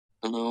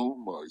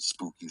my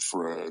spooky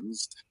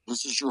friends.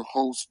 This is your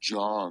host,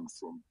 John,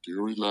 from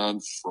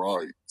Dairyland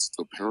Frights,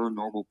 the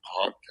paranormal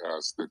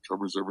podcast that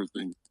covers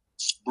everything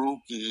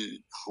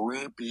spooky,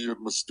 creepy,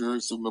 and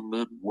mysterious in the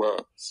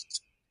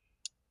Midwest.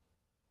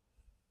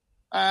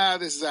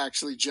 This is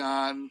actually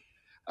John.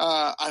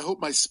 I hope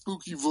my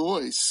spooky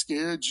voice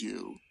scared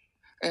you.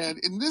 And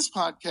in this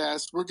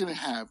podcast, we're going to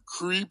have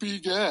creepy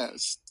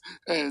guests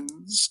and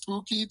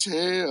spooky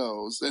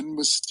tales and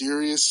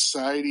mysterious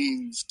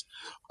sightings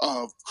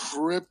of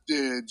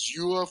cryptids,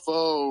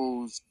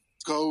 UFOs,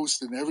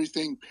 ghosts, and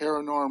everything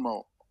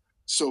paranormal.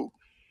 So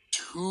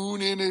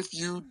tune in if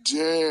you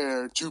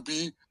dare to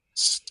be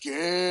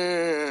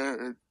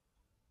scared.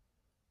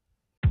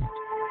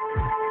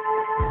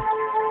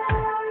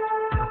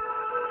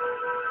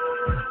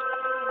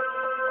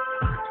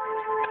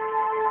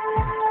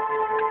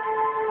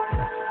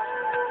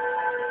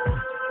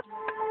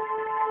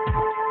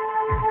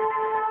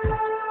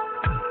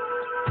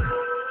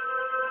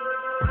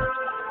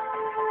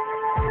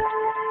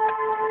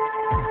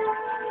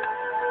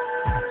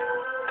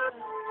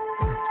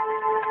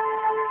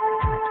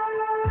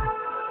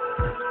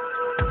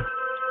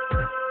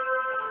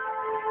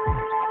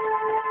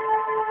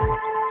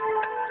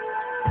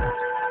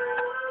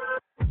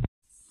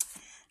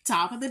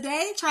 Top of the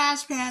day,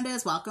 Trash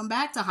Pandas. Welcome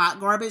back to Hot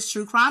Garbage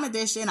True Crime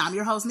Edition. I'm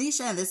your host,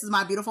 Nisha, and this is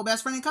my beautiful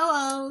best friend and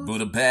co-host,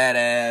 Buddha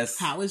Badass.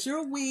 How was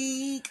your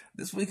week?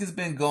 This week has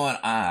been going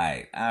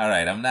alright.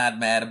 I'm not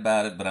mad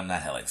about it, but I'm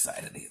not hell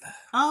excited either.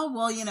 Oh,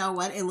 well, you know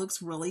what? It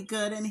looks really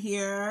good in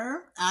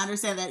here. I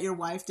understand that your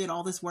wife did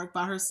all this work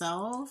by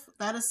herself.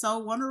 That is so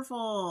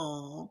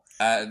wonderful.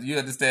 You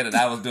understand that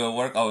I was doing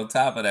work on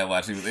top of that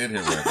while she was in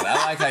here working.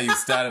 I like how you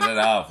started it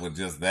off with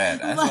just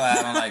that. That's why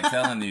I don't like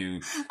telling you,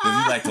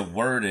 because you like to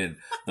word it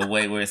the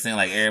way where it seems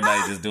like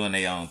everybody's just doing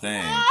their own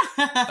thing.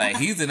 Like,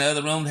 he's in the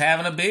other room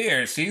having a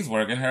beer. She's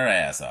working her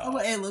ass off.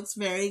 Well, it looks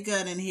very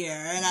good in here.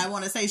 And I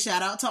want to say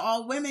shout out to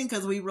all women,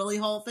 because we really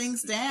hold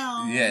things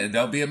down. Yeah,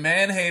 don't be a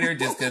man hater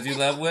just because you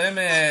love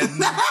women.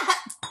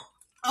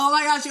 Oh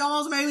my gosh, you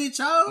almost made me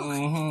choke.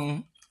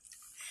 Mm-hmm.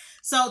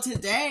 So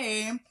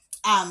today,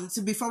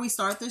 before we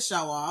start the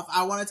show off,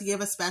 I wanted to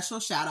give a special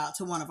shout out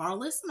to one of our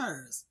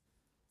listeners.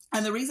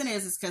 And the reason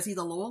is because he's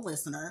a loyal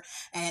listener,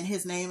 and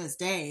his name is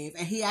Dave,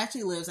 and he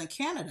actually lives in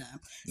Canada.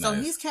 So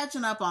Nice. He's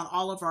catching up on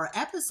all of our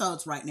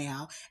episodes right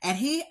now, and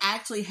he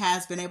actually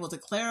has been able to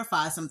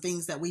clarify some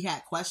things that we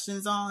had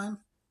questions on.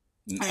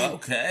 And,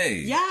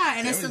 okay. Yeah.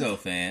 And there we go,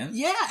 fan.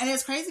 Yeah. And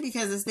it's crazy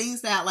because it's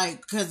things that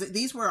because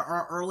these were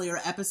our earlier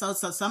episodes.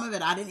 So some of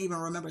it I didn't even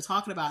remember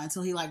talking about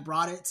until he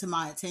brought it to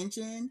my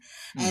attention.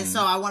 And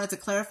so I wanted to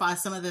clarify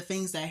some of the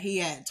things that he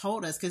had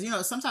told us.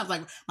 Cause sometimes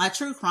my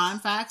true crime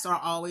facts are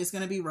always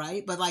going to be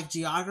right. But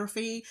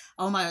geography,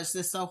 oh my gosh,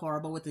 this is so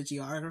horrible with the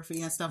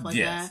geography and stuff like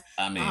that.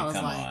 I mean,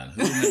 come on.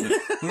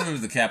 Who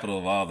remembers the capital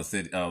of all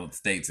the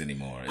states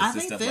anymore? It's I just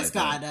think stuff this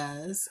like guy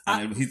that. does.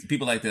 I mean,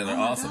 people like that are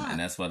awesome. God. And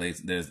that's why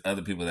there's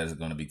other people that are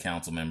going to be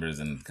council members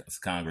and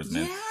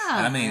congressmen. Yeah.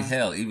 And I mean,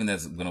 hell, even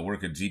that's going to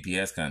work at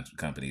GPS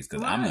companies,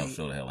 because I'm no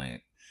sure the hell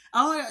ain't.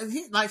 Oh,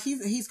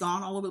 he's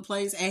gone all over the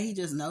place, and he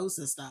just knows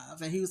this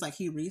stuff, and he was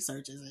he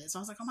researches it. So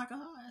I was like, oh my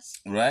gosh,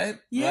 right?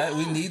 Yeah. Right.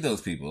 We need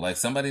those people.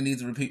 Somebody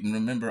needs to repeat and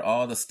remember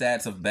all the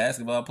stats of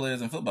basketball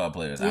players and football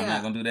players. I'm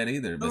not gonna do that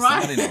either, but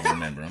somebody needs to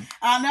remember them.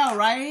 I know,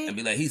 right? And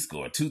be like, he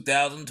scored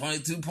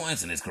 2,022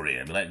 points in his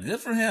career. Be like, good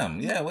for him.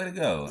 Yeah, way to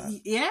go.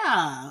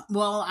 Yeah.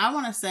 Well, I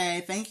want to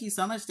say thank you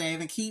so much, Dave,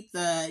 and keep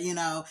the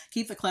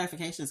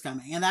clarifications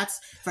coming, and that's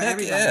for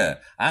everybody. Yeah,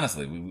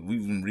 honestly,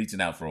 we've been reaching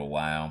out for a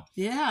while.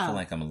 Yeah. I feel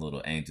like I'm a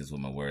little anxious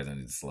with my words. I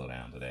need to slow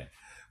down today.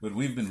 But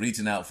we've been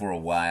reaching out for a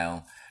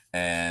while,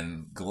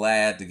 and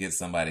glad to get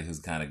somebody who's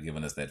kind of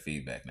giving us that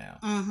feedback now.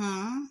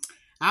 Mm-hmm.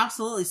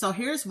 Absolutely. So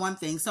here's one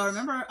thing. So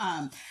remember,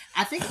 I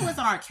think it was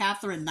on our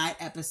Catherine Knight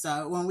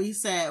episode when we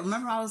said,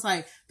 remember I was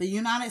like, the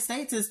United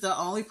States is the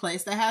only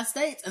place that has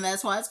states, and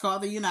that's why it's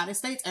called the United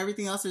States.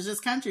 Everything else is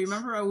just country.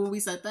 Remember when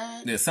we said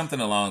that? Yeah, something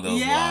along those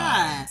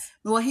lines.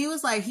 Well,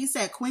 he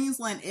said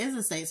Queensland is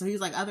a state. So he was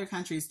like, other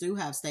countries do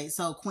have states.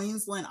 So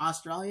Queensland,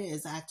 Australia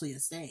is actually a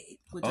state,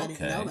 which I didn't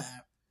know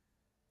that.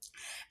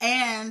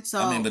 And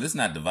so, I mean, but it's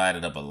not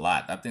divided up a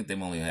lot. I think they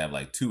only have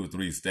 2 or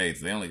 3 states.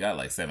 They only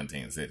got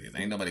 17 cities.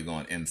 Ain't nobody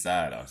going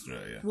inside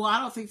Australia. Well, I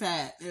don't think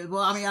that.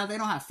 Well, I mean, they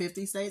don't have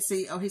 50 states.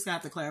 See, he's gonna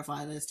have to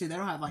clarify this too. They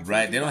don't have 50,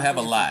 right. They don't have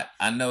a lot.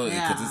 I know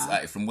because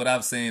Yeah. it's from what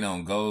I've seen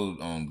on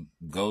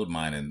gold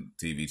mining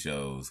TV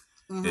shows,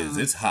 is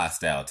it's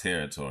hostile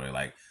territory.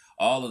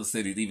 All of the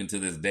cities, even to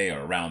this day,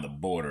 are around the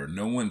border.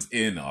 No one's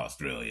in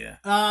Australia.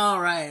 Oh,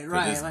 right.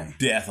 There's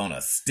death on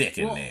a stick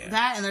in there.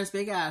 That, and there's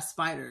big ass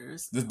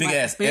spiders. There's big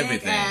ass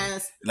everything.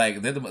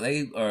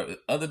 They are,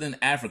 other than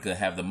Africa,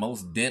 have the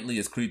most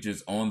deadliest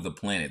creatures on the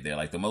planet.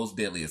 They're the most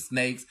deadliest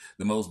snakes,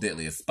 the most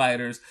deadliest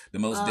spiders, the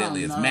most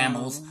deadliest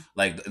mammals.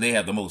 They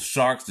have the most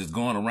sharks just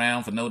going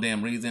around for no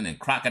damn reason, and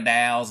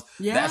crocodiles.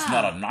 Yeah. That's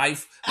not a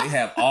knife. They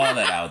have all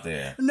that out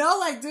there.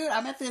 No, dude,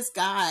 I met this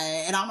guy,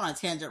 and I'm on a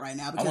tangent right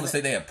now. I want to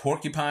say they have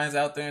porcupines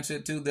out there and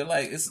shit too. They're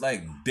like, it's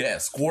like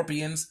death,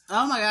 scorpions.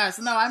 Oh my gosh.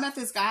 No, I met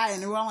this guy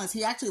in New Orleans.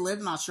 He actually lived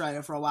in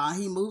Australia for a while.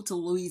 He moved to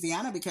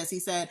Louisiana because he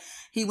said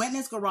he went in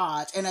his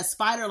garage and a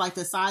spider like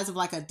the size of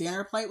like a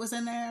dinner plate was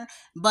in there.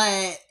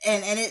 But,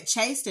 and it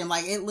chased him.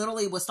 Like it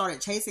literally started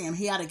chasing him.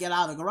 He had to get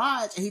out of the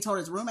garage and he told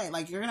his roommate,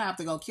 like, you're going to have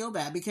to go kill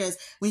that, because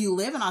when you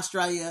live in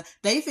Australia,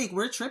 they think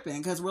we're tripping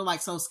because we're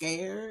like so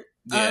scared.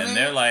 Yeah, and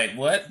they're like,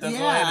 what? Go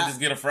ahead and just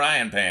get a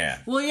frying pan.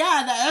 Well,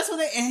 yeah, that's what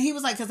and he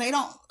was like, because they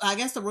don't, I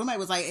guess the roommate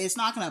was like, it's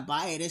not going to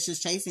bite. It's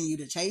just chasing you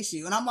to chase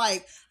you. And I'm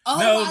like, oh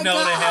no, my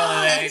the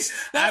hell it ain't.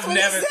 I've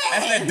never,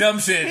 that's that dumb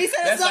shit.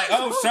 That's like,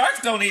 oh,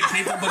 sharks don't eat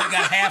people, but they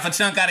got half a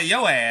chunk out of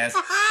your ass.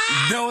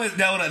 No.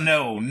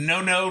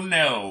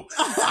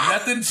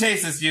 Nothing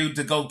chases you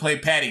to go play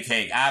patty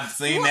cake. I've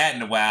seen that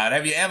in the wild.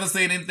 Have you ever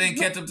seen anything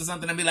catch up to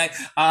something and be like,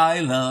 I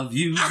love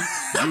you,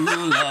 you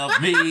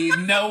love me?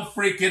 No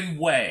freaking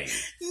way.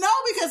 No,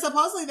 because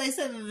supposedly they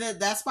said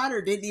that spider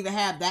didn't even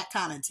have that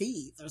kind of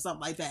teeth or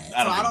something like that.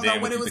 I don't know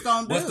what it was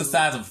going to do. What's the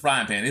size of a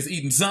frying pan? It's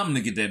eating something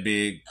to get that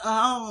big.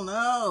 Oh,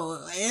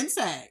 no.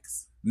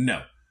 Insects.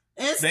 No.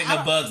 There ain't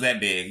no bugs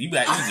that big. You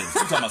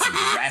talking about some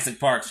Jurassic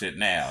Park shit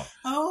now.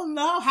 Oh,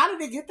 no. How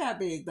did it get that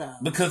big, though?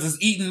 Because it's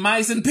eating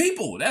mice and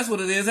people. That's what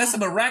it is. That's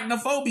some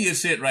arachnophobia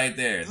shit right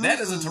there. That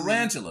is a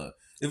tarantula.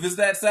 If it's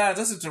that size,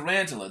 that's a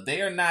tarantula. They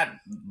are not,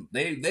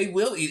 they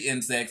will eat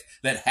insects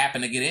that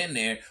happen to get in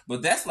there,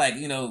 but that's like,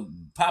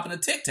 popping a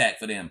Tic Tac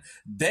for them.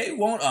 They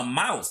want a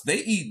mouse. They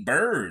eat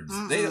birds.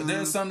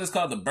 There's something that's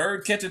called the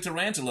bird catcher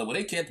tarantula, where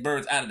they catch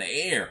birds out of the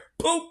air.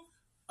 Poop!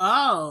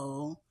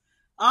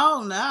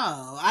 Oh,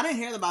 no. I didn't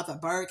hear about the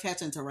bird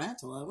catching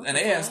tarantula. And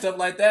they have stuff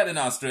like that in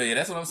Australia.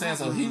 That's what I'm saying.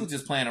 So he was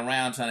just playing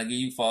around trying to give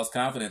you false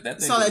confidence.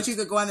 That you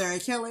could go in there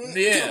and kill it?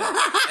 Yeah.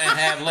 And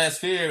have less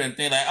fear and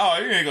think like, oh,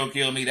 you ain't gonna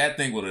kill me. That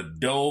thing would have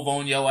dove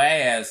on your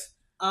ass.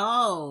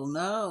 Oh,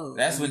 no.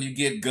 That's when you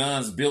get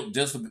guns built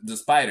just for the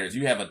spiders.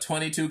 You have a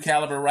 22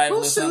 caliber rifle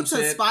or some shit. Who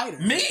shoots a spider?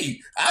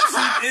 Me.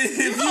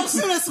 You don't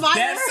shoot a spider?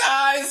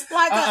 That size?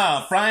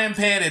 Like frying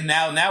pan, and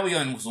now we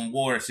on some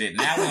war shit.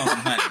 Now we on some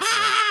hunting shit.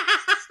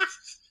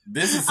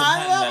 This is some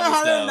hunting level stuff.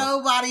 I never heard of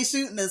nobody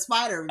shooting a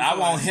spider before. I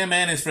want him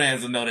and his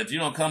friends to know that you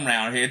don't come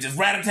around here just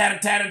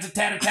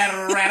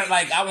rat-a-tat-a-tat-a-tat-a-tat-a-rat.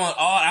 Like, I'm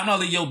gonna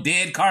leave your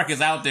dead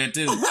carcass out there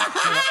too. So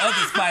the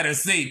other spiders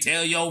see,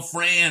 tell your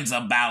friends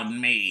about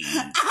me.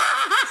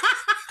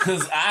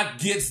 Cause I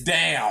gets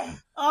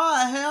down.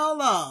 Oh, hell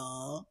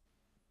no.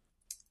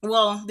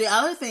 Well, the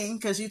other thing,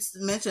 because you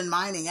mentioned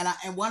mining, and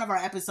in one of our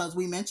episodes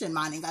we mentioned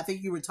mining, I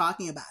think you were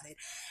talking about it,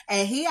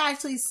 and he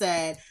actually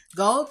said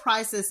gold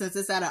prices, since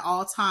it's at an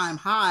all-time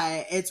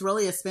high, it's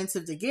really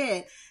expensive to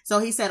get. So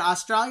he said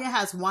Australia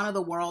has one of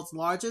the world's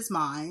largest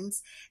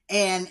mines,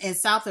 and in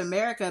South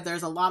America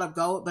there's a lot of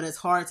gold, but it's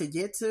hard to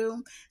get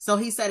to. So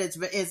he said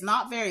it's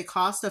not very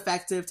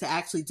cost-effective to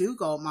actually do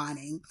gold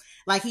mining.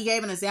 Like, he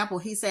gave an example.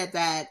 He said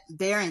that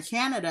there in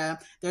Canada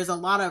there's a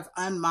lot of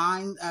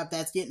unmined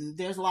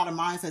there's a lot of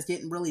mines that's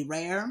getting really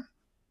rare.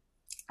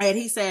 And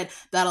he said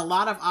that a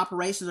lot of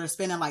operations are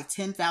spending like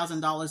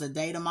 $10,000 a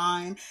day to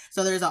mine.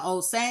 So there's an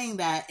old saying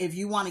that if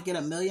you want to get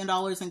 $1 million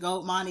in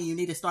gold mining, you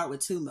need to start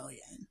with 2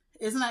 million.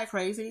 Isn't that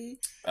crazy?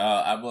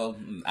 I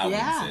wouldn't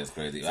say it's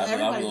crazy. So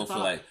I will feel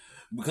like,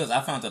 because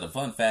I found out a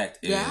fun fact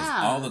is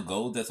all the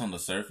gold that's on the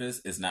surface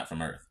is not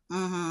from Earth.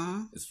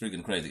 Mm-hmm. It's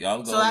freaking crazy.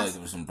 All the gold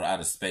is from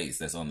outer space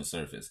that's on the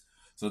surface.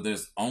 So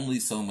there's only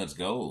so much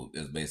gold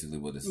is basically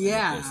what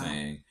they're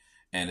saying.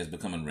 And it's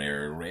becoming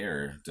rarer and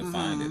rarer to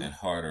find it, and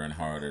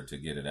harder to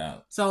get it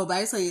out. So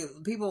basically,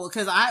 people,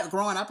 because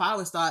growing up, I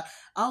always thought,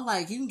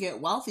 you can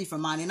get wealthy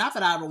from mining. Not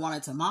that I ever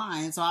wanted to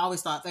mine, so I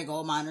always thought that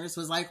gold miners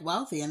was like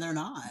wealthy, and they're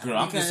not. Girl,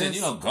 I'm just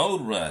saying,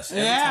 gold rush.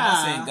 Every time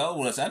I say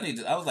gold rush,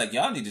 I was like,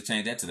 y'all need to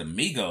change that to the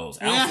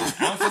Migos. Ounces.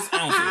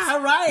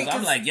 Right.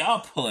 I'm like, y'all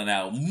pulling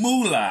out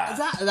moolah.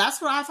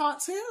 That's what I thought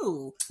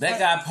too. That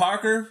guy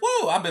Parker,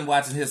 I've been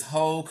watching his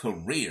whole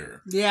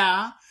career.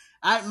 Yeah.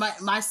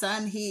 My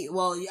son,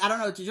 I don't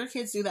know, did your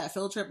kids do that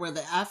field trip where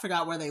I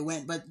forgot where they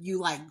went, but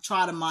you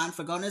try to mine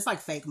for gold, and it's like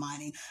fake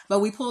mining,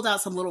 but we pulled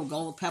out some little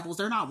gold pebbles.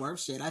 They're not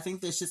worth shit. I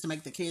think that's just to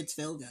make the kids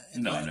feel good.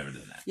 No, I've never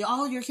done that.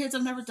 Your kids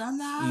have never done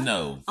that?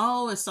 No.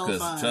 Oh, it's so fun.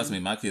 Because trust me,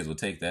 my kids will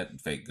take that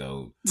fake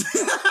gold.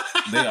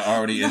 They are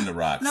already in the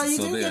rocks. No, you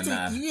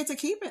get to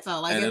keep it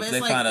though. And if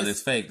they find out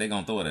it's fake, they're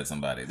going to throw it at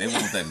somebody. They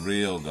want that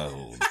real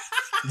gold.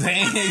 They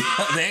ain't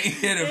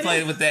here to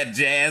play with that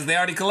jazz. They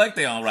already collect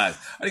their own rocks.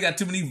 I already got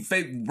too many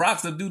fake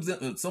rocks that do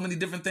so many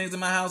different things in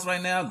my house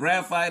right now.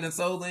 Graphite and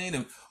soline,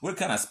 and we're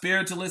kind of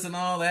spiritualists and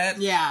all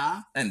that.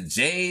 Yeah. And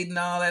jade and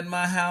all that in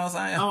my house.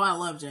 I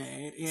love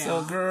jade. Yeah.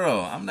 So,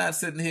 girl, I'm not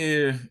sitting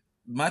here.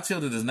 My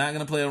children is not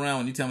going to play around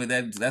when you tell me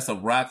that's a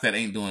rock that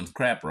ain't doing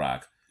crap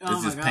rock.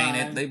 It's just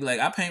painted. They be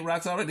like, I paint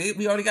rocks already.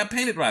 We already got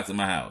painted rocks in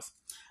my house.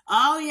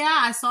 Oh, yeah,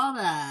 I saw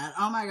that.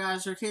 Oh, my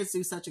gosh, your kids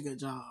do such a good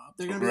job.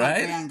 They're going to be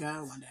like Van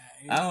Gogh one day.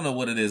 I don't know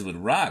what it is with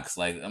rocks.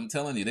 Like, I'm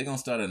telling you, they're going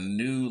to start a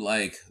new,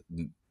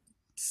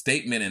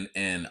 statement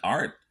in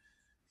art.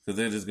 Because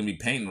they're just going to be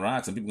painting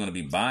rocks and people are going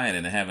to be buying it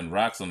and having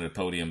rocks on their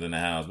podiums in the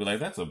house. Be like,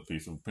 that's a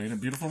piece of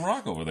painted beautiful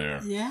rock over there.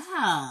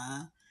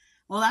 Yeah.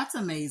 Well, that's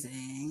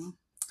amazing.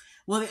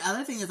 Well, the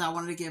other thing is I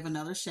wanted to give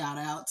another shout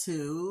out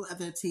to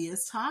The Tea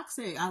is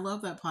Toxic. I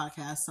love that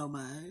podcast so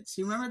much.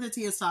 You remember The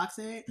Tea is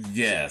Toxic?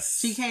 Yes.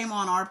 She came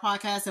on our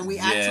podcast and we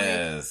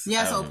actually...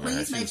 Yeah, so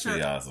please make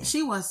sure... Awesome.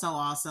 She was so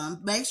awesome.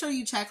 Make sure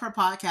you check her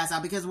podcast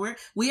out because we're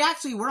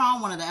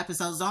on one of the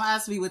episodes. Don't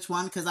ask me which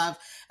one because I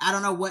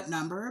don't know what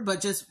number,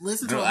 but just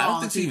listen to it all. I don't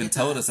think she even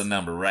told us a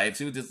number, right?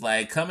 She was just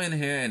like, come in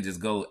here and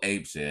just go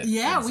ape shit.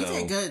 Yeah, we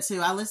did good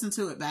too. I listened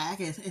to it back.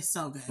 It's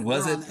so good.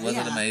 Was it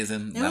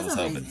amazing? I was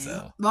hoping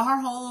so. Well,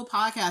 her whole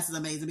podcast is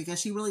amazing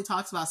because she really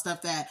talks about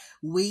stuff that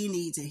we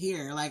need to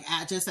hear, like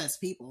just as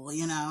people,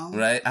 you know?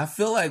 Right. I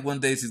feel like one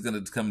day she's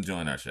going to come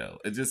join our show.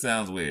 It just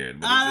sounds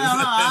weird. But it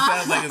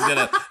sounds like it's going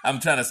to, I'm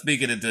trying to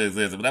speak it into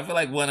existence, but I feel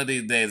like one of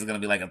these days it's going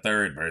to be like a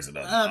third person.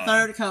 A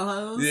third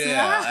co-host.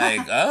 Yeah.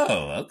 Like,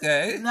 oh,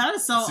 okay. That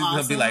is so awesome. She's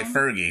going to be like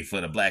Fergie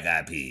for the Black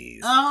Eyed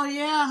Peas. Oh,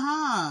 yeah,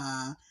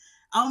 huh?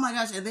 Oh my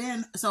gosh. And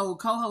then, so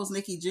co-host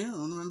Nikki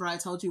June, remember I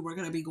told you we're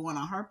going to be going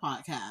on her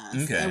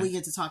podcast. Okay. And we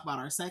get to talk about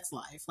our sex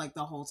life like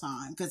the whole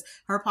time because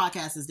her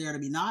podcast is Dare to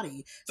Be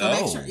Naughty. So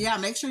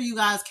make sure you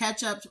guys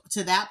catch up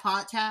to that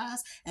podcast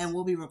and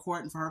we'll be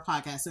recording for her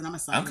podcast soon. I'm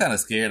excited. I'm kind of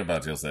scared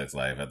about your sex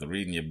life after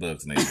reading your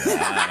books, Nikki.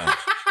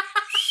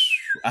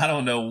 I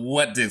don't know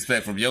what to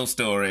expect from your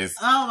stories.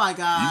 Oh my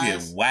god! You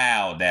get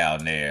wild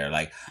down there.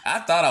 Like I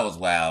thought I was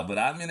wild, but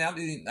I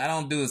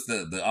don't do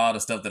all the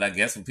stuff that I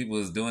guess what people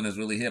is doing is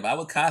really hip. I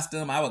would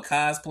costume, I would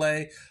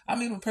cosplay.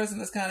 I'm even a person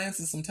that's kind of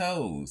into some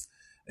toes,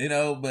 you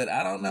know. But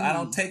I don't know. I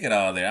don't take it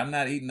all there. I'm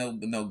not eating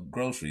no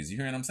groceries. You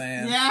hear what I'm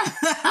saying? Yeah.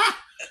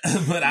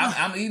 But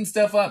I'm eating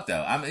stuff up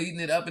though. I'm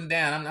eating it up and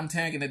down. I'm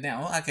tanking it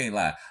down. Oh, I can't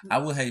lie. I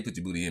will have you put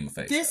your booty in my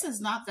face. This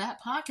is not that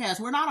podcast.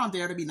 We're not on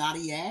Dare to Be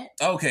Naughty yet.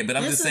 Okay, but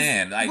I'm just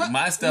saying, like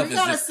my stuff is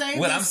just,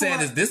 what I'm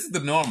saying is this is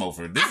the normal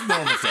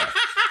normal stuff.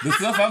 The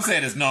stuff I'm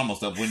saying is normal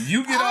stuff. When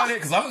you get on here,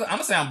 because I'm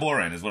gonna sound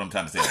boring, is what I'm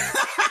trying to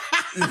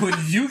say. When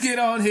you get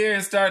on here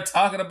and start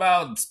talking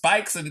about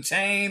spikes and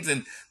chains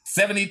and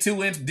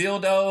 72-inch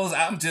dildos,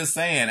 I'm just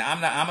saying, I'm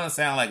gonna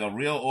sound like a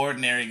real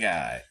ordinary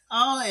guy.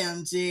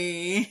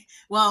 OMG.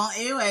 Well,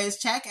 anyways,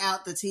 check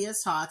out The Tea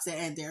is Toxic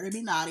and Dare to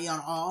Be Naughty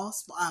on all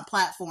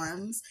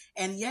platforms.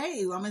 And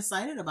yay, I'm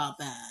excited about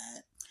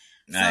that.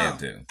 So, I am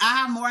too. I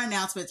have more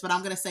announcements, but I'm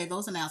going to save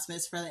those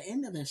announcements for the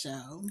end of the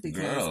show.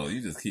 Because, girl, you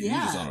just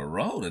on a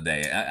roll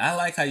today. I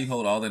like how you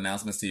hold all the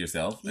announcements to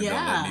yourself and don't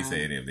let me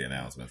say any of the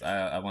announcements.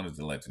 I wanted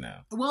to let you know.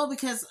 Well,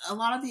 because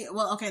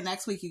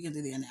next week you can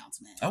do the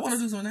announcements. I want to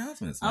do some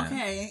announcements, man.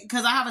 Okay,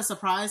 because I have a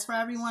surprise for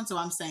everyone, so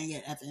I'm saying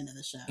it at the end of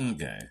the show.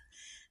 Okay.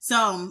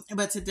 So,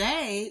 but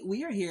today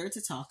we are here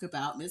to talk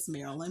about Miss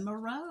Marilyn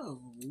Monroe.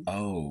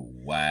 Oh,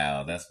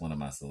 wow. That's one of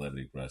my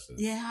celebrity crushes.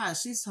 Yeah,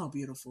 she's so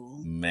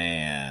beautiful.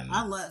 Man.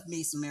 I love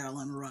me some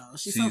Marilyn Monroe.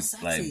 She's so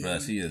sexy. Like, bro,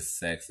 she is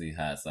sexy,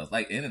 hot sauce.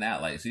 Like, in and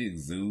out. Like, she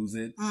exudes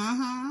it.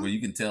 Mm-hmm. Where you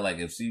can tell, like,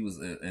 if she was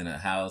in a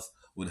house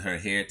with her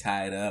hair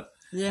tied up,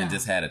 and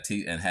just had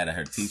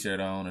her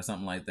t-shirt on or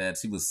something like that,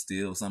 she would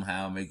still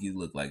somehow make you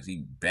look like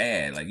she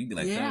bad. Like you'd be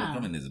like,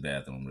 come in this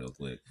bathroom real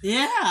quick.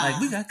 Yeah, like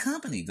we got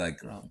company. Like,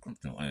 girl, and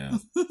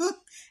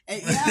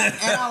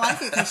I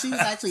like it because she was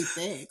actually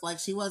thick. Like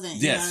she wasn't.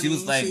 Yes, she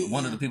was like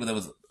one of the people that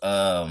was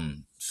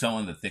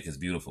showing the thick is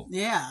beautiful.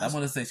 Yeah, I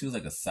want to say she was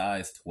like a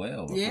size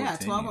 12. Or 14.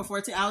 12 or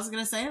 14. I was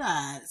gonna say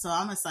that, so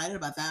I'm excited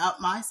about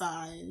that. My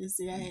size,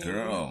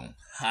 girl,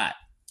 hot.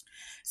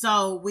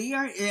 So we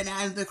are,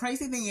 and the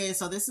crazy thing is,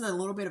 so this is a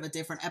little bit of a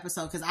different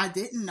episode because I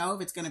didn't know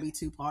if it's going to be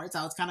 2 parts.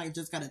 I was kind of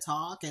just going to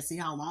talk and see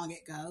how long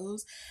it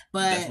goes.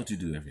 But that's what you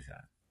do every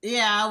time.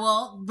 Yeah,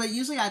 well, but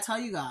usually I tell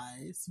you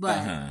guys,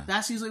 but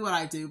that's usually what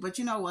I do. But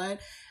you know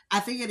what? I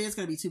think it is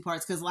going to be 2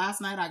 parts because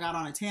last night I got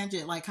on a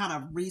tangent, like kind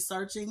of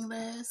researching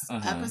this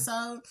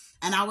episode.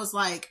 And I was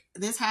like,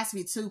 this has to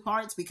be 2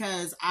 parts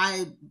because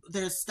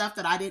there's stuff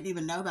that I didn't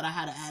even know that I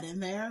had to add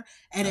in there.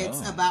 And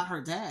it's about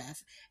her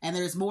death. And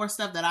there's more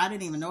stuff that I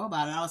didn't even know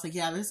about. And I was like,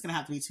 yeah, this is going to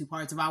have to be 2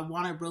 parts if I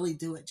want to really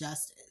do it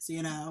justice,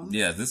 you know?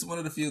 Yeah, this is one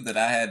of the few that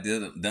I had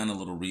done a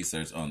little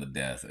research on the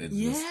death. It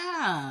was,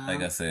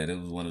 like I said, it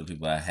was one of the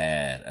people I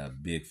had a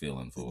big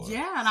feeling for.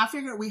 Yeah, and I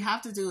figured we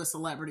have to do a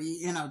celebrity,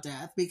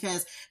 death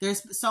because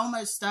there's so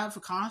much stuff,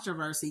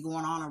 controversy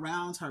going on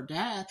around her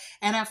death.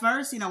 And at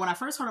first, when I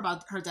first heard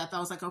about her death, I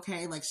was like,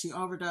 okay, like she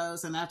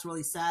overdosed and that's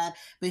really sad.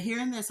 But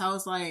hearing this, I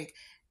was like,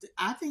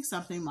 I think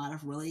something might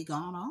have really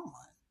gone on.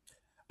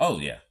 Oh,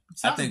 yeah.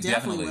 Something I think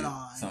definitely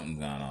something's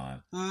gone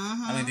on.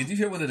 I mean, did you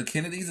hear one of the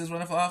Kennedys is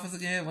running for office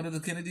again? One of the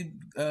Kennedy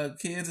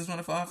kids is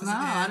running for office again?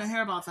 No, I didn't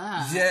hear about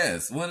that.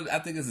 Yes. I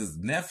think it's his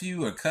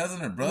nephew or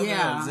cousin or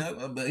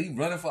brother. But he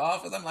running for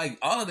office. I'm like,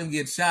 all of them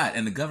get shot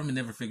and the government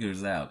never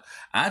figures it out.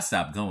 I'd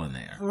stop going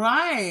there.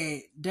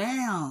 Right.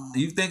 Damn.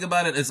 You think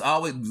about it, it's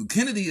always...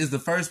 Kennedy is the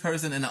first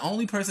person and the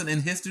only person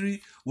in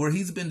history where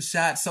he's been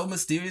shot so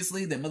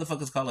mysteriously that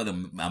motherfuckers call it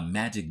a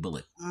magic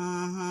bullet.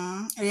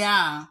 Mm-hmm.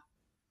 Yeah.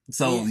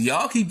 So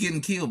y'all keep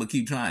getting killed, but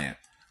keep trying.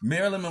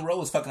 Marilyn Monroe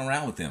was fucking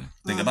around with him.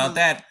 Think about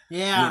that.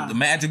 Yeah. With the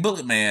Magic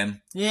Bullet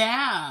Man.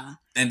 Yeah.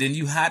 And then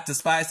you hot to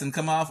spice and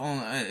come off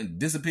on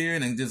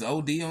disappearing and just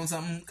OD on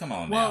something. Come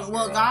on, now,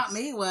 what got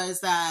me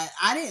was that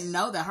I didn't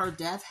know that her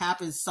death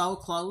happened so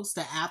close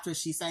to after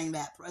she sang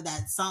that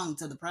song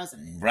to the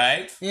president.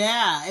 Right?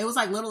 Yeah, it was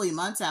like literally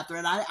months after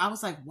it. I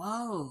was like,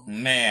 whoa,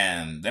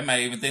 man, they might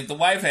even think the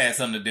wife had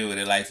something to do with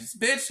it. Like,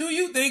 bitch, who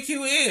you think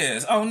you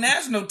is on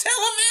national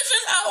television?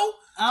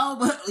 Oh,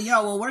 but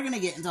we're gonna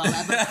get into all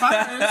that. But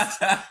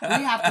first,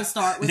 we have to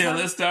start with her.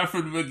 Let's start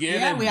from the beginning.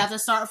 Yeah, we have to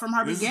start from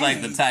her beginning. This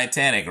is like the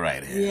Titanic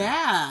right here.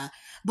 Yeah.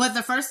 But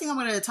the first thing I'm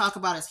going to talk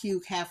about is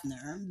Hugh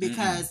Hefner,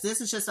 because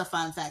this is just a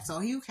fun fact. So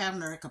Hugh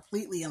Hefner is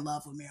completely in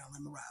love with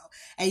Marilyn Monroe.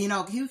 And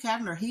Hugh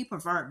Hefner, he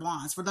preferred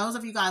blondes. For those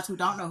of you guys who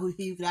don't know who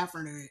Hugh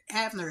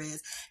Hefner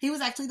is, he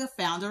was actually the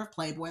founder of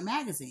Playboy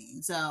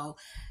magazine. So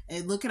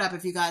look it up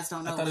if you guys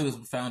don't know. I thought he was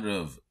the founder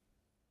of...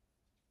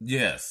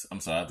 Yes,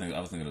 I'm sorry. I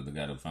was thinking of the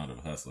guy that founder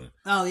of Hustler.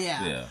 Oh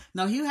yeah.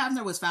 No, Hugh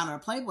Hefner was founder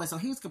of Playboy, so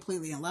he was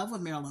completely in love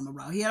with Marilyn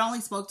Monroe. He had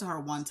only spoke to her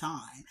one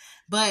time,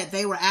 but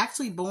they were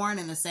actually born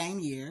in the same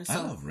year. So. I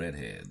love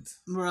redheads.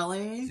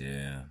 Really?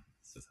 Yeah,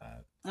 it's just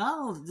hot.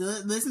 Oh,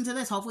 listen to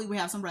this. Hopefully, we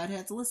have some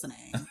redheads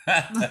listening.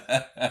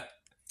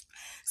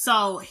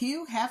 So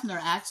Hugh Hefner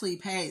actually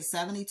paid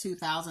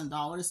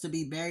 $72,000 to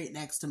be buried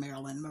next to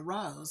Marilyn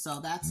Monroe. So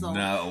that's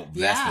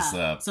what's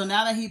up. So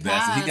now that he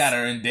passed, he got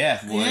her in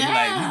death. Boy,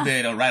 he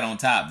buried her right on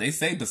top. They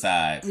say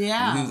beside.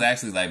 Yeah, he was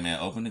actually like, man,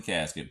 open the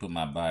casket, put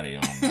my body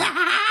on.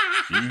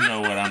 You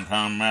know what I'm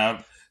talking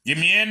about. Get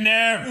me in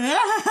there.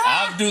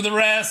 I'll do the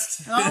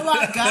rest. Oh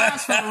my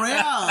gosh, for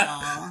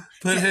real.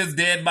 Put his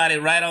dead body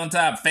right on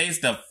top, face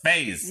to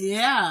face.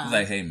 Yeah. He's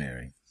like, hey,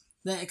 Mary.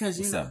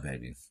 What's up,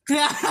 baby?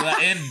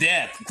 In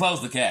death.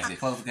 Close the casket.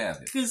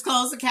 Just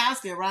close the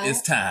casket, right?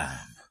 It's time.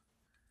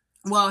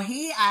 Well,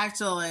 he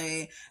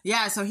actually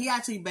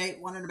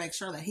wanted to make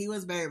sure that he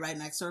was buried right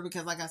next to her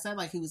because, like I said,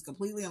 he was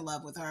completely in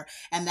love with her.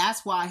 And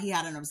that's why he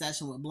had an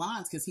obsession with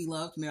blondes, because he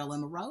loved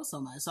Marilyn Monroe so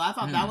much. So I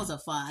thought that was a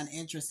fun,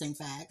 interesting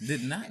fact.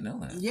 Did not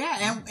know that.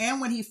 Yeah. And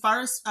when he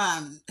first,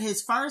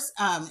 his first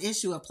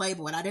issue of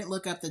Playboy, and I didn't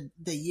look up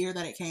the year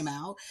that it came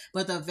out,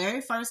 but the very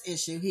first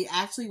issue, he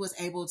actually was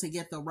able to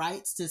get the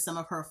rights to some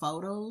of her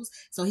photos.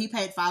 So he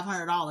paid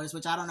 $500,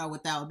 which I don't know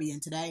what that would be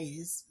in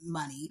today's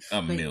money.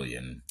 $1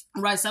 million.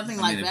 Right, something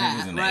like that. It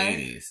was in right?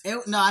 the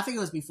 80s. I think it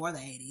was before the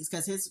 80s,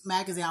 because his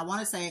magazine, I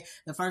want to say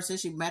the first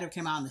issue might have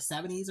came out in the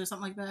 70s or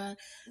something like that.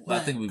 Well,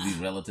 I think it would be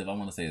relative. I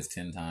want to say it's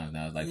 10 times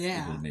now. It's like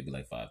it was maybe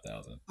like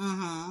 5,000.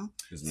 Mm-hmm.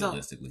 Just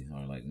realistically,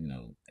 or like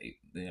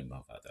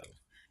about 5,000.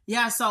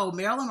 Yeah, so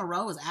Marilyn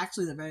Monroe was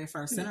actually the very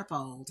first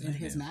centerfold in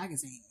his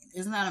magazine.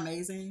 Isn't that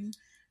amazing?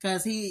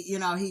 Because he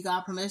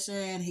got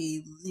permission,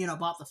 he,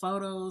 bought the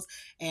photos,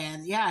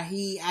 and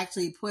he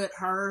actually put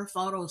her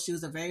photos. She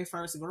was the very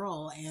first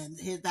girl, and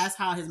that's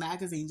how his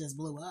magazine just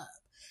blew up.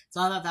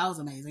 So I thought that was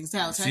amazing.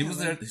 So she was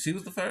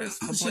the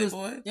first for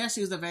Playboy?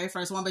 She was the very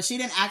first one, but she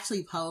didn't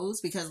actually pose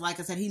because,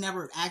 like I said, he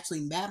never actually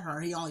met her.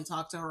 He only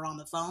talked to her on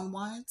the phone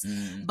once,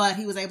 but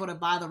he was able to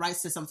buy the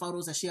rights to some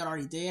photos that she had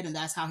already did, and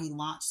that's how he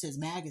launched his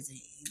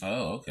magazine.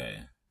 Oh, okay.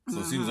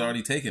 So she was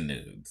already taking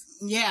nudes.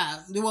 Yeah.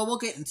 Well, we'll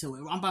get into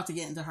it. I'm about to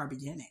get into her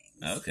beginnings.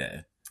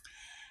 Okay.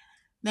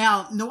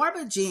 Now,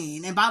 Norma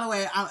Jean, and by the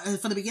way,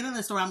 for the beginning of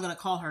the story, I'm going to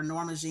call her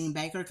Norma Jean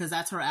Baker because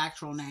that's her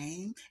actual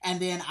name. And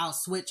then I'll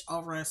switch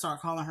over and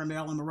start calling her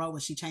Marilyn Monroe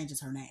when she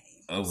changes her name.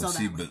 Oh,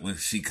 when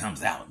she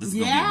comes out. This is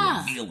going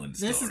to be a revealing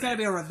story. This is going to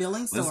be a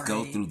revealing story. Let's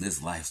go through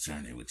this life's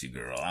journey with you,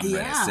 girl. I'm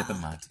ready.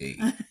 Sipping my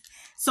tea.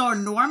 So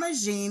Norma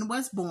Jean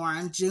was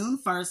born June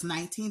 1st,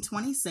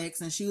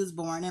 1926, and she was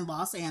born in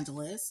Los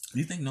Angeles. Do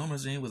you think Norma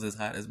Jean was as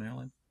hot as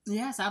Marilyn?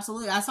 Yes,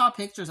 absolutely. I saw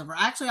pictures of her.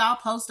 Actually, I'll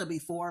post a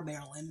before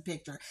Marilyn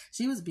picture.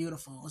 She was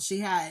beautiful.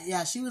 She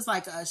was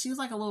like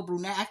a little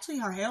brunette. Actually,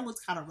 her hair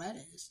looks kind of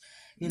reddish.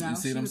 You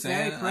see what I'm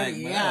saying?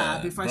 Very pretty.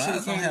 Before she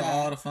became have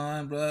all the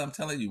fun, bro. I'm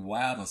telling you,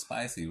 wild and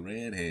spicy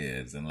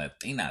redheads and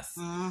Latinas.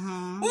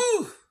 Mm-hmm.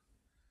 Woo!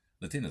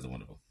 Latinas are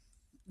wonderful.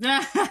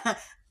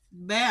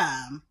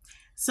 Bam.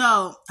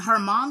 So her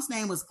mom's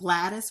name was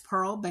Gladys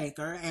Pearl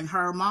Baker, and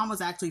her mom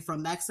was actually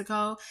from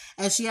Mexico,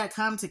 and she had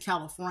come to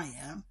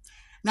California.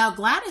 Now,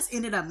 Gladys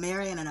ended up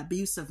marrying an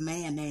abusive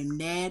man named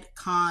Ned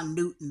Con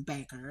Newton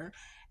Baker,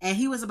 and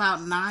he was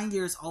about 9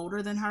 years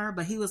older than her,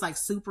 but he was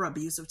super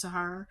abusive to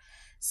her.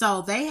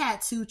 So they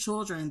had 2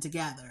 children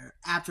together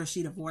after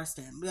she divorced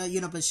him,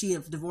 but she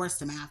had divorced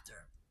him after.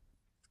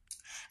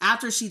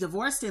 After she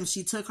divorced him,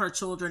 she took her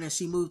children and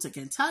she moved to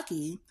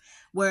Kentucky,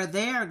 where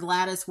there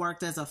Gladys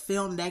worked as a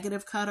film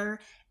negative cutter,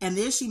 and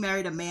then she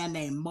married a man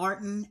named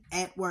Martin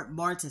Edward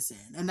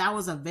Martison, and that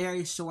was a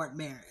very short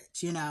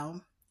marriage,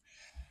 Now,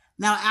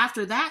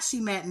 after that, she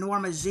met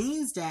Norma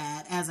Jean's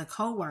dad as a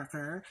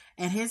co-worker,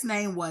 and his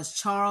name was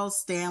Charles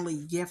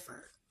Stanley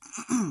Gifford.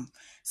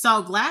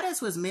 So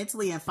Gladys was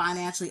mentally and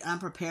financially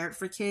unprepared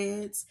for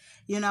kids,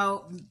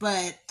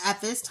 but at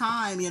this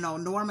time,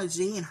 Norma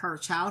Jean, her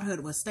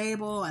childhood was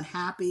stable and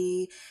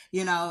happy,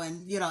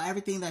 and,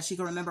 everything that she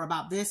could remember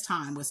about this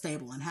time was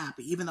stable and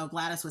happy, even though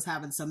Gladys was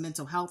having some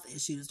mental health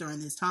issues during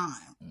this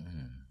time.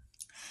 Mm-hmm.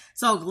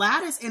 So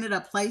Gladys ended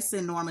up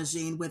placing Norma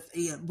Jean with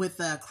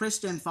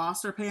Christian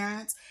foster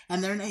parents,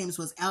 and their names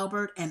was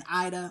Albert and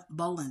Ida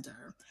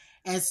Bolender.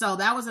 And so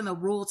that was in the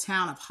rural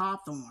town of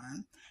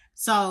Hawthorne.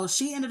 So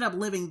she ended up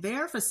living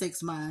there for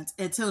 6 months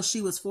until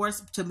she was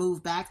forced to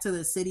move back to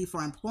the city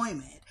for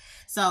employment.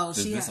 So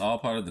Is this all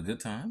part of the good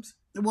times?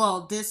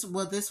 This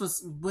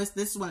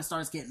is when it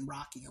starts getting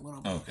rocky a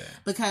little bit. Okay.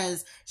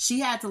 Because she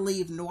had to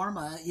leave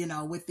Norma,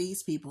 with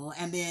these people.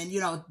 And then,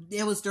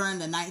 it was during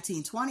the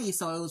 1920s,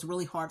 so it was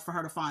really hard for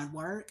her to find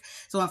work.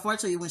 So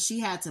unfortunately, when she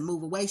had to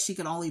move away, she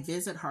could only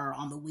visit her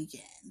on the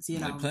weekends,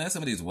 Like playing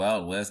some of these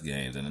Wild West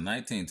games in the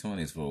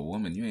 1920s for a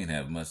woman, you ain't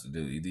have much to do.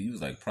 Either you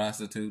was like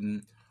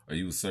prostituting or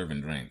you was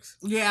serving drinks.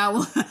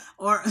 Yeah,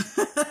 or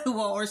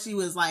she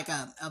was like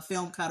a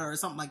film cutter or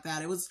something like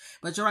that.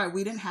 But you're right,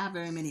 we didn't have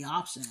very many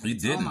options. We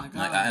didn't. Oh my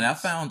God. And I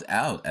found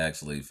out,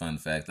 actually, fun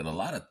fact, that a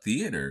lot of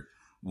theater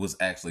was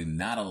actually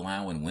not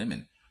allowing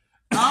women.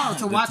 Oh,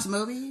 to watch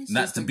movies?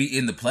 Not to be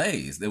in the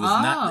plays. There was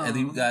not, and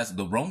you guys,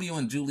 the Romeo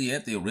and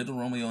Juliet, the original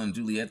Romeo and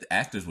Juliet, the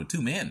actors were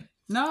 2 men.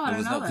 No, I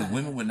didn't know that. Because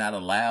women were not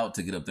allowed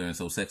to get up there and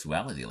show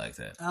sexuality like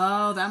that.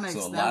 Oh, that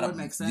would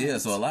make sense. Yeah,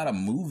 so a lot of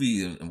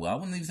movies, well, I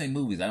wouldn't even say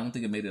movies. I don't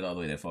think it made it all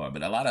the way that far.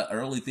 But a lot of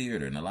early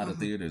theater and a lot of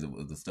theaters,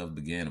 the stuff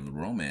began of the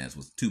romance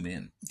was 2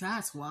 men.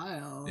 That's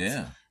wild.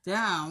 Yeah.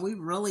 Damn, we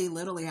really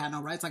literally had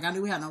no rights. Like, I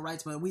knew we had no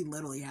rights, but we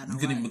literally had no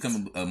rights. You couldn't even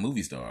become a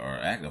movie star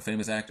or a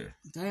famous actor.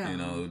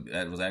 Damn.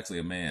 That was actually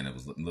a man that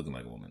was looking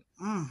like a woman.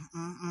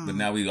 But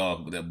now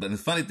but the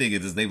funny thing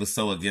is they were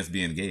so against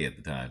being gay at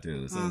the time,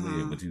 too. It's so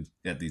weird, but you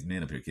got these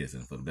men up here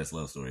kissing for the best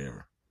love story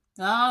ever.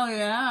 Oh,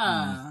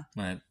 yeah.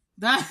 Right.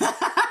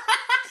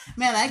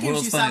 Man, that gives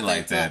World's you funny something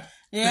like that.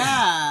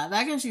 Yeah,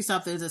 that gives you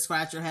something to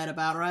scratch your head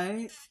about,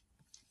 right?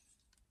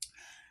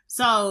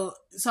 So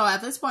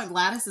at this point,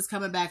 Gladys is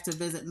coming back to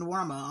visit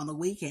Norma on the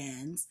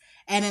weekends.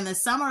 And in the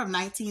summer of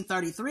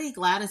 1933,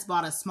 Gladys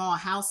bought a small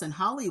house in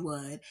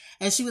Hollywood,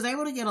 and she was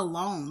able to get a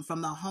loan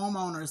from the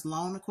Homeowners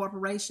Loan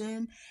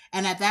Corporation.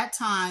 And at that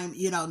time,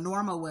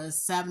 Norma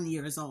was 7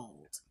 years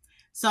old.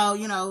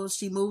 So,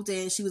 she moved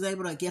in. She was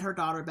able to get her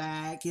daughter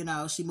back.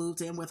 She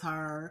moved in with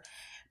her.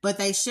 But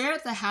they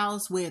shared the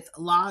house with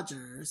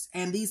lodgers,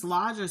 and these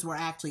lodgers were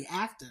actually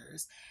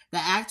actors. The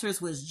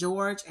actors was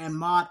George and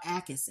Maud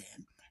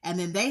Atkinson. And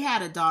then they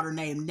had a daughter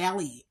named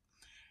Nellie.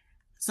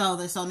 So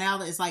now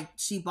that it's like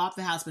she bought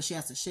the house, but she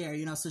has to share,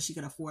 so she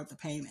could afford the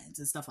payments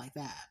and stuff like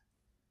that.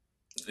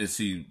 Is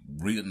she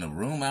renting the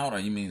room out, or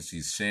you mean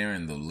she's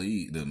sharing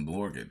the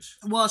mortgage?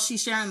 Well,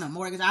 she's sharing the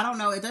mortgage. I don't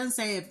know. It doesn't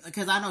say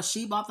because I know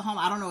she bought the home.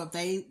 I don't know if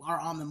they are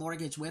on the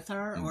mortgage with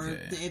her or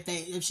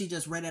if she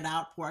just rented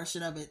out a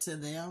portion of it to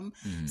them.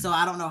 Mm-hmm. So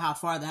I don't know how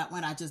far that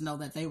went. I just know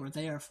that they were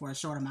there for a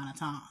short amount of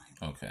time.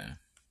 Okay.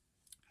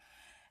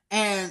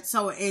 And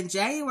so in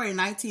January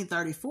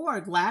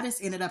 1934,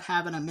 Gladys ended up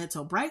having a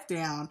mental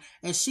breakdown,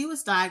 and she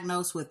was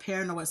diagnosed with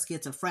paranoid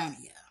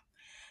schizophrenia.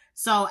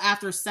 So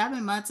after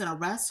 7 months in a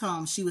rest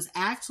home, she was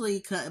actually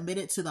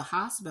committed to the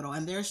hospital,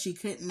 and there she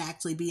couldn't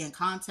actually be in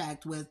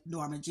contact with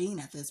Norma Jean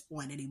at this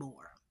point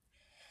anymore.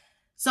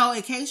 So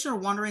in case you're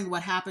wondering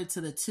what happened to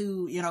the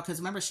two, because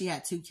remember she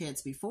had 2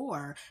 kids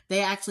before,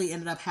 they actually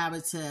ended up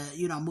having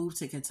to, move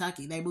to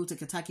Kentucky. They moved to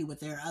Kentucky with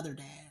their other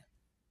dad.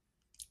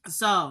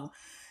 So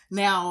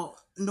now,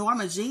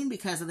 Norma Jean,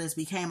 because of this,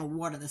 became a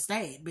ward of the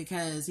state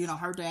because,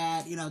 her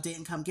dad,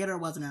 didn't come get her,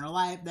 wasn't in her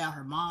life. Now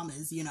her mom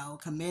is,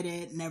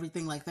 committed and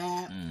everything like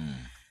that. Mm.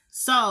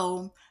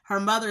 So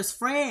her mother's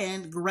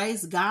friend,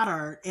 Grace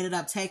Goddard, ended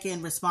up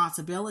taking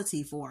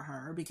responsibility for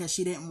her because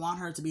she didn't want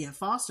her to be in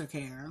foster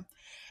care.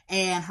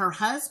 And her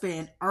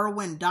husband,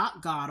 Erwin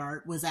Doc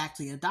Goddard, was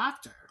actually a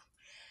doctor.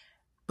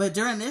 But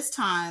during this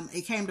time,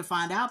 it came to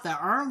find out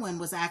that Erwin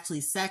was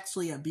actually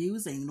sexually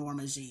abusing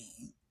Norma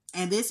Jean.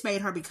 And this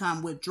made her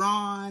become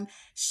withdrawn,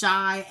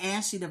 shy,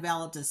 and she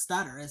developed a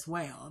stutter as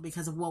well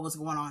because of what was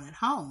going on at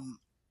home.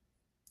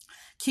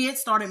 Kids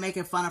started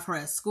making fun of her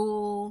at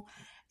school.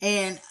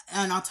 And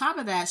on top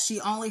of that, she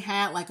only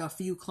had like a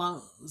few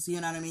clothes. You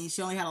know what I mean?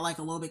 She only had like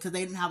a little bit because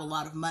they didn't have a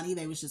lot of money.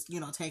 They was just,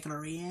 taking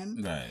her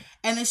in. Right.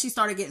 And then she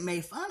started getting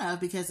made fun of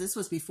because this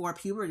was before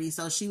puberty.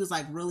 So she was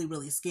like really,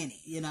 really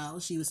skinny.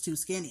 She was too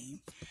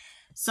skinny.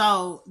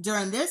 So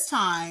during this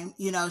time,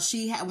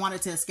 she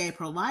wanted to escape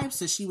her life.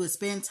 So she would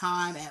spend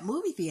time at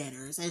movie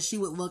theaters and she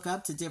would look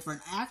up to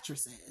different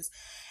actresses.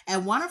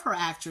 And one of her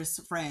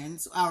actress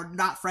friends, or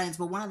not friends,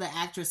 but one of the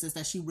actresses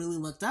that she really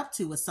looked up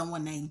to was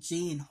someone named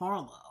Jean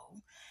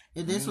Harlow.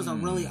 This was a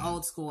really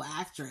old school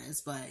actress,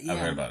 but yeah. I've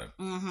heard about it.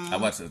 Mm-hmm. I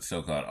watched a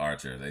show called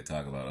Archer. They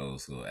talk about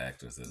old school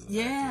actresses.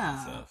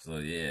 And stuff. So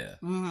yeah.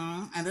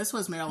 Mm-hmm. And this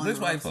was Marilyn. There's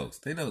white folks.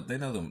 They know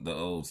the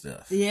old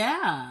stuff.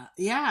 Yeah.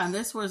 And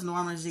this was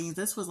Norma Jean's.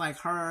 This was like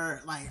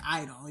her like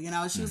idol. You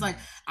know, she was like,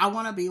 I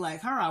want to be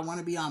like her. I want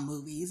to be on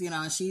movies. You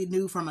know, and she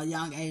knew from a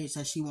young age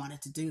that she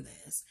wanted to do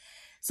this.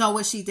 So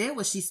what she did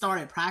was she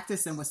started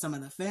practicing with some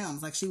of the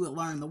films. Like she would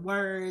learn the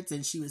words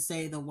and she would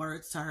say the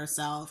words to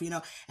herself, you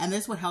know, and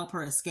this would help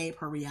her escape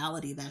her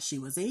reality that she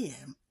was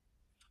in.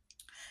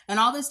 And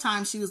all this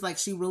time she was like,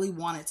 she really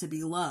wanted to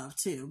be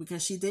loved too,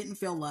 because she didn't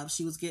feel loved.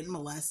 She was getting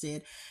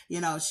molested,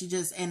 you know,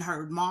 and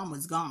her mom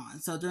was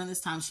gone. So during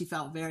this time she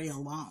felt very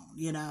alone,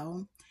 you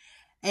know.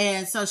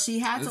 And so she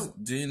had to.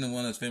 Jean the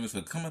one that's famous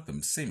for "Come Up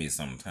and See Me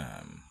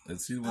Sometime"?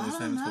 Is she the one that's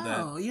famous for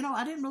that? You know,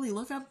 I didn't really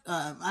look up.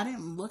 I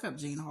didn't look up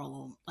Jean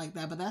Harlow like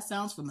that, but that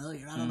sounds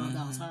familiar. I don't know if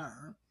that was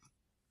her.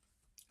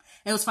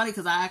 It was funny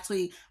because I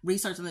actually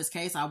researched in this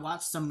case. I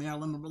watched some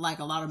Marilyn, like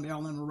a lot of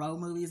Marilyn Monroe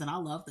movies, and I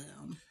love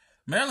them.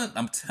 Marilyn,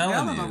 I'm telling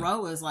you, Marilyn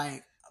Monroe is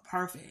like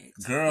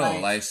perfect.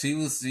 Girl, like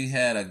she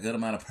had a good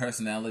amount of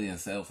personality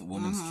and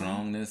woman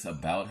strongness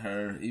about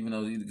her, even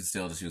though you could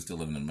tell that she was still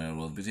living in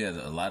Maryland, but she had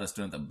a lot of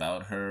strength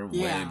about her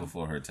way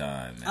before her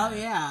time. Man. Oh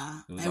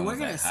yeah. And we're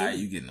gonna see. How are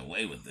you getting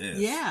away with this?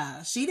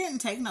 Yeah. She didn't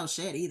take no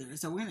shit either,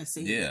 so we're gonna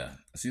see. Yeah.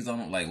 She's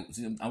almost like,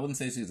 I wouldn't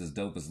say she's as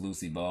dope as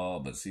Lucy Ball,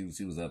 but she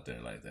was up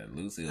there like that.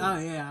 Lucy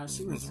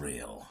she was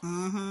real.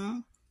 Mm-hmm.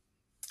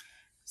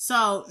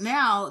 So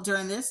now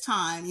during this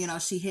time, you know,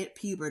 she hit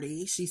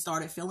puberty. She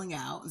started filling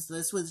out. And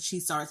so she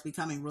starts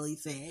becoming really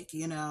thick,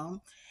 you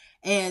know.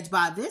 And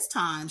by this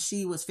time,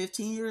 she was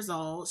 15 years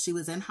old. She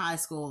was in high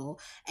school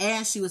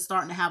and she was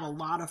starting to have a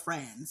lot of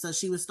friends. So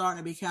she was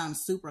starting to become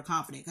super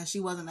confident because she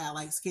wasn't that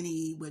like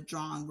skinny,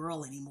 withdrawn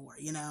girl anymore,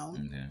 you know.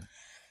 Yeah.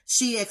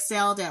 She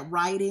excelled at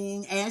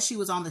writing and she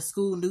was on the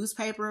school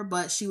newspaper,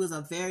 but she was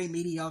a very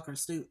mediocre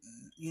student,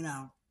 you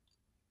know.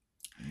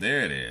 There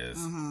it is.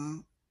 Mm-hmm.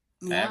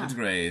 Yeah. Average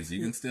grades. You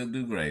can still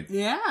do great.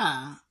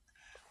 Yeah.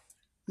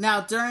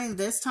 Now, during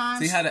this time...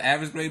 See how the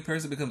average grade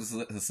person becomes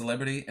a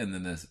celebrity and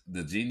then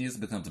the genius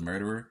becomes a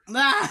murderer?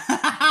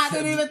 I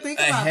didn't even think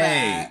about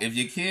that. Hey, if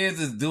your kids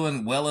is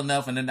doing well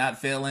enough and they're not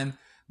failing,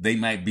 they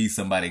might be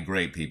somebody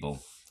great,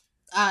 people.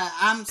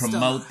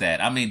 Promote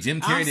that. I mean,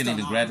 Jim Carrey didn't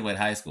even graduate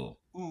high school.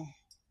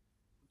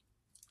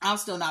 I'm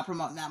still not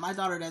promoting that. My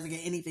daughter doesn't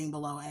get anything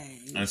below A.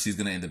 And she's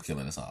going to end up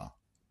killing us all.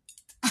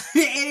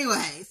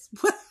 Anyways...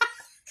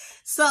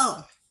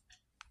 So,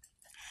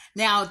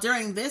 now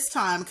during this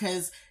time,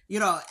 because,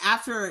 you know,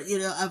 after, you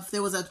know,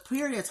 there was a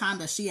period of time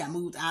that she had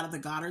moved out of the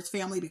Goddard's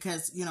family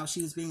because, you know,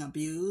 she was being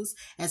abused.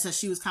 And so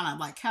she was kind of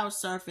like couch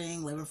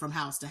surfing, living from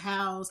house to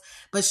house.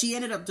 But she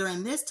ended up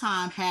during this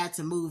time had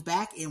to move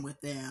back in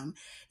with them,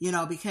 you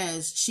know,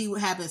 because she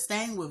had been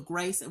staying with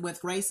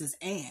Grace's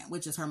aunt,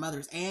 which is her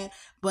mother's aunt.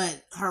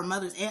 But her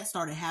mother's aunt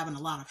started having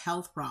a lot of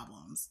health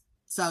problems.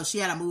 So she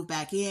had to move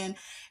back in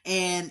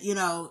and, you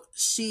know,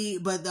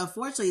 but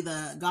unfortunately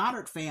the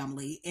Goddard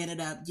family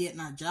ended up getting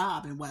a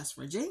job in West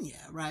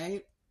Virginia,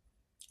 right?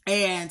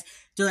 And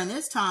during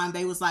this time,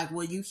 they was like,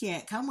 well, you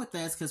can't come with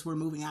us because we're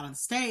moving out of the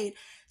state.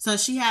 So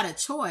she had a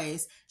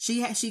choice.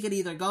 She could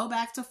either go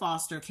back to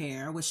foster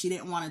care, which she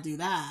didn't want to do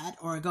that,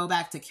 or go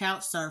back to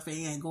couch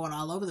surfing and going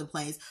all over the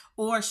place,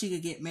 or she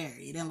could get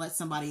married and let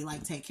somebody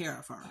like take care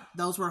of her.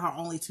 Those were her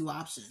only two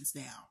options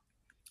now.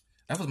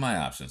 That was my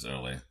options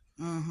early.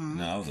 Mm-hmm.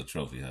 No, I was a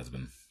trophy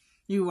husband.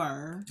 You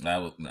were?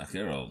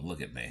 Carol,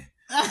 look at me.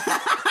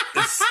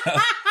 It's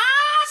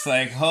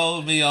like,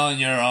 hold me on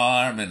your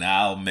arm and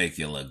I'll make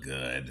you look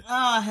good.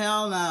 Oh,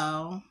 hell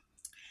no.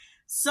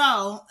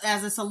 So,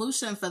 as a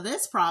solution for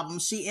this problem,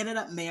 she ended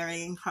up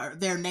marrying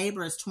their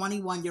neighbor's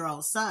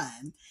 21-year-old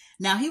son.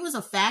 Now, he was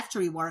a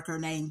factory worker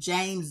named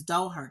James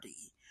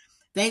Doherty.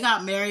 They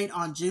got married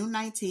on June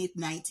 19th,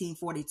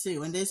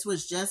 1942, and this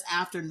was just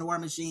after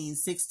Norma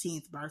Jean's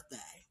 16th birthday.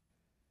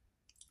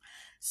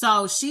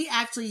 So she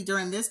actually,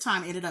 during this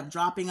time, ended up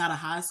dropping out of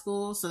high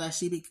school so that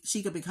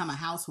she could become a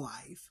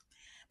housewife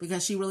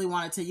because she really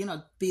wanted to, you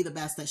know, be the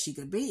best that she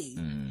could be.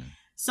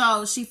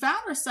 So she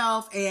found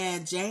herself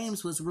and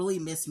James was really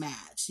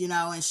mismatched, you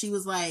know, and she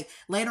was like,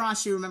 later on,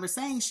 she remembers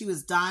saying she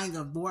was dying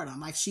of boredom.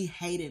 Like she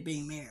hated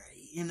being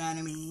married. You know what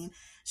I mean?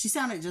 She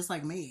sounded just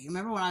like me.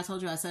 Remember when I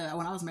told you, I said,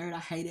 when I was married, I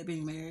hated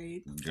being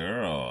married?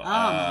 Girl. Oh,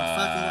 my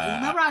fucking...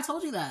 Remember I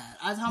told you that?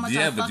 How much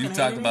I fucking but you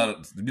talked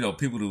about, you know,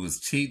 people who was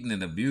cheating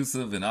and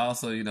abusive and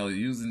also, you know,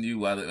 using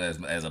you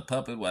as a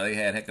puppet while they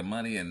had heck of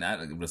money and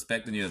not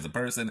respecting you as a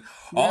person.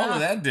 Yeah. All of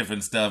that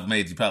different stuff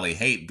made you probably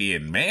hate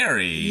being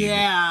married.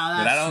 Yeah,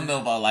 but I don't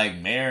know about, like,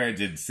 marriage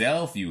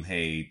itself you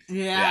hate.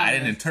 Yeah. I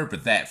didn't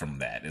interpret that from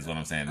that, is what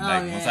I'm saying.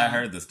 Once I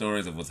heard the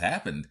stories of what's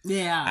happened,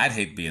 I'd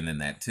hate being in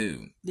that,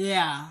 too.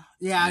 Yeah,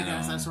 I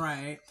guess that's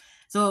right.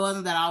 So it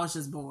wasn't that I was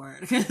just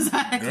bored. Because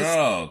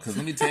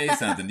let me tell you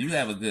something. You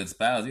have a good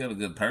spouse. You have a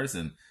good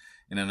person.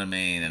 You know what I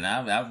mean? And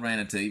I've ran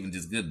into even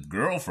just good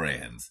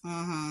girlfriends.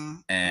 Mm-hmm.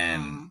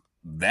 And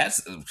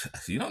that's...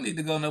 You don't need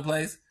to go no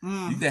place.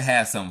 You can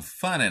have some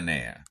fun in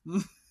there.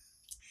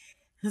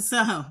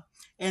 So,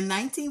 in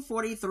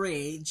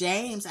 1943,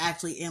 James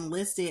actually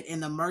enlisted in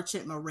the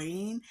Merchant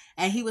Marine,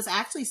 and he was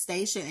actually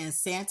stationed in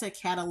Santa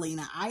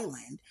Catalina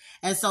Island.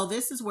 And so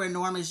this is where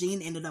Norma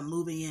Jean ended up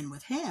moving in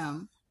with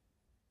him.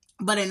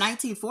 But in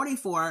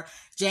 1944,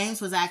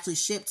 James was actually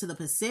shipped to the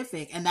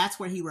Pacific, and that's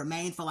where he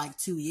remained for like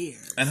 2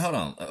 years. And hold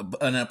on,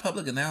 in a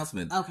public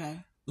announcement, okay,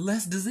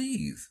 less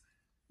disease.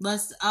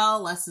 Less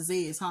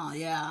disease, huh?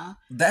 Yeah.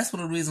 That's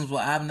one of the reasons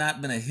why I've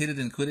not been a hit it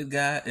and quit it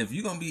guy. If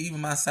you're going to be even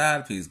my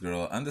side piece,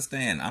 girl,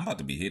 understand, I'm about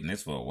to be hitting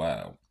this for a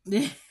while.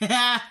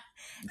 Yeah.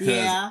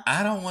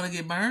 I don't want to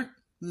get burnt.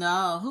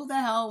 No, who the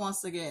hell wants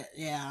to get,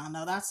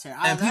 no, that's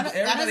terrible. And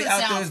everybody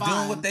out there is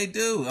doing what they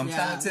do. I'm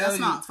trying to tell you. That's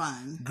not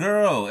fun.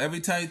 Girl, every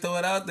time you throw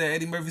it out there,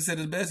 Eddie Murphy said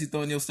it best, you're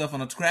throwing your stuff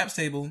on a scraps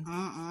table.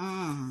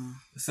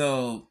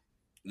 So,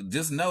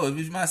 just know, if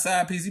you're my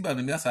side piece, you about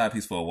to be my side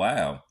piece for a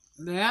while.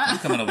 Yeah. I'm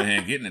coming over here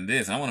and getting in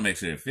this. I want to make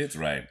sure it fits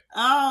right.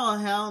 Oh,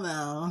 hell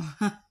no.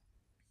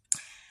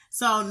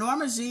 So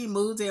Norma Jean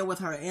moved in with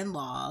her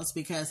in-laws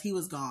because he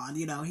was gone.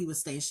 You know, he was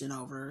stationed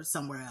over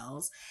somewhere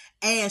else.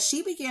 And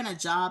she began a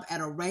job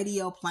at a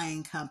radio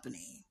playing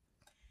company.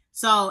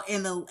 So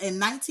in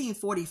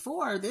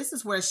 1944, this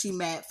is where she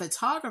met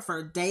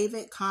photographer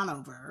David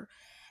Conover.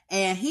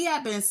 And he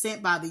had been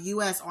sent by the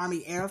U.S.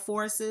 Army Air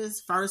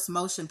Force's 1st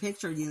Motion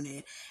Picture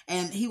Unit.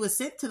 And he was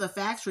sent to the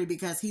factory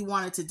because he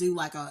wanted to do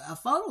like a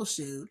photo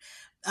shoot.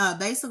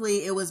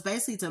 It was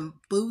to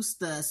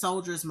boost the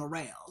soldiers'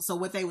 morale. So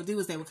what they would do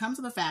is they would come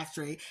to the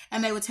factory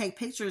and they would take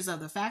pictures of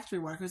the factory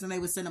workers and they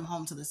would send them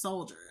home to the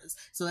soldiers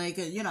so they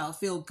could,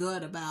 feel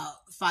good about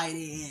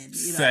fighting. And,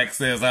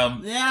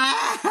 Sexism.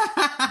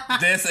 Yeah.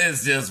 This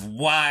is just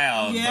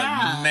wild.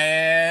 Yeah. But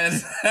man,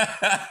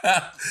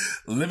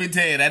 let me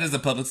tell you, that is a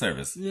public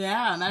service.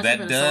 Yeah.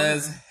 That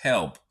does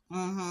help.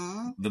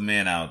 Mm-hmm. The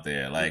men out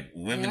there, like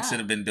women should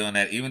have been doing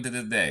that even to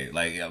this day.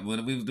 Like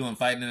when we was doing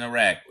fighting in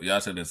Iraq, y'all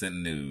should have been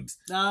sending nudes.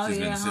 Oh, She's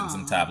been sending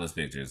some topless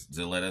pictures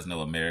to let us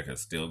know America's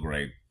still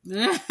great.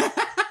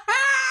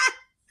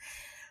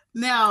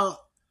 Now,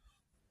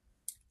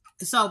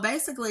 so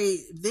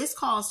basically, this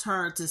caused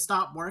her to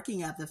stop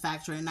working at the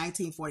factory in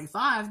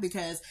 1945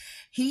 because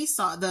he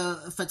saw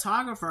the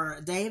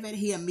photographer, David,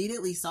 he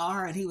immediately saw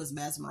her and he was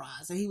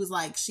mesmerized. And he was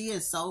like, she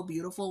is so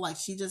beautiful. Like,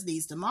 she just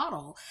needs to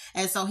model.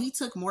 And so he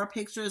took more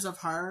pictures of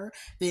her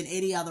than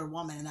any other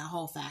woman in that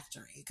whole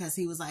factory because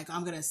he was like,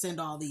 I'm going to send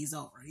all these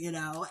over, And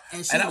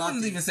I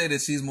wouldn't even say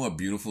that she's more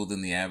beautiful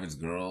than the average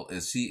girl.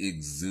 Is she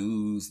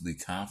exudes the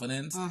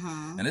confidence.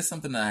 Mm-hmm. And it's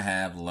something that I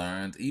have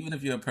learned. Even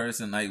if you're a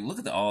person, like, look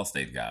at the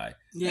Allstate guy.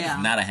 Yeah.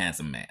 He's not a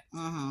handsome man.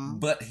 Mm-hmm.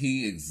 But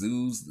he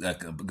exudes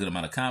like a good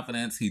amount of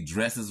confidence. He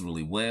dresses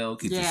really well,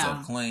 keeps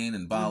himself clean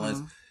and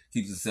balanced,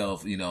 keeps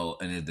himself, in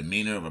the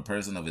demeanor of a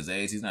person of his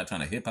age. He's not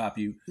trying to hip hop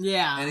you.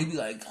 Yeah. And he'd be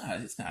like,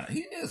 God, he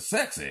is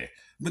sexy.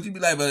 But you'd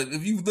be like, but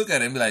if you look at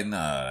him and be like, nah,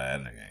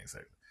 that nigga ain't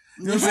sexy.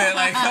 You know what I'm saying?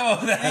 Like, come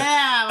on.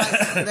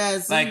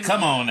 Yeah. Like,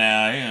 come on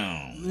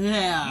now.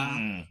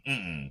 Yeah.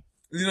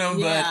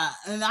 But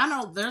and I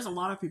know there's a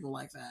lot of people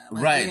like that.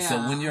 Like, right. So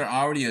when you're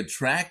already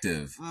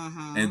attractive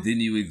mm-hmm. and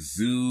then you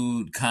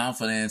exude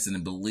confidence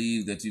and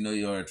believe that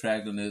your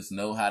attractiveness,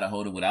 know how to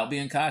hold it without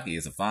being cocky,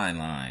 it's a fine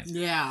line.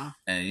 Yeah.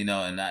 And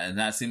and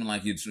not seeming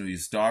like you're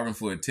starving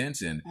for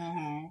attention,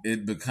 mm-hmm.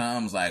 it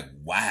becomes like,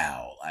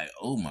 wow, like,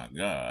 oh my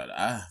God,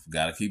 I've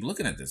got to keep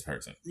looking at this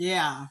person.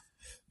 Yeah.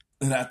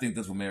 And I think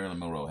that's what Marilyn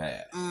Monroe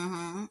had.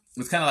 Mm-hmm.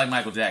 It's kind of like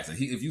Michael Jackson.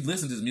 If you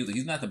listen to his music,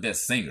 he's not the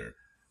best singer.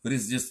 But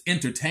it's just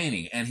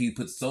entertaining, and he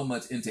puts so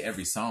much into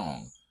every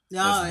song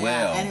as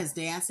well. And his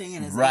dancing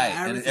and his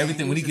and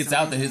everything. When he gets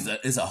out there,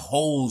 it's a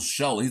whole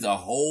show. He's a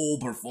whole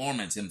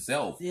performance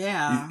himself.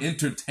 Yeah, he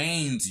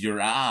entertains your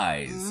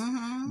eyes.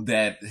 Mm-hmm.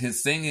 That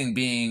his singing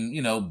being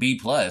B+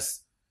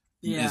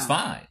 is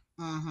fine.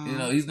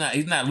 Mm-hmm.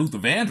 He's not Luther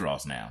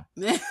Vandross now.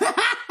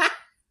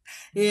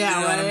 Yeah,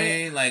 you know right? what I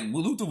mean? Like,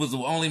 Luther was the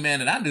only man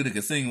that I knew that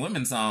could sing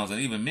women's songs,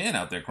 and even men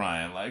out there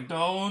crying, like,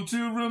 don't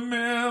you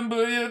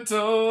remember you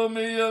told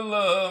me you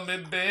love me,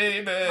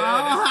 baby? Oh,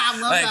 I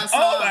love like, that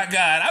song. Oh my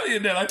God. I be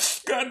in there like,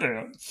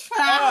 goddamn. When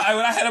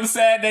I had them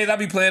sad days, I'd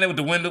be playing it with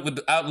the window,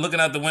 looking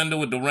out the window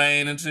with the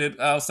rain and shit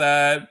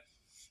outside.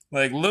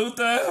 Like,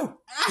 Luther,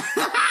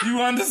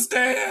 you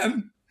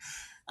understand?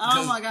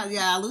 Oh my God,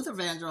 yeah, Luther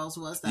Vandross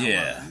was that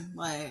one.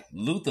 Like,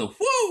 Luther,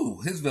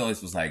 whoo! His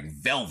voice was like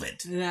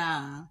velvet.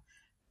 Yeah.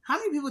 How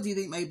many people do you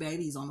think made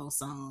babies on those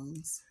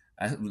songs?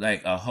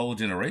 Like a whole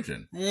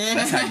generation. Yeah.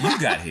 That's how you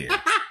got here.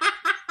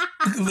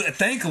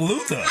 Thank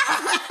Luther.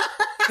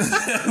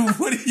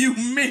 What do you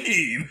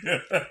mean?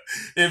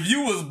 If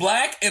you was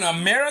black in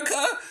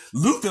America,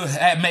 Luther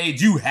had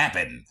made you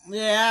happen.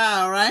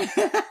 Yeah, right.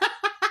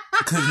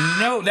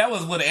 Because that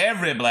was what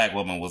every black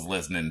woman was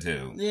listening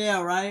to.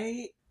 Yeah,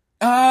 right.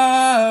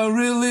 I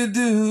really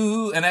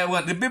do. And that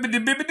went the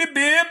bippity bippity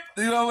bip.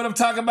 You know what I'm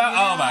talking about?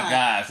 Yeah. Oh my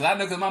gosh. I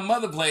know because my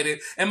mother played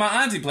it and my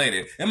auntie played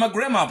it and my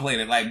grandma played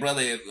it. Like,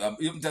 brother, let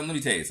me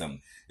tell you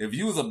something. If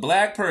you was a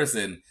black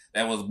person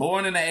that was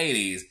born in the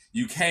 80s,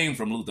 you came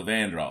from Luther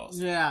Vandross.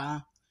 Yeah.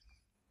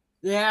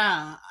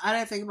 Yeah. I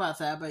didn't think about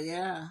that, but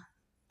yeah.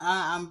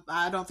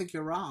 I don't think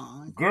you're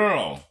wrong.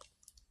 Girl,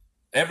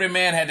 every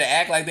man had to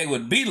act like they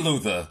would be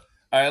Luther,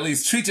 or at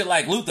least treat you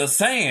like Luther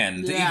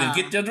saying to even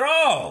get your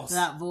draws.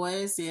 That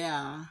voice,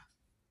 yeah.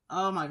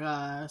 Oh my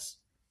gosh.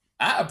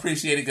 I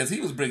appreciate it because he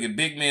was bringing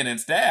big men in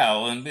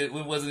style, and it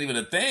wasn't even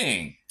a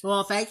thing.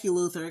 Well, thank you,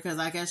 Luther, because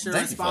I guess you're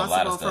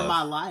responsible for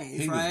my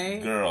life,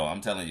 right? Girl, I'm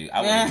telling you,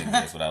 I wouldn't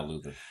get this without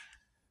Luther.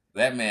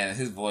 That man,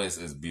 his voice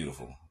is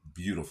beautiful.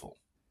 Beautiful.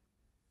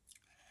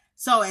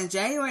 So in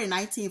January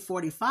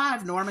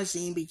 1945, Norma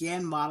Jean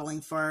began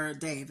modeling for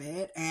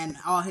David and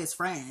all his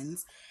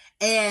friends.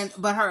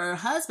 But her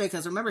husband,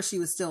 because remember she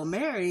was still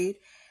married,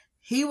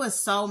 he was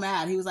so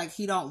mad. He was like,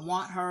 he don't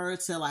want her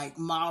to like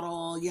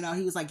model. You know,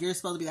 he was like, you're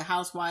supposed to be the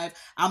housewife.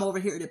 I'm over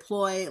here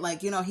deployed.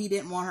 Like, you know, he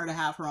didn't want her to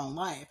have her own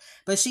life.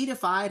 But she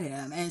defied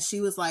him. And she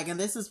was like, and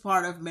this is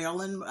part of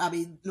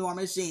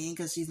Norma Jean,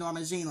 because she's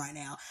Norma Jean right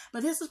now.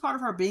 But this is part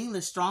of her being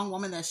the strong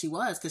woman that she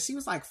was, because she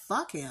was like,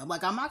 fuck him.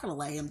 Like, I'm not going to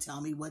let him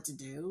tell me what to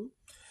do.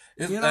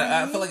 You know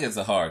I feel like it's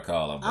a hard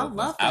call on both. I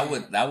love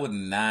that. I would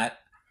not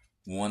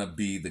want to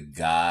be the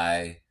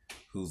guy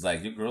who's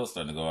like, your girl's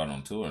starting to go out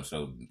on tour and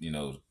show, you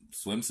know,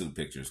 swimsuit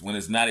pictures when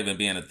it's not even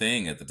being a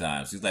thing at the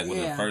time. She's like one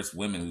of the first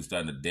women who's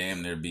starting to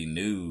damn near be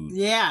nude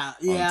on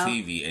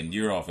TV, and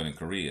you're off in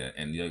Korea,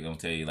 and you're gonna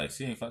tell you like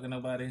she ain't fucking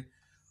nobody.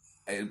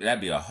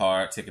 That'd be a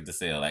hard ticket to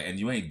sell. Like, and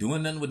you ain't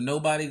doing nothing with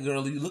nobody,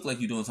 girl. You look like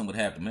you're doing something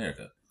with half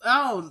America.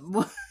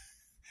 Oh.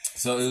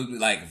 So it was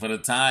like, for the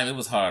time, it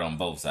was hard on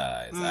both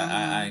sides. Mm-hmm.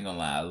 I ain't gonna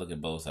lie. I look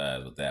at both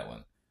sides with that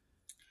one.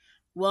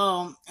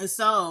 Well,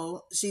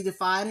 so she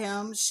defied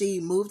him. She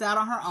moved out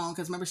on her own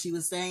because remember she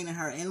was staying in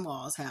her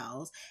in-laws'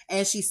 house,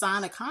 and she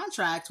signed a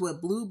contract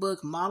with Blue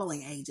Book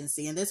Modeling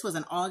Agency, and this was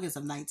in August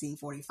of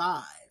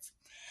 1945.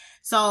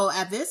 So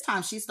at this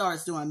time, she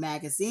starts doing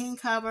magazine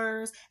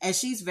covers, and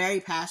she's very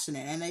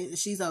passionate, and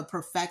she's a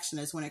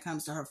perfectionist when it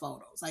comes to her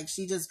photos. Like,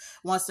 she just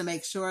wants to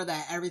make sure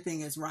that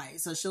everything is right.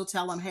 So she'll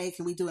tell them, hey,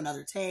 can we do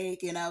another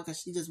take? You know, because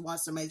she just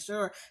wants to make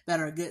sure that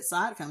her good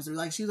side comes through.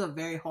 Like, she's a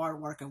very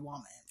hard-working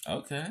woman.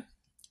 Okay.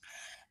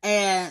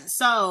 And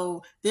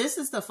so this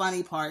is the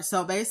funny part.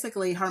 So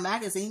basically her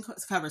magazine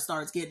cover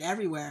starts getting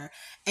everywhere,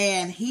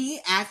 and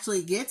he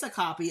actually gets a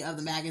copy of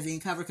the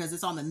magazine cover because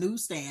it's on the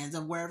newsstands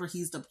of wherever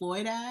he's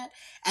deployed at.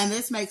 And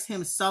this makes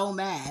him so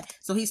mad.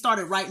 So he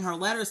started writing her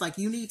letters like,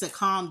 you need to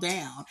calm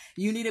down.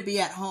 You need to be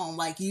at home.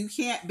 Like, you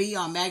can't be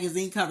on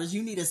magazine covers.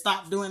 You need to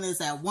stop doing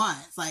this at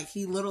once. Like,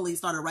 he literally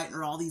started writing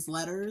her all these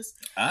letters.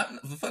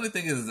 The funny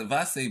thing is, if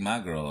I see my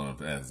girl on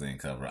a magazine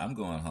cover, I'm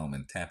going home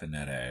and tapping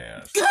that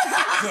ass.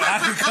 So I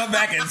can come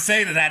back and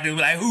say that I do.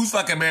 Like, who's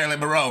fucking Marilyn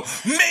Monroe?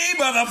 Me,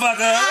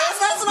 motherfucker!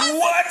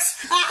 What?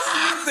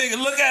 You think?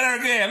 Look at her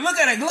again. Look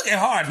at her. Look at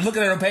hard. Look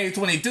at her on page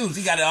 22.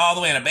 She got it all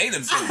the way in a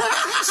bathing suit.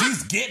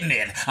 She's getting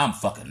it. I'm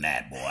fucking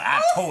that boy.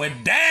 I tore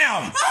it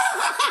down.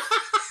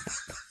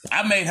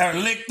 I made her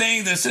lick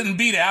things that shouldn't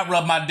be there. I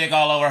rubbed my dick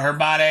all over her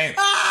body.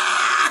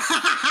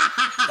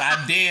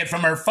 I did,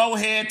 from her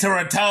forehead to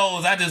her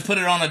toes. I just put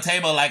it on the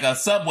table like a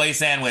Subway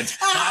sandwich.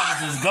 I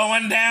was just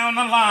going down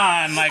the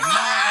line, like,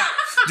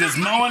 just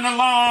mowing the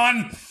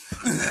lawn.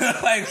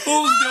 Like,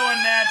 who's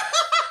doing that?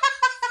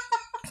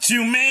 What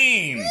you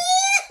mean?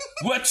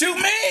 What you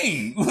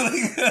mean?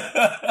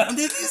 Did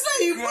you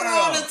say you put it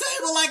on the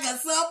table like a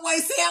Subway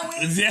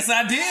sandwich? Yes,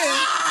 I did.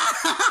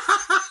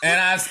 And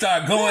I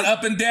start going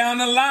up and down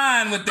the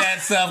line with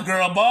that stuff,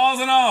 girl, balls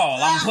and all.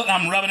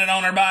 I'm rubbing it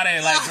on her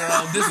body like,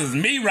 girl, this is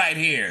me right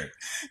here.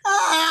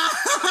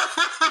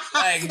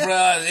 Like,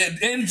 bro,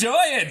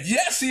 enjoy it.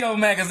 Yes, she on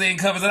magazine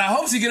covers, and I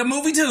hope she get a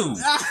movie too.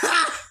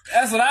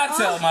 That's what I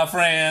tell my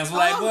friends.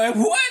 Like, boy,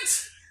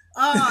 what?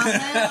 Oh,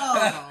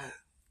 hell.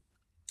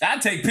 I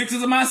take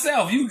pictures of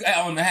myself.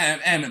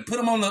 And put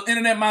them on the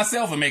internet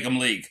myself and make them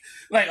leak.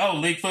 Like,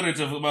 leak footage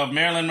of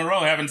Marilyn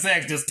Monroe having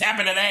sex, just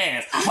tapping that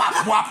ass.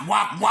 Wop, wop,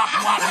 wop, wop,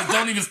 wop. Just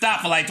don't even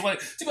stop for like 20.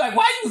 She'd be like,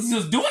 why you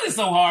just doing it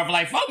so hard for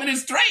like 4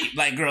 minutes straight?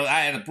 Like, girl,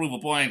 I had to prove a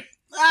point.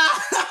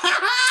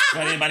 For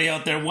anybody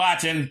out there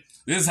watching,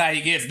 this is how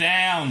he gets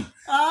down.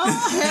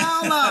 Oh,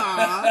 hell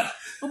no.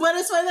 But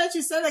it's funny that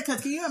you said that, because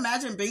can you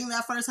imagine being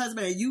that first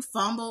husband and you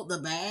fumbled the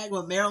bag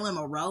with Marilyn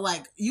Monroe?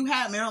 Like, you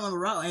had Marilyn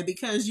Monroe, and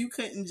because you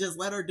couldn't just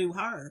let her do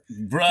her.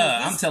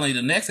 Bruh, I'm telling you,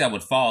 the next guy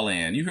would fall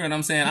in. You hear what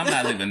I'm saying? I'm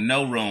not leaving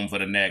no room for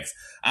the next.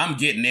 I'm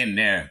getting in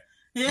there.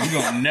 Yeah. You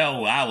gonna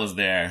know I was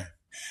there.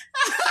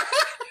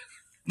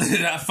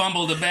 I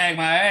fumbled the bag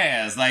my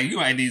ass. Like, you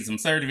might need some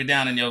surgery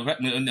down in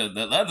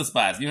the other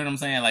spots. You know what I'm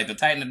saying? Like, to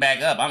tighten it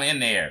back up. I'm in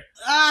there.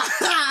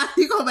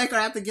 You gonna make her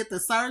have to get the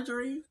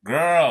surgery?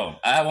 Girl,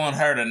 I want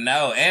her to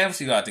know. And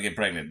she gonna have to get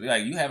pregnant.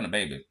 Like, you having a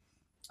baby.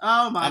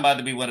 Oh, my. I'm about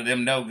to be one of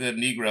them no good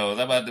Negroes.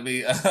 I'm about to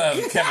be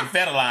Kevin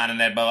Federline in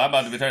that bow. I'm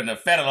about to be turning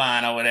to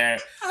Federline over there.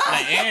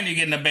 Like, and you're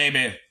getting a baby.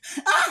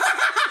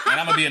 And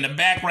I'm gonna be in the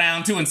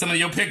background, too, and some of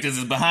your pictures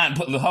is behind,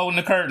 holding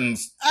the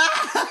curtains.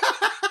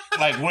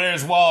 Like,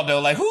 where's Waldo?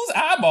 Like, whose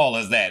eyeball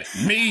is that?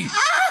 Me.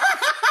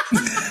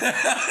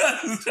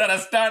 Trying to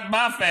start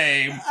my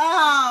fame.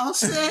 Oh,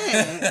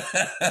 shit.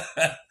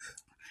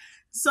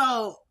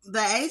 So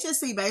the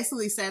agency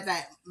basically said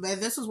that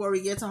this is where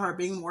we get to her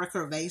being more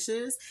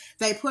curvaceous.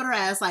 They put her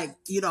as like,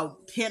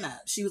 pinup.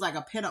 She was like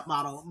a pinup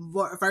model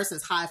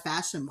versus high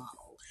fashion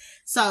model.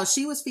 So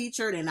she was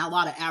featured in a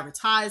lot of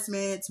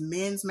advertisements,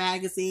 men's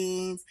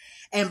magazines.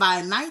 And by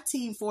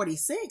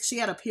 1946, she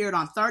had appeared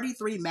on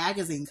 33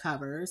 magazine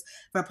covers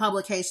for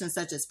publications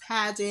such as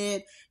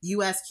Pageant,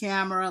 U.S.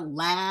 Camera,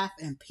 Laugh,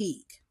 and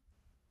Peak.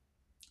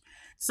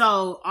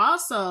 So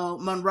also,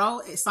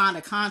 Monroe signed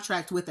a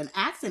contract with an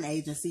acting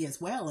agency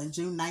as well in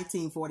June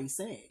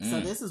 1946.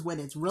 So this is when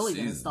it's really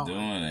going to start. She's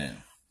doing it.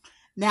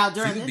 Now,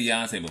 during she was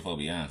Beyonce before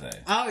Beyonce.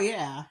 Oh,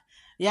 yeah.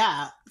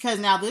 Yeah, because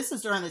now this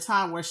is during the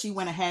time where she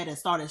went ahead and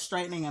started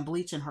straightening and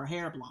bleaching her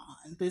hair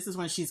blonde. This is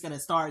when she's going to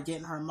start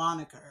getting her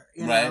moniker.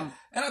 Right.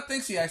 And I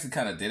think she actually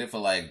kind of did it for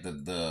like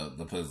the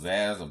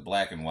pizzazz of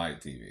black and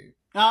white TV.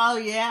 Oh,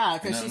 yeah,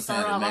 because she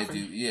started off...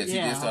 she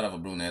did start off a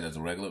brunette as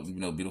a regular,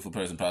 beautiful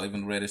person, probably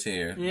even reddish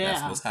hair. Yeah.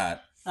 That's what's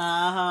hot.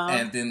 Uh-huh.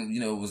 And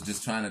then, was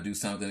just trying to do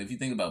something. If you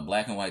think about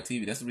black and white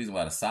TV, that's the reason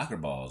why the soccer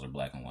balls are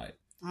black and white.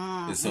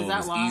 So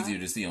it's easier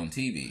to see on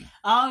TV.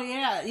 Oh,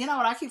 yeah. You know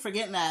what? I keep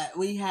forgetting that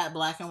we had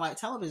black and white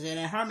television,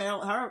 and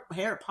her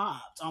hair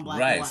popped on black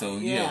and white. Right. So,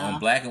 on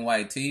black and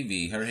white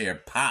TV, her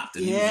hair popped.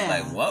 And you was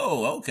like,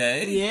 whoa,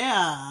 okay.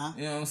 Yeah.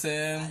 You know what I'm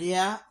saying?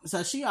 Yeah.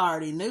 So she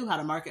already knew how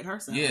to market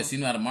herself. Yeah, she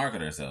knew how to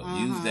market herself.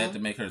 Use that to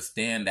make her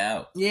stand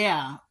out.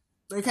 Yeah.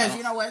 Because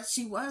you know what?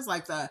 She was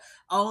like the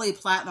only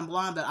platinum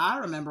blonde that I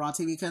remember on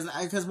TV.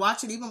 Because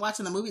watching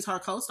the movies, her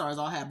co-stars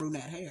all had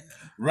brunette hair.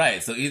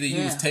 Right. So either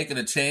you was taking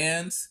a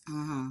chance,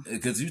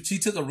 because she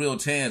took a real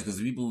chance,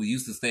 because people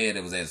used to say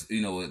it was as,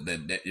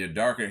 that your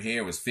darker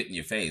hair was fitting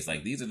your face.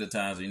 Like these are the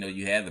times,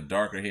 you had the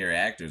darker hair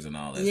actors and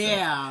all that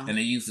stuff. And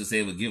they used to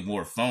say it would give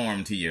more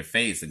form to your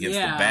face against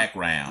the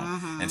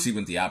background. And she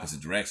went the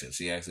opposite direction.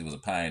 She actually was a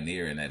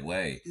pioneer in that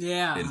way.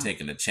 Yeah. And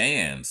taking a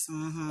chance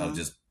of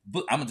just,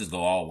 I'm going to just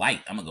go all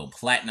white. I'm going to go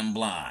platinum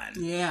blonde.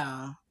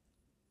 Yeah.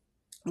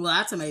 Well,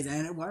 that's amazing.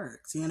 And it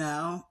works,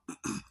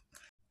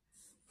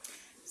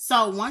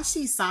 So once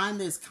she signed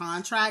this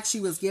contract,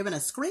 she was given a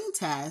screen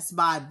test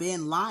by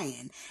Ben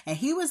Lyon. And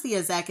he was the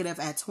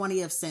executive at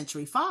 20th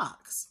Century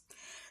Fox.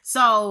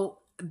 So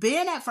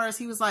Ben, at first,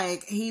 he was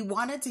like, he's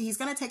going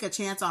to take a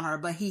chance on her,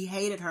 but he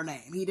hated her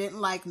name. He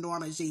didn't like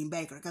Norma Jean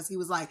Baker because he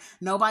was like,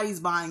 nobody's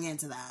buying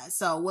into that.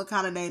 So what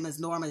kind of name is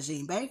Norma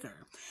Jean Baker?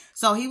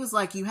 So he was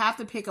like, you have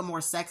to pick a more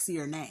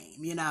sexier name,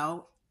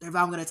 if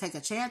I'm going to take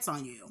a chance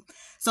on you.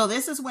 So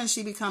this is when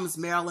she becomes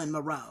Marilyn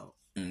Monroe.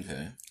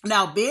 Okay.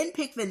 Now, Ben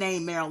picked the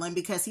name Marilyn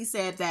because he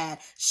said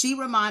that she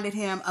reminded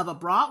him of a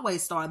Broadway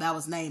star that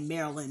was named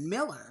Marilyn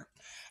Miller.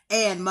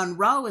 And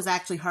Monroe is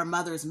actually her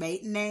mother's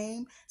maiden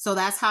name. So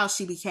that's how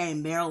she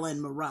became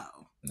Marilyn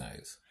Monroe.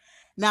 Nice.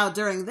 Now,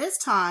 during this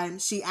time,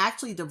 she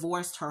actually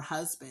divorced her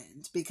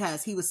husband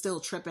because he was still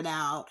tripping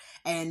out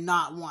and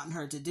not wanting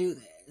her to do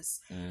this.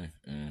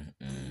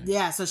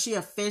 Yeah, so she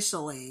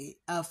officially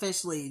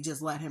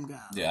just let him go.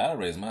 Yeah, I'd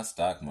raise my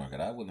stock market.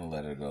 I wouldn't have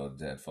let her go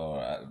that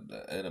far.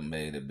 It'd have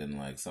made it been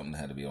like something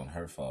had to be on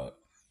her fault.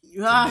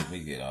 To make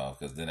me get off,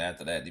 because then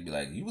after that you'd be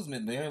like, you was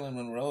with Marilyn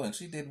Monroe and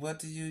she did what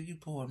to you, you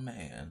poor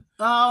man.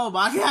 Oh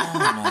my god.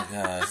 Oh my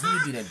gosh,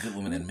 you'd be that good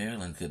woman that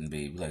Marilyn couldn't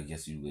be. Be like,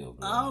 yes you will,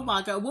 girl. Oh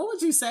my god, what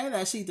would you say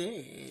that she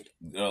did?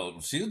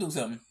 Oh, she'll do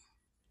something.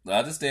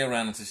 I'll just stay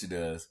around until she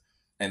does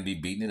and be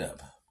beating it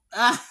up.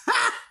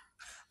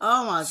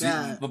 Oh my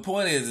god. The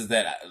point is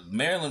that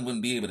Marilyn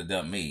wouldn't be able to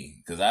dump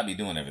me because I'd be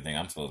doing everything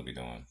I'm supposed to be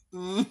doing.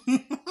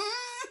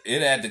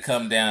 It had to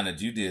come down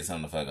that you did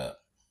something to fuck up.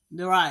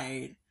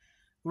 Right.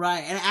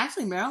 And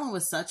actually, Marilyn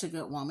was such a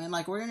good woman.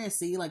 Like, we're going to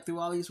see, like, through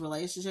all these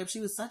relationships,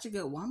 she was such a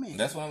good woman.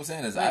 That's what I'm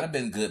saying. Is I'd have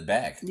been good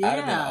back. Yeah. I'd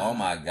have been, oh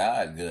my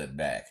God, good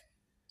back.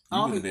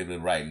 You wouldn't be able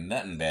to write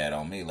nothing bad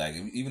on me. Like,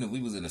 even if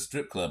we was in a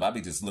strip club, I'd be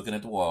just looking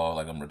at the wall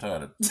like I'm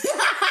retarded.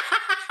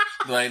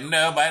 Like,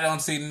 nope, I don't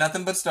see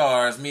nothing but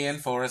stars. Me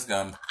and Forrest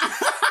Gump.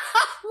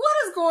 What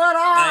is going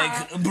on?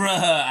 Like,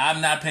 bruh,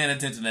 I'm not paying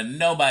attention to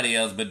nobody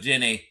else but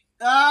Jenny.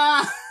 You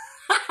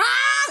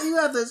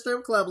at the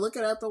strip club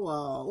looking at the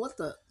wall. What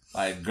the...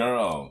 Like,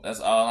 girl,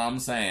 that's all I'm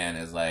saying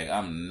is like,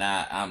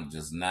 I'm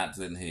just not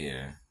sitting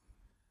here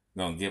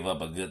gonna give up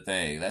a good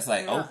thing. That's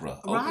like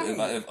Oprah.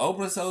 Right. If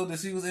Oprah told that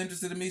she was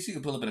interested in me, she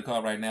could pull up in the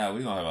car right now.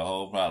 We're gonna have a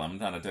whole problem. I'm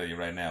trying to tell you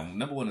right now.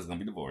 Number one is gonna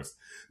be divorce.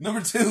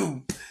 Number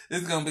two,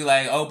 it's gonna be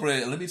like,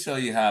 Oprah, let me show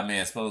you how a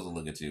man's supposed to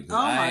look at you. Because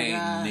I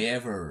ain't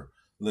never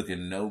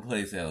looking no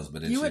place else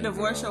but at you. You would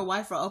divorce your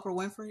wife for Oprah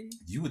Winfrey?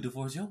 You would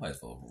divorce your wife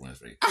for Oprah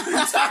Winfrey. What are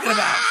you talking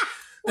about?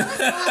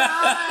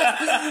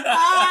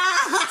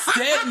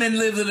 Stedman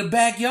lives in the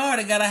backyard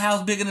and got a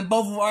house bigger than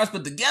both of ours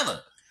put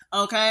together.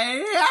 Okay.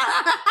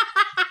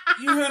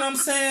 You hear what I'm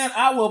saying?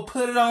 I will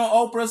put it on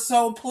Oprah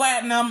so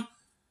platinum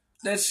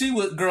that she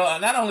would, girl,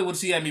 not only would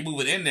she have me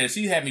moving in there,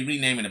 she had me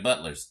renaming the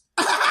butlers.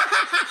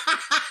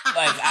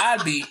 Like,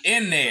 I'd be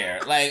in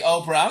there. Like,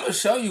 Oprah, I'm going to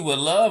show you what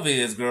love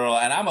is, girl.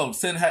 And I'm going to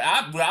send her,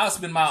 I'll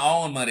spend my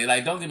own money.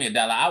 Like, don't give me $1.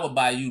 I would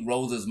buy you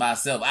roses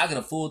myself. I get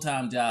a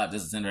full-time job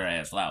just to send her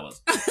ass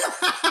flowers.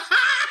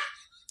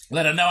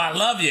 Let her know I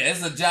love you.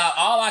 It's a job.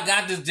 All I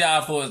got this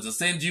job for is to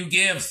send you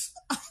gifts.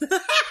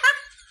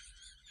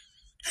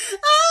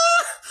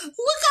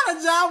 What kind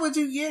of job would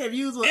you get if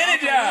you was with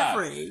Any job?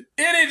 Winfrey?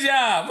 Any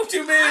job. What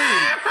you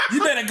mean?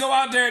 You better go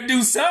out there and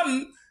do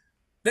something.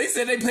 They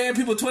said they paying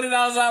people $20 an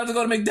hour to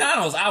go to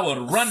McDonald's. I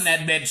would run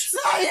that bitch.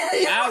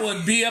 I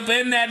would be up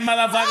in that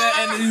motherfucker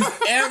and use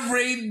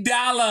every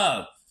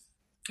dollar.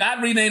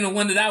 I'd rename the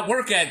one that I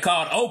work at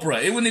called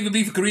Oprah. It wouldn't even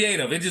be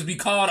creative. It'd just be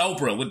called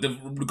Oprah with the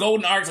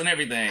golden arcs and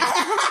everything.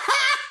 Are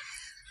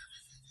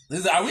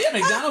we at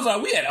McDonald's or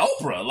are we at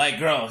Oprah? Like,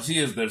 girl, she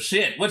is the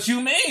shit. What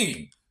you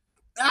mean?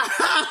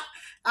 I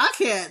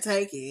can't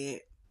take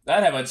it.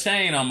 I'd have a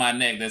chain on my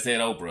neck that said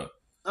Oprah.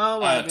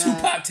 Oh my God.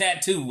 Tupac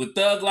tattoo with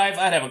Thug Life.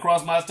 I'd have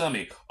across my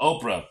stomach.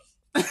 Oprah.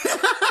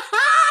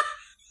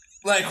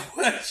 Like,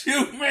 what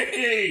you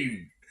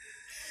mean?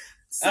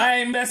 I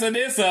ain't messing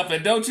this up,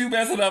 and don't you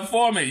mess it up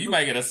for me. You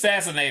might get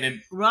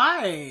assassinated.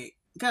 Right.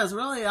 Because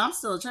really, I'm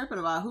still tripping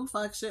about who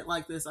fucked shit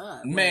like this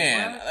up.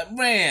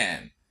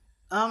 Man.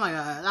 Oh my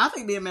God. I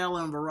think me and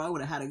Marilyn Monroe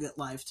would have had a good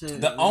life too.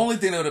 The only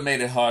thing that would have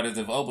made it hard is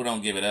if Oprah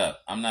don't give it up.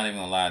 I'm not even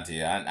going to lie to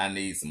you. I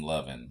need some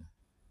loving.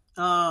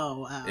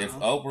 Oh, wow. If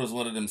Oprah's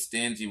one of them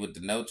stingy with the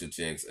no-cho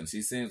chicks, and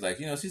she seems like,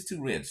 she's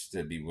too rich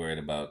to be worried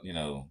about,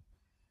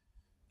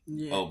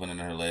 opening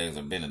her legs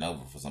or bending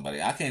over for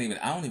somebody. I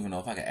don't even know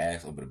if I could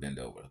ask Oprah to bend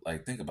over.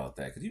 Like, think about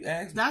that. Could you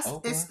ask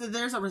Oprah?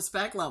 There's a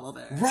respect level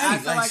there. Right. I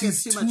feel like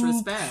it's too much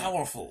respect.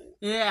 Powerful.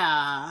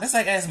 Yeah. That's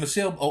like asking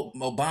Michelle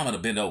Obama to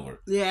bend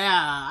over. Yeah.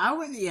 I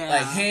wouldn't,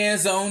 Like,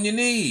 hands on your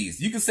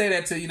knees. You can say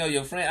that to,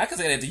 your friend. I can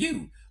say that to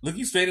you. Look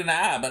you straight in the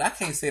eye, but I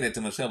can't say that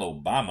to Michelle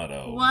Obama,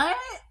 though. What?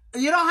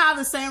 You don't have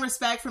the same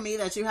respect for me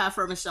that you have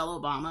for Michelle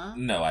Obama?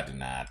 No, I do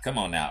not. Come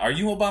on now. Are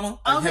you Obama?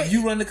 Okay. Have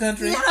you run the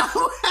country?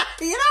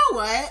 You know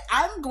what?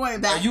 I'm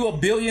going back. Are you a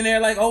billionaire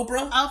like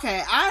Oprah?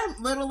 Okay,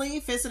 I'm literally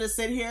fixing to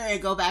sit here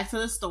and go back to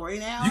the story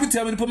now. You can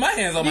tell me to put my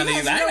hands on my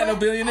knees. I ain't got no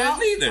billionaires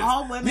neither.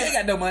 All women, we ain't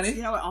got no money.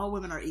 You know what? All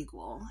women are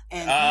equal.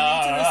 And you need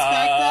to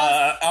respect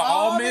us. Are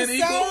all men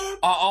equal?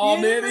 Are all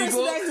men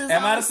equal?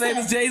 Am I the same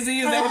as Jay-Z?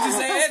 Is that what you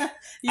said?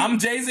 I'm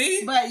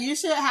Jay-Z? But you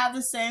should have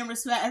the same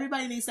respect.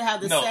 Everybody needs to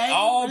have the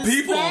same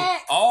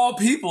respect. All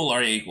people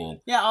are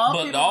equal. Yeah, all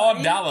but people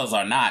all dollars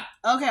are not.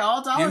 Okay,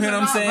 all dollars are not. You hear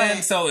what I'm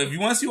saying? So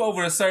once you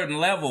over a certain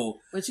level.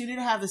 But you need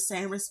to have the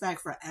same respect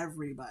for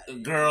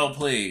everybody. Girl,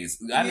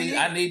 please.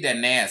 I need that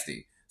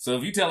nasty. So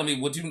if you telling me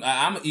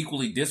I'm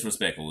equally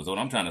disrespectful is what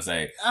I'm trying to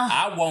say.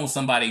 I want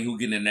somebody who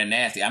getting in there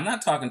nasty. I'm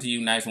not talking to you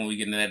nice when we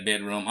get in that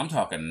bedroom. I'm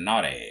talking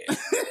naughty.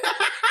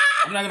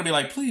 I'm not going to be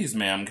like, please,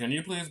 ma'am, can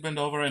you please bend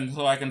over and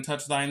so I can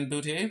touch thine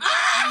booty? Nope.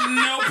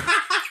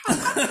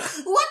 What the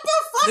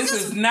fuck? This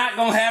is not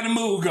going to have the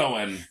mood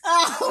going.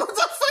 What the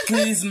fuck?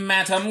 Please,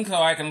 madam, so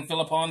I can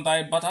fill upon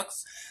thy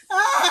buttocks.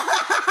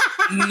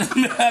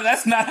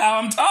 That's not how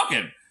I'm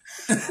talking.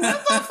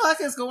 What the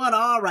fuck is going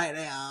on right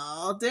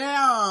now?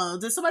 Damn.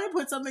 Did somebody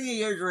put something in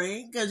your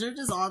drink? Because you're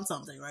just on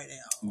something right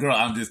now. Girl,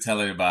 I'm just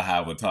telling you about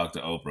how I would talk to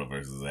Oprah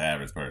versus the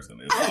average person.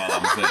 It's all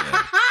I'm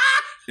saying.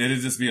 It'd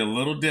just be a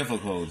little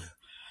difficult.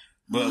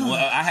 But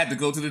I had to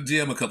go to the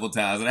gym a couple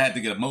times and I had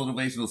to get a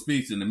motivational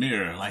speech in the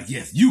mirror. Like,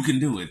 yes, you can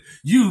do it.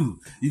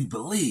 You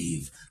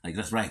believe. Like,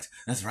 that's right.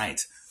 That's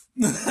right.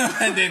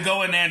 And then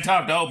go in there and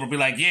talk to Oprah. Be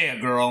like, yeah,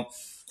 girl.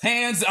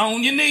 Hands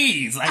on your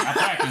knees. Like I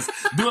practice.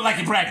 Do it like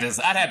you practice.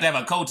 I'd have to have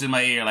a coach in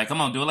my ear. Like, come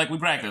on, do it like we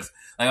practice.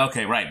 Like,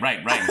 okay, right.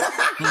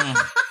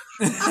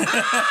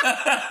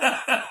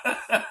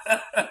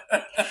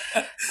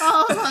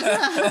 Oh my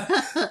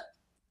God.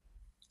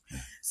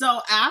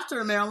 So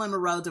after Marilyn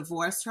Monroe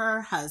divorced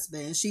her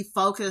husband, she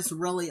focused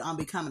really on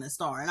becoming a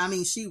star. And I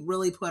mean, she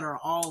really put her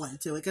all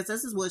into it because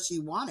this is what she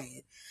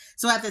wanted.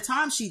 So at the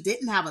time, she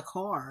didn't have a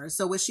car.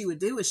 So what she would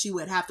do is she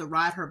would have to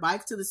ride her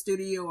bike to the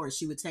studio or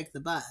she would take the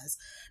bus.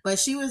 But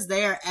she was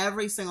there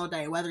every single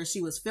day, whether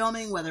she was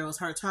filming, whether it was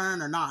her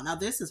turn or not. Now,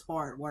 this is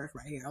hard work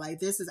right here. Like,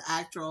 this is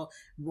actual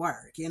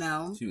work, you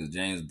know? She was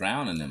James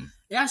Brown in them.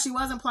 Yeah, she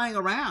wasn't playing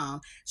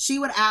around. She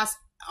would ask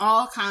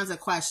all kinds of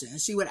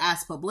questions. She would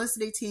ask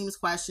publicity teams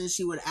questions.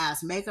 She would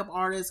ask makeup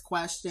artists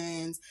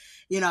questions.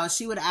 You know,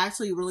 she would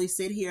actually really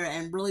sit here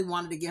and really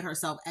wanted to get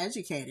herself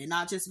educated,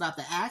 not just about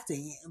the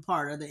acting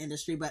part of the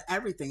industry, but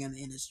everything in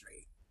the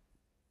industry.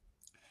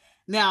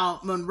 Now,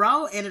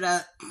 Monroe ended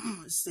up,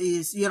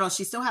 she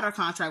still had her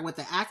contract with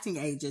the acting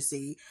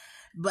agency,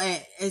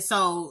 and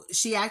so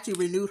she actually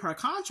renewed her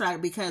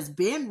contract because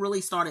Ben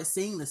really started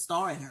seeing the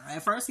star in her.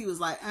 At first he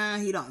was like,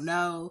 he don't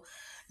know.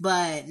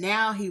 But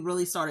now he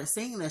really started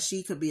seeing that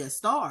she could be a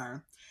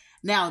star.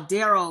 Now,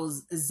 Daryl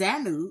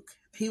Zanuck,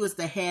 he was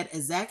the head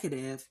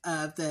executive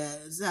of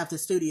the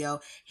studio.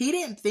 He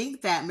didn't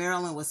think that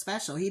Marilyn was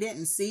special. He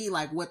didn't see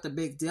like what the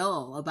big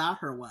deal about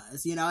her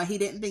was. You know, he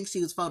didn't think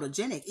she was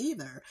photogenic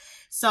either.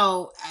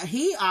 So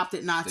he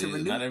opted not to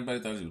renew. Not everybody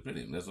thought she was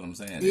pretty. That's what I'm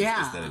saying.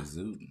 Yeah. It's that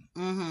exuding.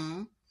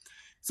 Mm-hmm.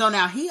 So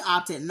now he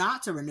opted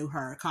not to renew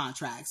her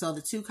contract. So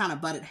the two kind of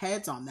butted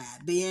heads on that.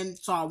 Ben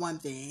saw one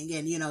thing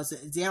and,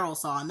 Daryl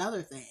saw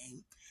another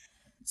thing.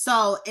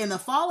 So in the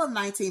fall of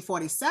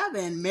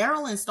 1947,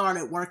 Marilyn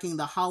started working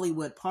the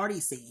Hollywood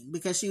party scene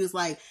because she was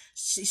like,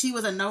 she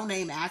was a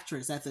no-name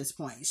actress at this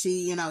point.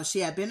 She, you know, she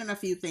had been in a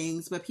few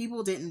things, but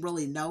people didn't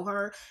really know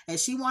her, and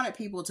she wanted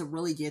people to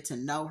really get to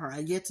know her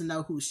and get to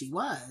know who she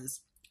was.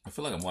 I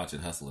feel like I'm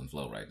watching Hustle and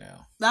Flow right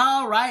now.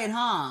 Oh, right,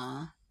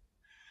 huh?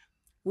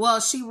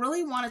 Well, she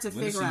really wanted to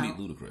figure out. When did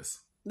she meet Ludacris?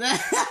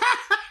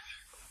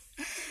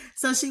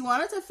 So she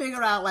wanted to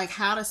figure out like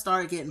how to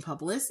start getting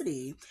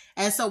publicity.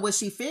 And so what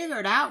she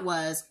figured out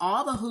was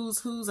all the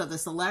who's of the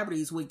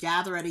celebrities would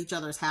gather at each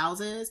other's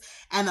houses,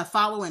 and the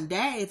following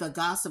day the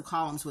gossip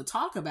columns would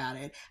talk about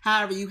it.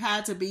 However, you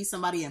had to be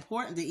somebody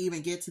important to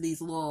even get to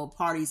these little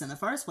parties in the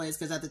first place,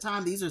 because at the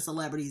time these are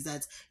celebrities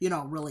that's, you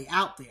know, really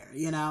out there,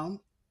 you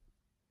know.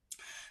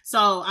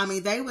 So, I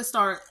mean, they would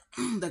start,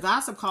 the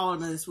gossip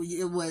columnists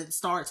would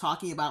start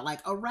talking about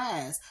like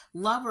arrests,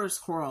 lovers'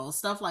 quarrels,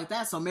 stuff like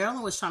that. So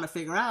Marilyn was trying to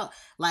figure out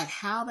like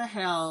how the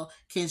hell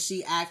can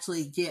she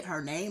actually get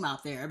her name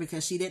out there,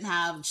 because she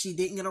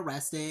didn't get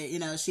arrested, you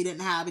know, she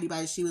didn't have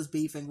anybody she was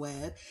beefing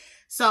with.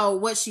 So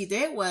what she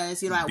did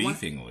was, you know,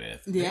 beefing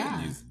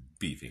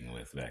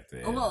with back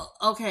then. Well,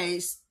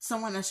 okay,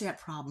 someone that she had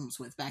problems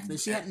with back then.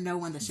 She had no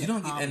one that she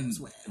had problems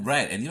with.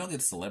 Right, and you don't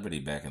get celebrity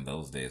back in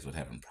those days with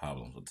having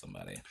problems with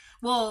somebody.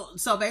 Well,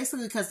 so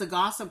basically, because the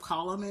gossip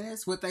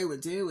columnists, what they would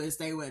do is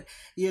they would,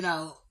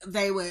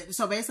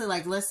 so basically,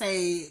 like, let's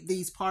say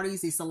these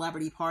parties, these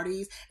celebrity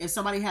parties, if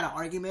somebody had an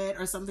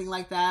argument or something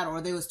like that, or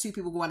there was two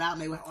people going out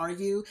and they would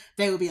argue,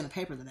 they would be in the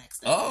paper the next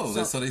day. Oh,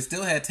 so they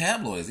still had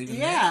tabloids even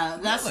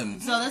then? Yeah,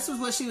 so this was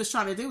what she was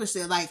trying to do, was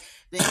like,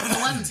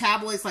 it wasn't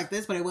tabloids like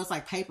this, but it was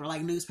like paper,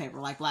 like newspaper,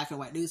 like black and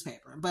white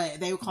newspaper. But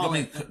they would call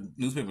it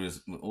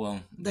newspapers.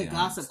 Well, the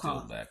gossip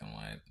column, black and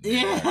white.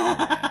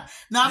 Yeah,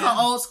 not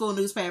the old school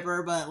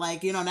newspaper, but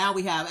like, you know, now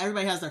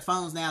everybody has their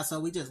phones now, so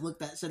we just look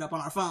that shit up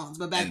on our phones.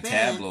 But back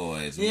then,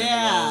 tabloids, those, the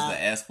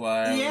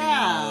Esquire,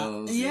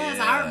 yes,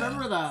 I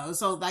remember those.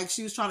 So like,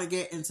 she was trying to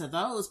get into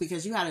those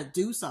because you had to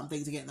do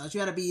something to get in those. You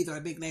had to be either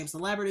a big name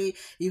celebrity,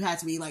 you had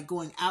to be like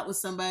going out with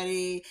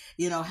somebody,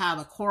 you know, have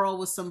a quarrel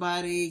with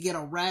somebody, get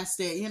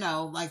arrested. You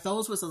know, like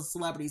those were some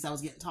celebrities that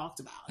was getting talked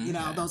about, you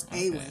know, those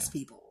A-list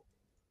people.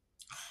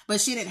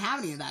 But she didn't have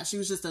any of that. She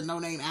was just a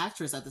no-name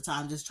actress at the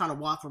time, just trying to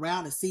walk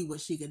around and see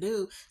what she could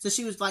do. So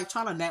she was like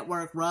trying to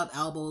network, rub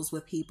elbows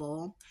with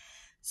people.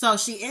 So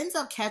she ends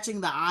up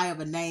catching the eye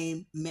of a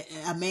man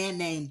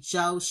named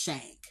Joe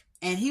Shank.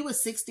 And he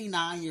was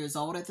 69 years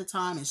old at the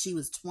time, and she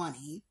was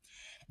 20.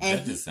 And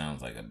that just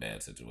sounds like a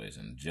bad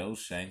situation. Joe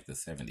Shank, the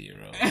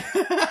 70-year-old.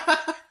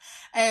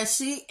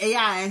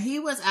 And he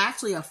was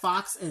actually a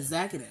Fox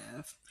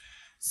executive.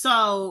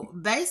 So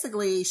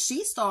basically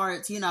she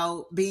starts, you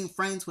know, being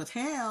friends with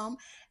him,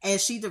 and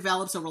she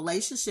develops a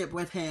relationship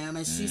with him,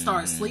 and she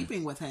starts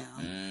sleeping with him.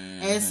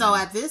 And so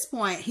at this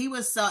point, he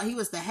was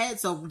the head.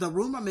 So the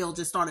rumor mill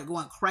just started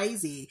going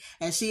crazy,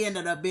 and she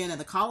ended up being in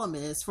the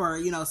columnist for,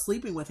 you know,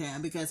 sleeping with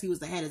him because he was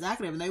the head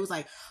executive. And they was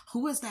like,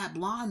 who is that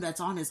blonde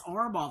that's on his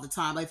arm all the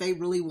time? Like, they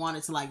really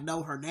wanted to like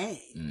know her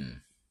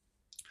name.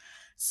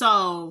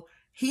 So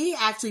he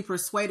actually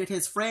persuaded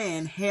his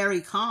friend,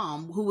 Harry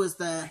Combe, who was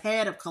the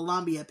head of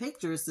Columbia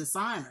Pictures, to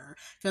sign her.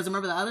 Because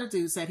remember, the other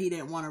dude said he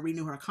didn't want to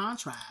renew her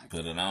contract.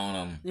 Put it on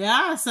him.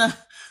 Yeah,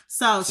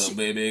 so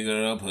baby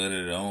girl, put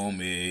it on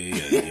me.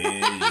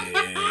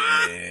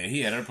 Yeah.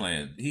 He had her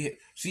playing,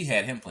 she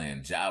had him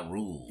playing Ja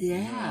Rule. Yeah.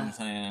 You know what I'm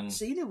saying?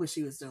 She knew what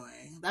she was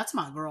doing. That's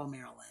my girl,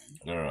 Marilyn.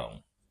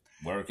 Girl,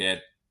 work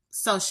it.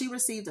 So she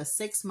received a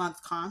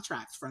 6-month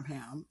contract from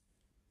him.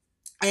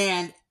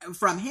 And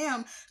from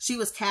him, she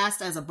was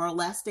cast as a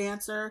burlesque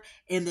dancer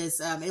in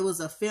this, it was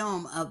a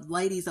film of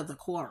Ladies of the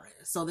Chorus.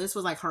 So this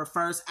was like her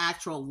first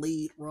actual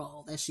lead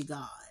role that she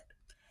got.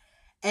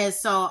 And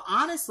so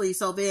honestly,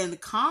 so then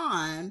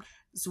Khan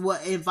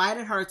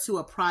invited her to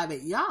a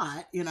private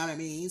yacht, you know what I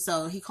mean?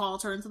 So he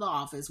called her into the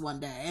office one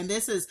day, and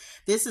this is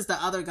the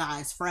other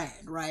guy's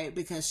friend, right?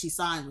 Because she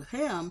signed with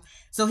him.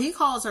 So he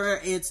calls her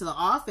into the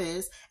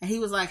office, and he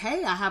was like,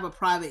 hey, I have a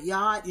private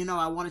yacht, you know,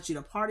 I wanted you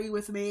to party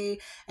with me.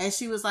 And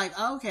she was like,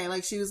 okay,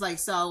 like, she was like,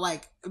 so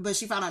like, but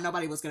she found out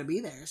nobody was going to be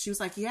there. She was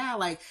like, yeah,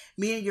 like,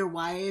 me and your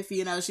wife,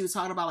 you know, she was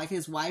talking about like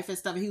his wife and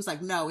stuff. And he was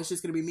like, no, it's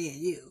just going to be me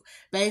and you.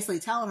 Basically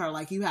telling her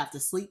like, you have to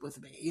sleep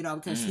with me, you know,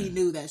 because he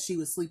knew that she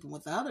was sleeping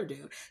with the other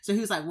dude. So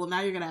he was like, well,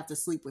 now you're going to have to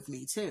sleep with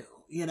me too,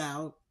 you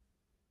know?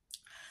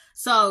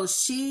 So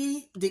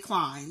she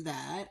declined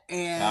that.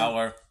 And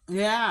power.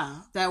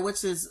 Yeah. That,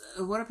 which is,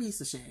 what a piece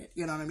of shit.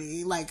 You know what I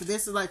mean? Like,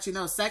 this is like, you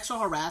know, sexual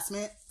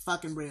harassment,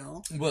 fucking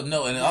real. Well,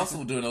 no, and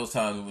also during those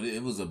times,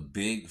 it was a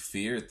big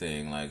fear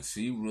thing. Like,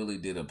 she really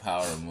did a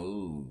power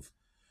move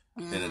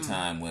at a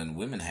time when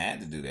women had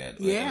to do that.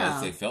 Like,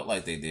 unless they felt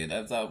like they did.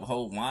 That's the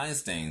whole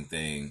Weinstein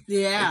thing.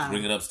 Yeah.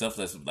 Bringing up stuff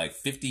that's like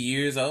 50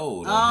 years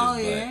old. Oh,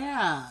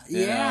 yeah.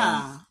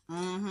 Yeah.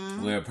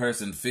 where a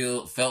person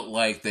felt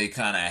like they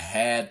kind of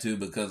had to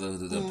because of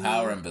the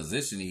power and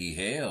position he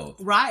held.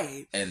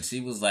 Right. And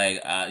she was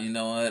like, you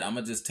know what? I'm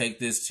going to just take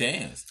this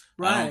chance.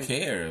 Right. I don't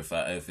care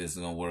if it's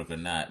going to work or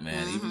not,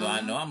 man. Even though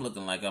I know I'm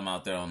looking like I'm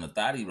out there on the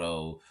thotty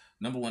road.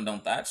 Number one,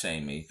 don't thought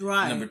shame me.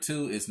 Right. Number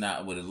two, it's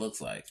not what it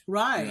looks like.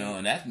 Right. You know,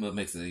 and that's what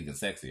makes it even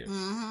sexier.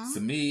 To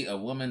me, a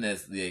woman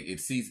that's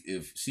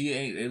if she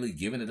ain't really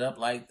giving it up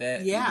like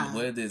that,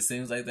 whether it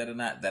seems like that or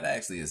not, that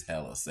actually is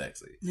hella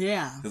sexy.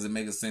 Yeah. Because it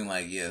makes it seem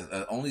like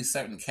only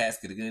certain cats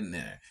get in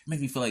there. It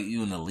makes me feel like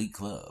you're in an elite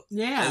club.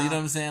 Yeah. You know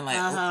what I'm saying?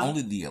 Like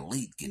only the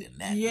elite get in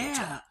that.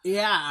 Yeah.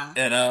 Yeah.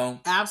 You know.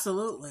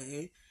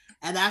 Absolutely.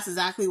 And that's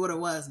exactly what it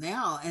was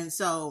now. And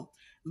so,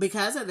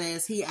 because of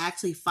this, he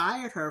actually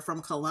fired her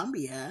from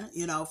Columbia,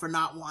 you know, for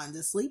not wanting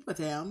to sleep with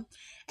him.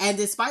 And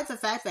despite the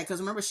fact that, because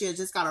remember, she had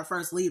just got her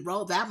first lead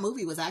role, that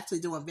movie was actually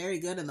doing very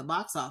good in the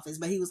box office.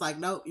 But he was like,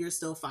 nope, you're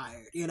still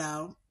fired, you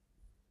know.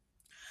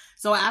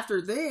 So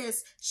after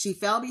this, she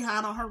fell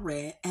behind on her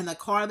rent, and the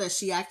car that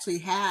she actually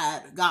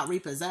had got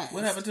repossessed.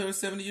 What happened to her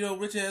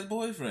 70-year-old rich-ass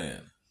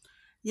boyfriend?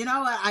 You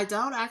know what? I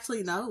don't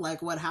actually know,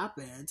 like, what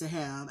happened to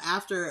him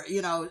after,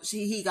 you know,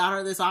 he got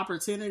her this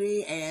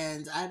opportunity,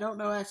 and I don't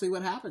know actually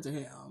what happened to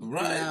him.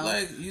 Right. You know?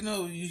 Like, you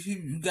know,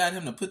 you got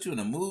him to put you in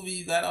a movie,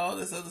 you got all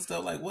this other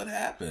stuff. Like, what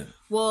happened?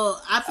 Well,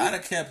 I'd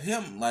have kept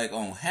him, like,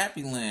 on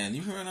Happy Land.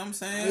 You heard what I'm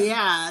saying?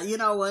 Yeah. You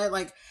know what?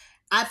 Like,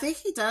 I think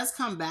he does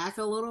come back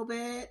a little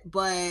bit,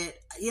 but,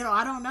 you know,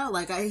 I don't know.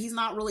 Like, he's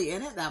not really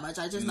in it that much.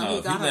 I just know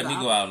he got her. If you let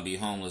me go out and be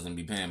homeless and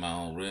be paying my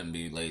own rent and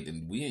be late,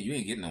 then you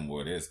ain't getting no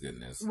more of this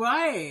goodness.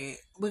 Right.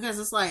 Because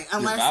it's like,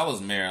 unless... If I was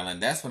Marilyn,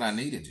 that's when I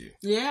needed you.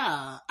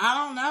 Yeah.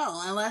 I don't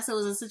know. Unless it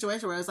was a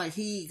situation where it's like,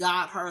 he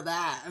got her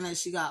that, and then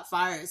she got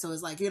fired. So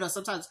it's like, you know,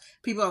 sometimes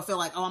people don't feel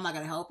like, oh, I'm not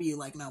going to help you,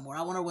 like, no more.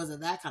 I wonder, was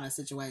it that kind of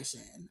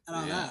situation? I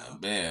don't know.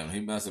 Damn,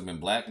 he must have been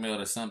blackmailed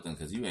or something,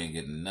 because you ain't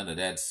getting none of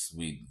that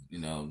sweet, you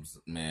know,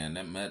 man,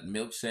 that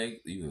milkshake,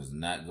 you was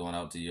not going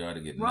out to your yard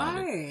to get none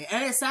of it. Right.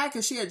 And it's sad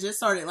because she had just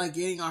started, like,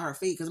 getting on her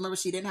feet. Because remember,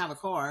 she didn't have a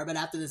car, but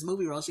after this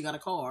movie role, she got a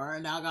car,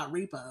 and now got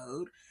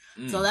repoed.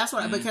 So that's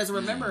what, because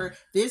remember,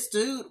 this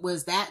dude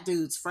was that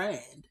dude's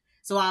friend.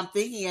 So I'm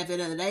thinking at the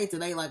end of the day,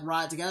 did they like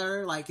ride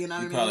together? Like, you know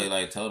what I mean? Probably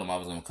like told him I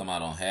was going to come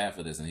out on half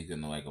of this and he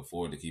couldn't like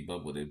afford to keep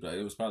up with it. But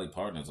it was probably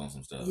partners on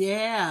some stuff.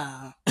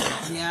 Yeah.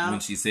 Yeah. When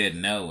she said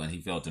no and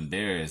he felt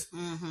embarrassed,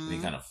 and he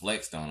kind of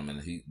flexed on him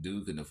and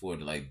dude couldn't afford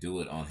to like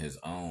do it on his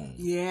own.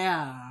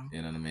 Yeah.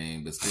 You know what I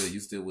mean? But still, you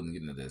still wouldn't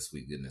get into that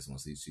sweet goodness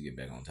once she get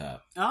back on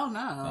top. Oh, no.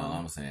 That's all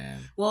I'm saying.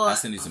 Well, I'll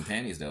send you some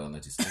panties though and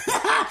let you snip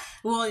it.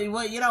 Well,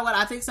 you know what?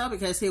 I think so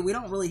because we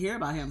don't really hear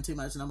about him too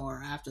much no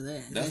more after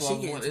this. That's why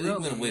it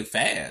went away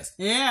fast.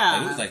 Yeah.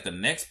 Like, it was like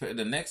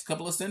the next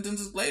couple of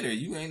sentences later,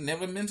 you ain't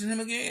never mentioned him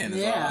again.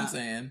 That's all I'm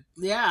saying.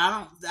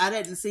 Yeah, I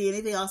didn't see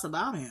anything else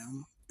about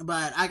him.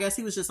 But I guess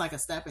he was just like a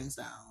stepping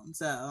stone.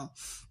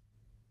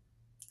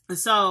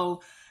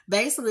 So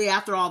basically,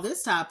 after all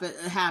this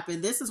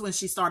happened, this is when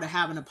she started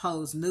having to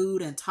pose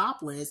nude and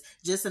topless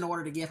just in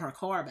order to get her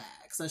car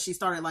back. So she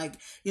started like,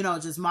 you know,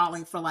 just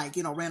modeling for like,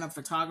 you know, random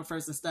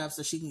photographers and stuff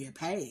so she can get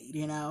paid,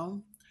 you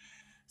know.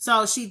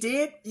 So she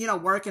did, you know,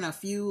 work in a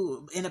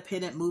few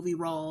independent movie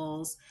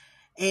roles.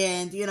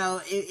 And, you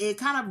know, it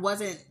kind of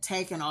wasn't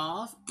taken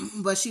off,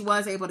 but she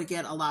was able to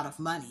get a lot of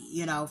money,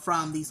 you know,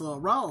 from these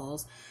little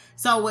roles.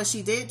 So what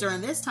she did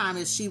during this time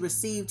is she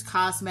received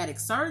cosmetic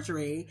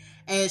surgery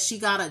and she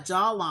got a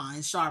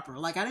jawline sharper.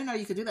 Like, I didn't know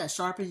you could do that,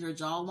 sharpen your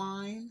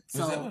jawline.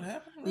 So, is that what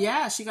happened?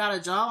 Yeah, she got a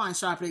jawline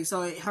sharpening.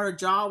 So her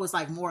jaw was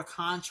like more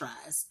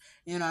contrast.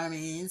 You know what I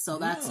mean? So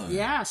that's,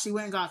 she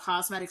went and got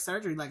cosmetic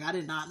surgery. Like, I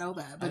did not know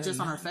that, but just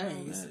on her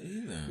face.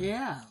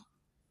 Yeah.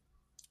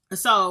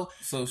 So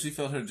she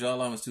felt her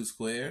jawline was too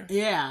square?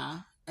 Yeah.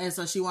 And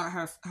so she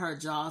wanted her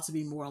jaw to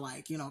be more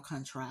like, you know,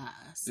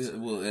 contrast.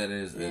 Well, that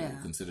is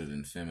considered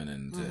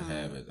feminine to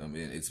have it. I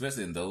mean,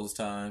 especially in those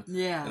times.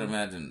 Yeah. I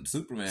imagine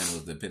Superman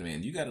was the epitome,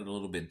 and you got it a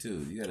little bit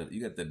too.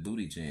 You got that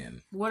booty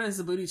chin. What is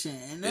the booty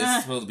chin?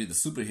 It's supposed to be the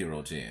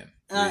superhero chin.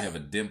 You have a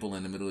dimple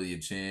in the middle of your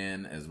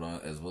chin, as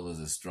well as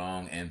a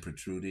strong and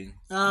protruding.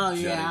 Oh,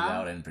 jutting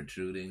out and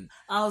protruding.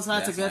 Oh, so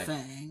that's a good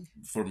thing.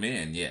 For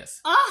men,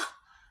 yes.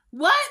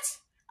 What?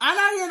 I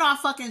know you're not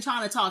fucking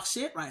trying to talk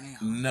shit right now.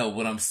 No,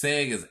 what I'm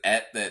saying is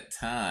at that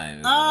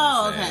time.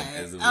 Oh,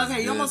 okay.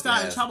 Okay, you almost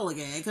got in trouble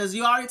again because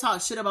you already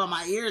talked shit about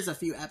my ears a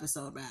few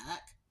episodes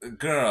back.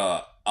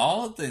 Girl,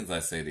 all the things I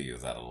say to you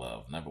is out of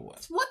love. Number one.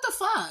 What the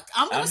fuck?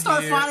 I'm going to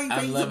start finding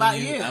things about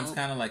you. I'm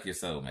kind of like your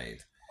soulmate.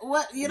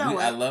 What? You know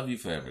what? I love you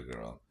forever,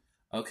 girl.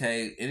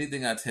 Okay,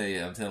 anything I tell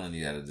you, I'm telling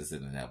you that just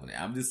isn't happening.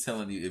 I'm just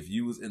telling you, if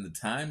you was in the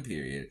time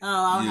period,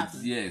 I'll have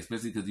to. Yeah,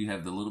 especially because you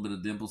have the little bit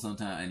of dimple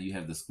sometimes, and you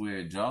have the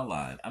square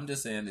jawline. I'm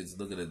just saying, it's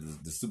look at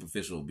the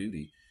superficial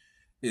beauty.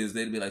 Is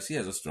they'd be like, she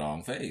has a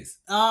strong face.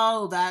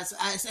 Oh,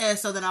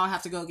 so then I'll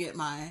have to go get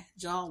my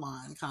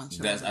jawline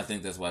contrast. I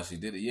think that's why she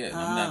did it. Yeah,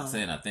 I'm not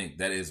saying I think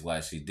that is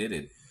why she did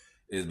it.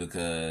 is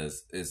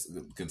because it's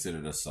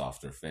considered a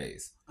softer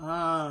face.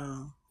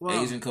 Oh.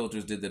 Well. Asian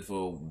cultures did that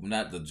for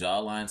not the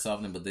jawline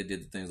softening, but they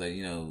did things like,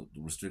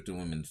 restricting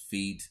women's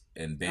feet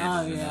and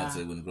bandaging them up so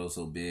they wouldn't grow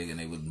so big, and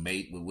they would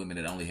mate with women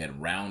that only had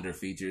rounder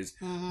features,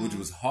 which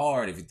was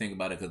hard if you think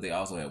about it, because they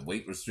also had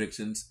weight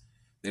restrictions.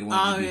 They didn't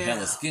want you to be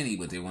hella skinny,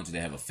 but they want you to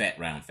have a fat,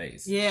 round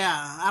face.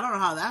 Yeah, I don't know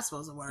how that's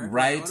supposed to work.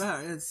 Right?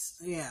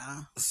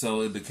 Yeah.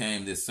 So it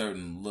became this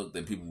certain look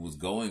that people was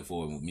going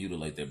for and would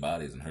mutilate their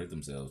bodies and hurt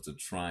themselves to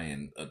try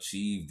and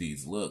achieve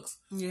these looks.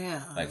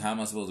 Yeah. Like, how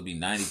am I supposed to be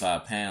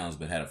 95 pounds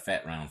but had a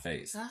fat, round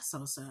face? That's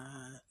so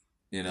sad.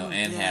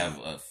 And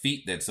have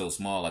feet that's so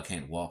small I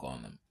can't walk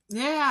on them.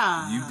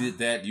 Yeah. You did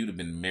that, you'd have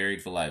been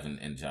married for life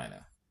in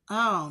China.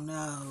 Oh,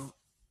 no.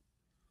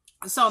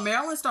 So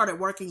Marilyn started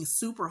working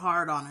super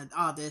hard on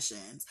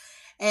auditions,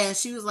 and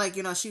she was like,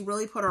 she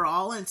really put her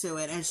all into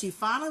it, and she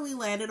finally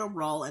landed a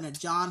role in a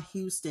John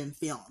Huston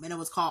film, and it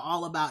was called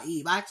All About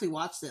Eve. I actually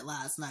watched it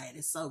last night.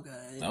 It's so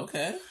good.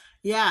 Okay.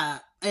 Yeah,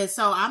 and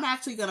so I'm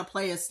actually going to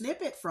play a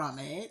snippet from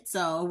it.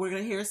 So we're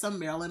going to hear some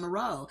Marilyn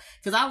Monroe,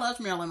 because I loved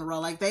Marilyn Monroe.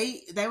 Like,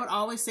 they would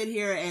always sit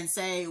here and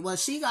say, well,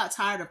 she got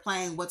tired of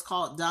playing what's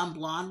called dumb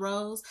blonde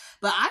roles,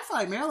 but I feel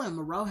like Marilyn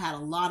Monroe had a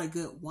lot of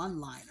good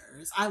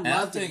one-liners.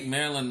 I think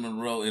Marilyn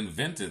Monroe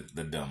invented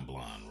the dumb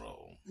blonde role.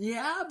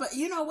 Yeah, but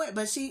you know what?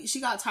 But she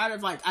got tired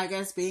of, like, I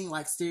guess being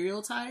like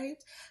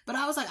stereotyped. But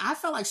I was like, I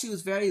felt like she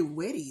was very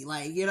witty,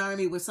 like, you know what I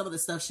mean, with some of the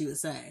stuff she would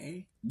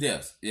say.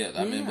 Yes, yeah.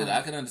 I mean, but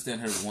I can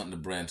understand her wanting to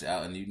branch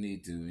out, and you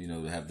need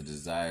to, have the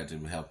desire to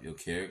help your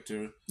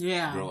character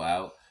grow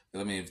out.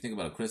 Because, I mean, if you think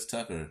about it, Chris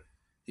Tucker,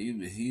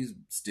 he's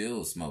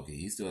still smoky.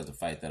 He still has to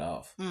fight that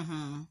off.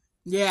 Mm-hmm.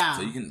 Yeah.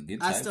 So you can get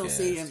typecast. I still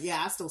see him.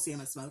 Yeah, I still see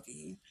him as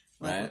smoky.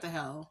 Like, right? What the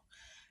hell?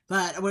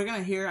 But we're going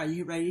to hear, are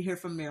you ready to hear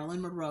from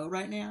Marilyn Monroe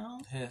right now?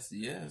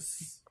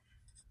 Yes.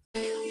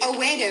 A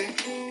waiter.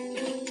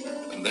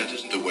 That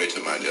isn't a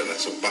waiter, my dear.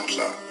 That's a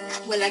butler.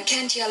 Well, I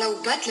can't yell, oh,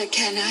 butler,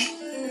 can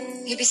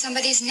I? Maybe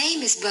somebody's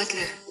name is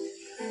Butler.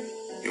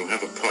 You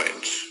have a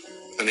point.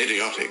 An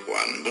idiotic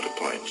one, but a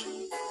point.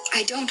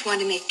 I don't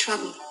want to make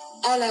trouble.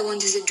 All I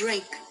want is a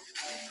drink.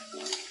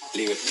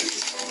 Leave it to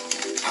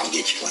me. I'll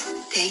get you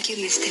one. Thank you,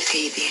 Mr.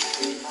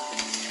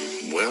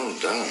 Fabian. Well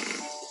done.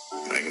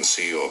 I can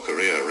see your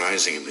career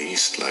rising in the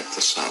east like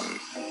the sun.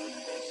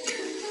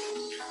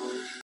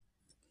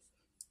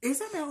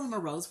 Isn't Marilyn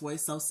Monroe's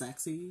voice so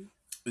sexy?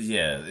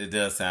 Yeah, it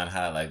does sound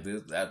high like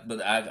this.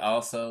 But I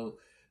also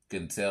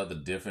can tell the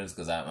difference,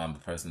 because I'm a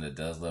person that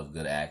does love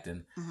good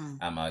acting. Mm-hmm.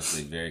 I'm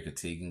actually very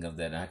critiquing of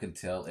that. And I can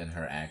tell in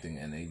her acting,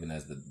 and even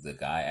as the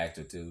guy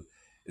actor too,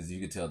 is you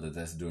can tell that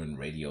that's during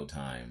radio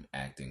time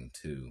acting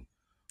too,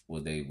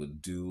 where they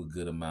would do a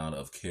good amount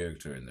of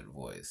character in their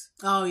voice.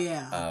 Oh,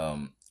 yeah.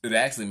 It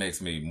actually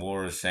makes me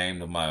more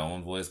ashamed of my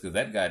own voice, because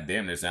that guy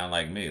damn near sound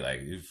like me.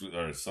 Like, you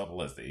are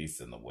supple as the east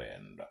and the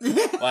wind.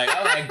 Like,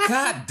 I'm like,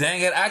 God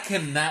dang it, I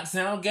cannot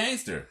sound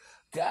gangster.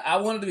 God, I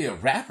wanted to be a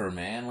rapper,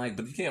 man. Like,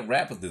 but you can't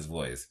rap with this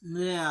voice.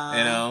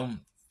 Yeah.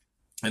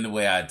 And the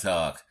way I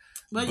talk.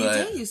 But you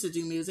did used to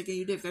do music, and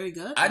you did very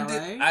good.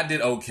 I did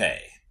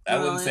okay. I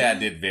wouldn't say I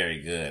did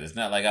very good. It's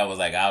not like I was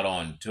like out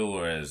on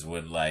tours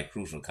with like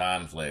Crucial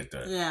Conflict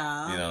or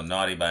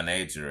Naughty by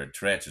Nature or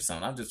Tretch or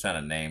something. I'm just trying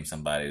to name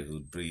somebody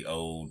who's pretty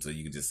old so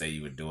you could just say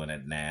you were doing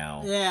it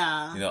now.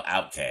 Yeah.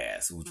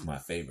 Outkast, which was my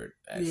favorite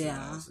actually when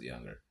I was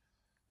younger.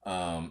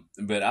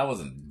 But I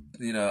wasn't,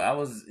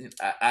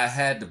 I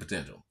had the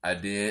potential. I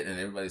did, and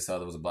everybody saw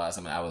there was a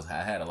blossom.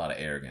 I had a lot of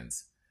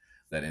arrogance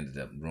that ended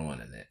up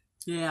ruining it.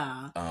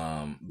 Yeah.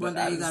 But one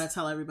day you got to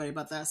tell everybody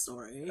about that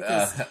story.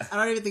 Because I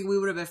don't even think we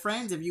would have been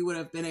friends if you would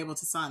have been able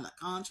to sign that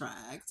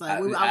contract. Like,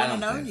 I would have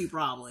known you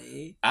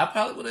probably. I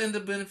probably would have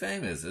ended up being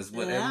famous. That's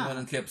what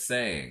everyone kept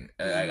saying.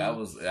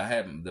 Mm-hmm. I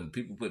had the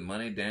people put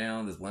money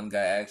down. This one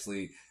guy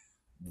actually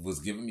was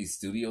giving me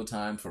studio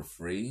time for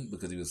free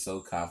because he was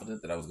so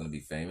confident that I was going to be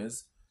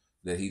famous,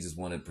 that he just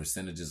wanted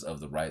percentages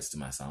of the rights to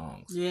my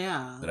songs.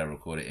 Yeah. That I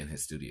recorded in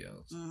his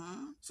studios.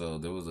 Mm-hmm. So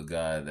there was a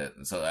guy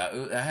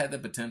I had the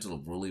potential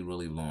of really,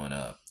 really blowing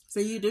up.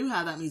 So you do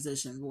have that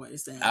musician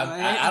voice then,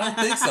 right? I don't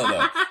think so,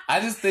 though. I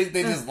just think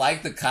they just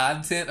liked the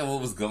content of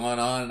what was going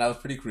on, and I was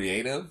pretty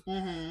creative.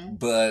 Mm-hmm.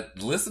 But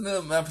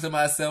listening to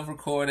myself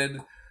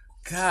recorded,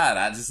 God,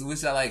 I just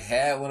wish I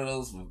had one of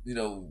those,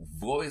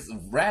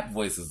 rap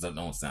voices that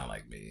don't sound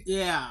like me.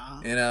 Yeah.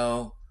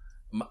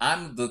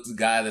 I'm the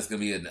guy that's going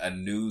to be a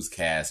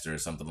newscaster or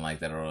something like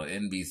that, or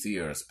an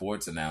NBC or a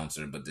sports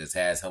announcer, but just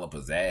has hella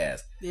pizzazz.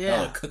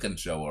 Yeah. Or a cooking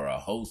show or a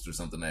host or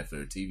something like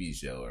for a TV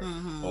show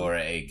or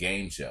a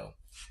game show.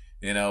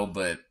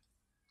 But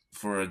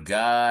for a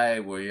guy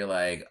where you're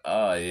like,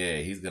 oh yeah,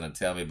 he's going to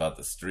tell me about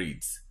the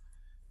streets,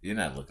 you're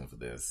not looking for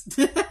this.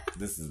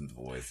 This isn't the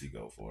voice you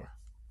go for.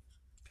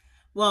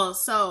 Well,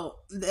 so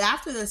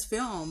after this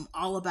film,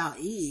 All About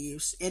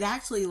Eve, it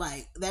actually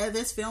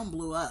this film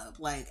blew up.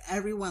 Like,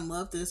 everyone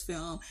loved this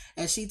film,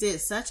 and she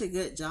did such a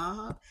good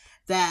job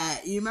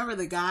that, you remember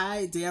the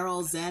guy,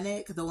 Daryl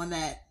Zanuck, the one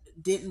that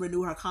didn't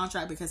renew her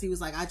contract because he was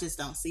like, I just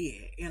don't see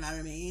it. You know what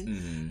I mean?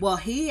 Mm-hmm. Well,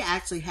 he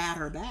actually had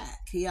her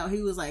back. He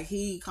was like,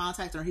 he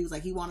contacted her. He was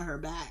like, he wanted her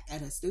back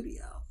at his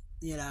studio,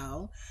 you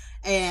know?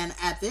 And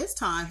at this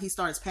time, he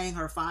starts paying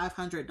her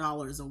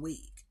 $500 a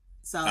week.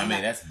 So I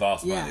mean, that's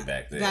boss money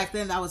back then. Back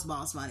then, that was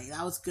boss money.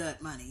 That was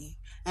good money.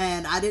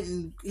 And I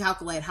didn't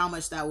calculate how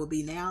much that would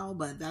be now,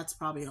 but that's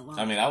probably a lot.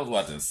 I mean, I was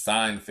watching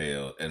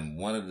Seinfeld, and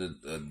one of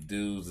the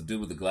dudes, the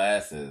dude with the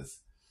glasses,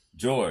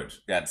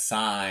 George, got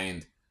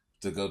signed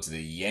to go to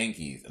the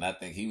Yankees, and I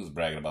think he was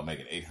bragging about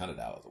making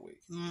 $800 a week.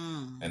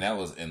 And that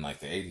was in like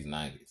the 80s,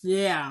 90s.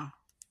 Yeah.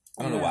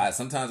 I don't know why.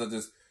 Sometimes I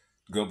just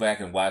go back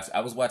and watch. I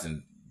was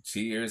watching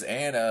Cheers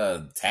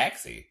and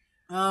Taxi.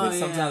 Oh, but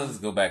sometimes I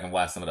just go back and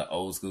watch some of the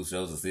old school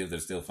shows to see if they're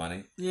still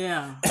funny.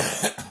 Yeah.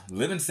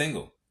 Living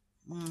Single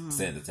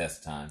stand the test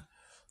of time.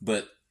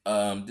 But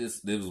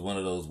this was one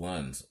of those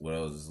ones where I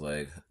was just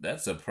like,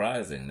 that's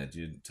surprising that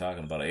you're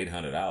talking about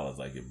 $800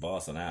 like you're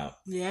bossing out.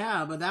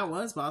 Yeah, but that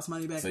was boss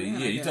money back then. So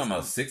yeah, you're talking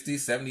about 60s,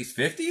 70s,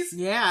 50s?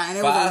 Yeah, and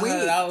it was a week.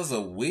 $500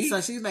 a week? So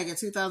she's making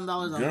 $2,000 a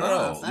month.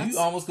 Girl, you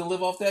almost can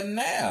live off that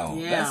now.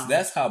 Yeah.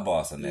 That's how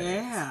bossing that is.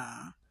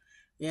 Yeah.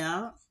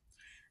 Yeah.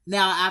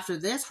 Now, after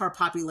this, her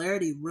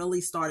popularity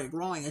really started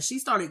growing, and she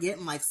started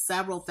getting like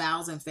several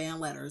thousand fan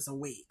letters a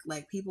week.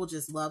 Like, people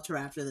just loved her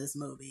after this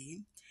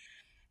movie.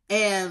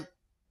 And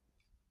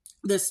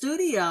the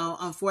studio,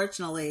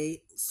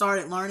 unfortunately,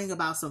 started learning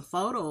about some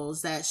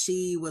photos that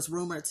she was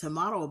rumored to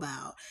model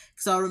about.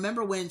 So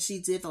remember when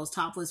she did those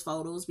topless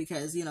photos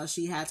because, you know,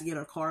 she had to get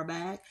her car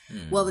back?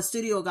 Well, the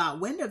studio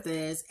got wind of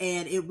this,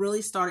 and it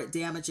really started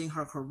damaging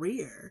her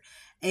career.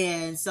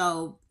 And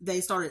so they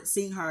started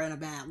seeing her in a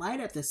bad light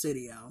at the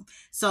studio.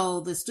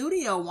 So the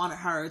studio wanted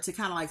her to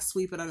kind of like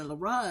sweep it under the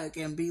rug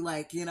and be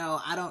like, you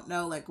know, I don't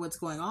know like what's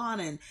going on.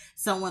 And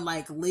someone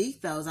like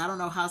leaked those. I don't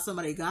know how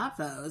somebody got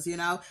those, you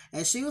know?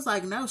 And she was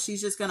like, no,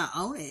 she's just going to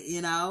own it,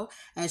 you know?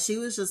 And she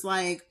was just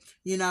like,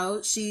 you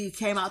know, she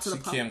came out to the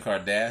public. Kim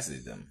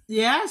Kardashian them.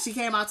 Yeah, she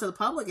came out to the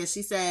public and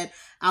she said,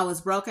 I was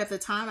broke at the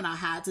time and I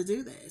had to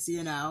do this,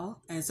 you know?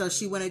 And so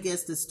she went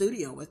against the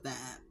studio with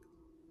that.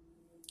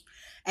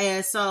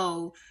 And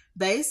so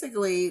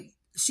basically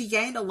she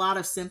gained a lot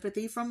of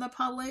sympathy from the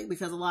public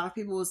because a lot of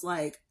people was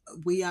like,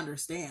 we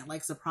understand,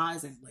 like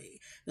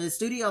surprisingly. The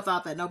studio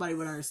thought that nobody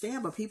would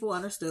understand, but people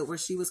understood where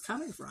she was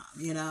coming from,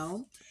 you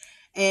know?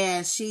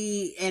 And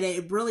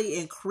it really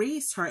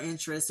increased her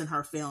interest in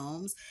her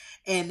films.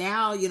 And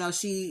now, you know,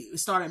 she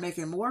started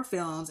making more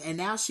films and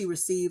now she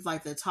received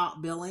like the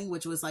top billing,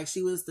 which was like,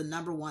 she was the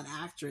 #1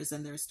 actress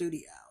in their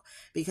studio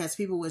because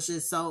people was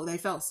just they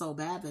felt so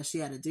bad that she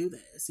had to do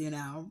this, you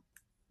know?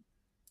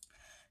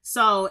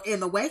 So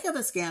in the wake of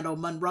the scandal,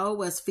 Monroe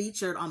was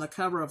featured on the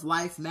cover of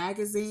Life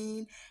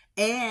magazine,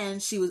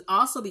 and she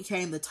also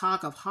became the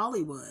talk of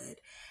Hollywood.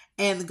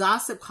 And the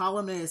gossip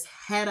columnist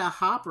Hedda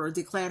Hopper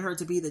declared her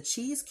to be the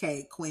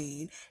Cheesecake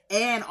Queen,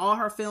 and all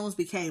her films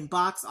became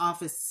box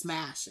office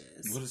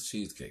smashes. What is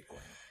Cheesecake Queen?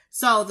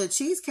 So the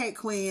Cheesecake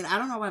Queen, I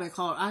don't know why they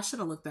call it. I should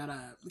have looked that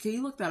up. Can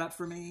you look that up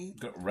for me?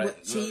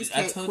 Right.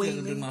 Cheesecake I told Queen.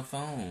 you to do my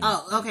phone.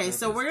 Oh, okay.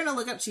 So we're gonna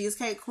look up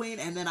Cheesecake Queen,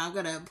 and then I'm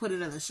gonna put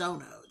it in the show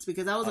notes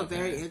because that was a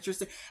very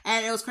interesting.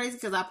 And it was crazy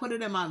because I put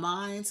it in my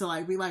mind to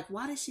like be like,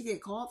 why did she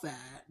get called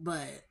that?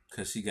 But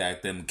because she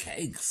got them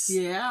cakes.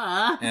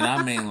 Yeah. And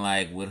I mean,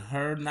 like with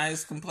her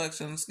nice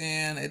complexion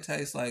skin, it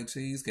tastes like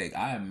cheesecake.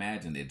 I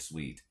imagine it's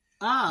sweet.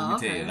 Oh,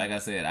 let me tell you. Like I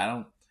said,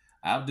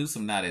 I'll do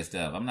some naughty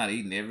stuff. I'm not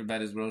eating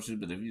everybody's groceries,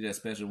 but if you're that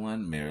special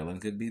one, Marilyn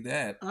could be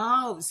that.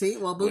 Oh, see,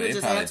 well, Buddha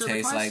just answered the question.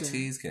 It probably tastes like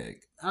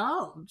cheesecake.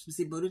 Oh,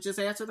 see, Buddha just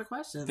answered the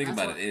question. Think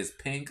about it. It's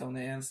pink on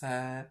the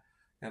inside,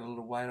 got a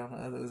little white on the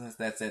others.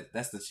 That's it.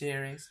 That's the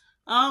cherries.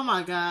 Oh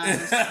my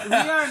gosh, we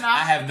are not.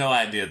 I have no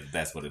idea that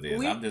that's what it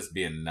is. I'm just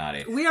being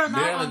naughty. We are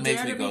not Marilyn on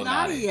Dare to Be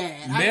Naughty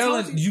yet.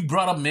 Marilyn, you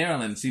brought up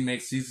Marilyn. She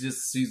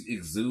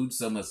exudes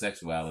so much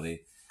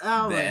sexuality.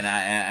 Oh, and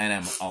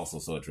I'm also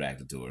so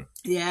attracted to her.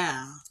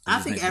 Yeah, I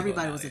think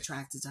everybody was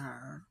attracted to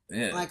her.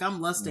 Yeah. Like I'm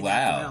lusting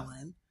after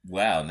Marilyn.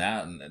 Wow,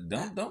 now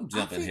don't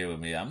jump in here with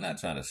me. I'm not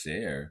trying to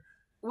share.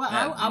 Well,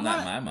 I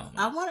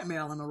wanted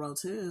Marilyn Monroe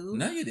too.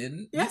 No, you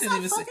didn't. Yes, you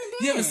didn't I fucking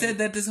did. You haven't said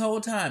that this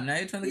whole time. Now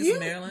you're trying to get some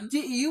Marilyn.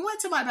 You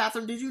went to my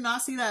bathroom. Did you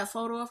not see that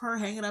photo of her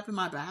hanging up in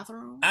my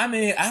bathroom? I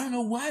mean, I don't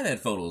know why that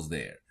photo's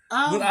there.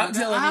 Oh, but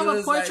I have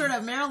a portrait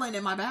of Marilyn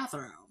in my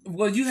bathroom.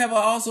 Well, you have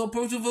also a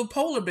portrait of a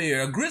polar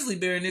bear, a grizzly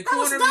bear in the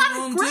corner of the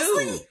room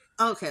too.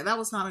 Okay, that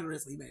was not a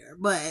grizzly bear.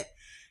 But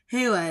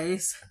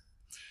anyways,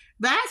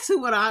 back to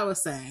what I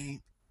was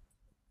saying.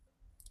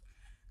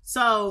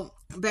 So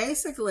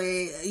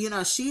basically, you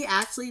know, she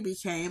actually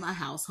became a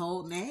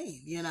household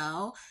name, you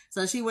know?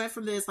 So she went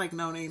from this like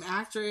no-name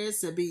actress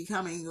to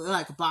becoming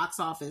like box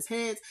office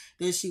hits.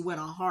 Then she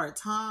went on Hard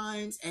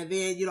Times. And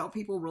then, you know,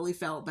 people really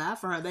felt bad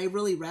for her. They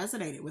really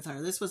resonated with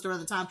her. This was during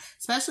the time,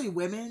 especially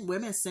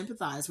women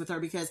sympathized with her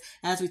because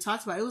as we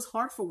talked about, it was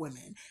hard for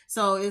women.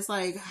 So it's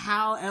like,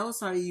 how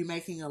else are you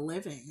making a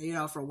living, you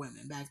know, for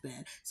women back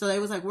then? So they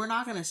was like, we're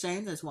not going to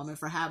shame this woman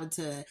for having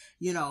to,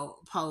 you know,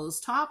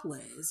 pose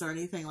topless or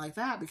anything like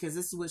that because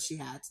this is what she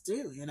had to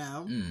do, you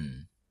know?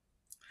 Mm.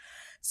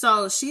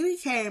 So she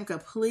became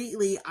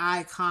completely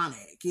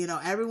iconic. You know,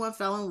 everyone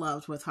fell in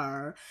love with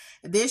her.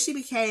 And then she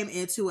became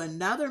into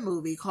another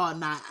movie called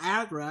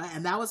Niagara,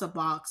 and that was a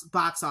box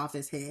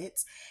office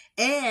hit.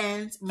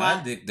 And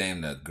I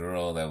nicknamed the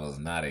girl that was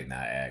not a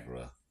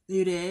Niagara.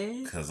 You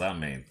did? Because, I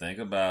mean, think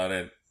about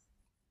it.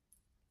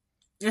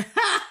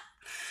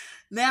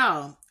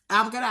 Now,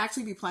 I'm going to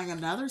actually be playing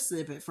another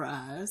snippet for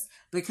us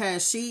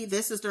because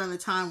this is during the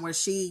time where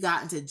she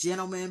got into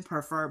Gentlemen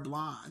Prefer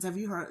Blondes. Have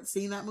you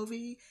seen that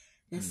movie?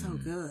 It's so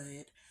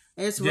good.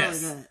 It's really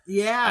good.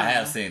 Yeah. I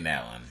have seen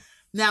that one.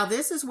 Now,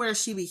 this is where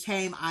she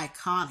became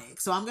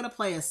iconic. So I'm going to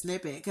play a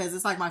snippet because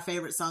it's like my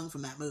favorite song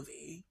from that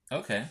movie.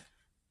 Okay.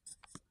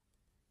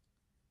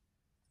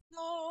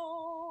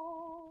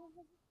 No.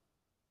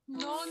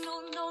 No,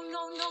 no, no,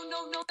 no, no,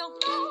 no, no, no,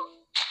 no.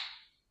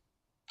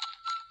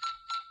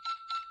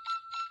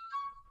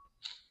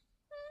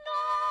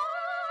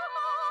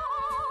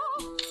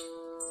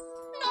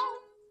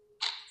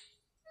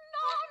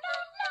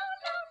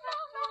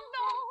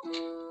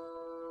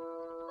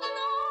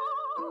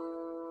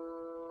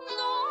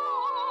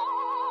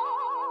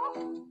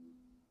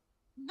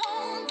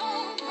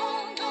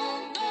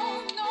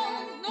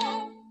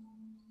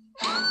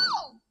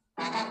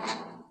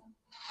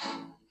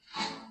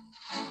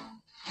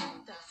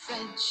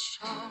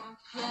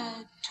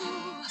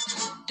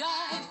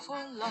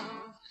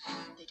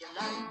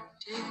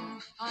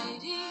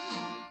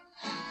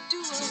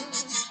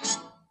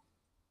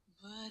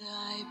 But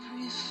I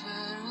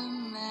prefer a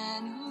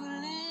man who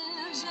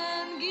lives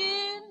and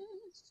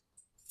gives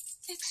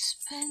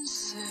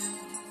expensive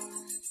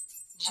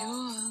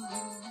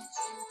jewels.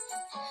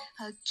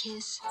 A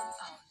kiss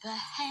of the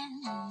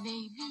hand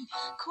may be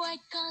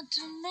quite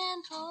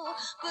continental,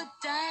 but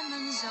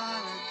diamonds are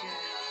a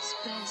girl's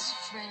best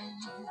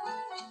friend.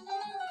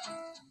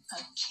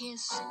 A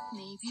kiss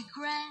may be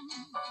grand,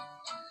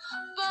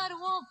 but it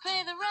won't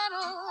pay the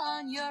rental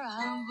on your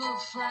humble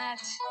flat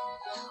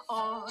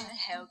or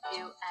help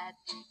you at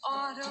the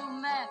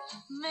automat.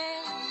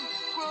 Men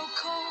grow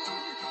cold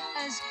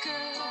as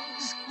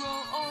girls grow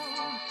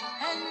old,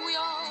 and we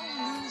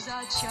all lose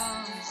our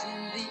charms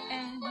in the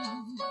end.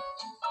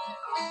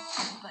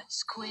 But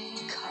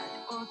square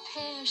cut or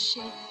pear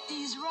shape,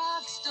 these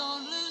rocks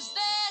don't lose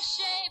their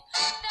shape.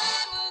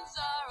 Diamonds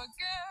are a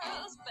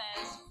girl's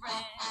best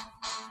friend.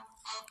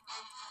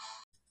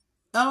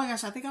 Oh my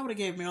gosh, I think I would have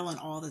gave Marilyn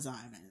all the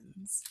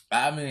diamonds.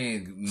 I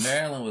mean,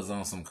 Marilyn was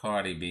on some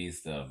Cardi B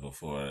stuff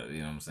before, you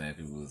know what I'm saying?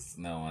 People was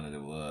knowing that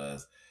it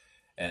was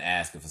and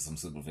asking for some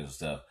superficial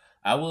stuff.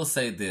 I will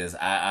say this.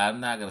 I'm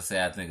not going to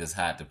say I think it's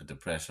hot to put the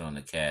pressure on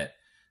the cat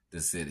to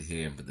sit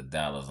here and put the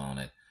dollars on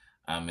it.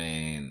 I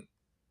mean,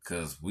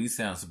 because we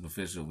sound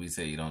superficial. We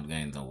say you don't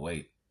gain no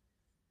weight.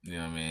 You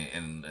know what I mean?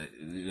 And,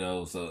 you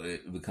know, so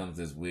it becomes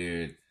this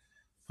weird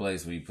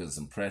place where you put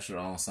some pressure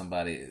on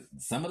somebody.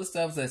 Some of the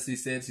stuff that she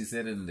said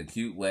it in the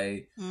cute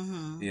way,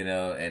 you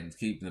know, and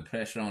keeping the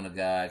pressure on a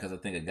guy, because I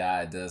think a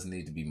guy does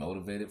need to be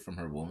motivated from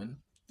his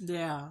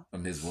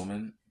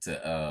woman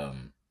to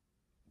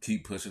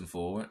keep pushing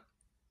forward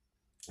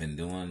and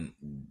doing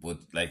what,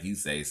 like you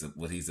say,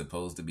 what he's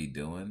supposed to be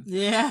doing.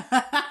 Yeah.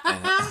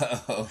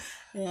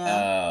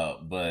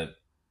 But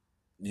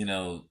you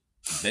know,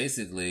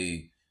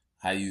 basically,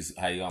 how you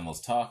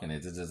almost talking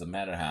it doesn't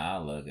matter how I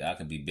look. I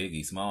can be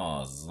Biggie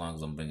Smalls as long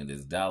as I'm bringing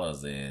these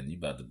dollars in. You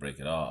about to break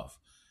it off.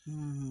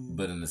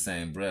 But in the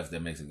same breath,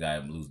 that makes a guy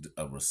lose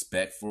a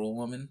respect for a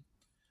woman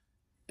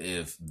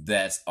if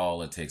that's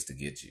all it takes to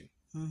get you.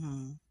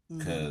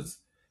 Because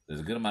there's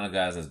a good amount of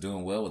guys that's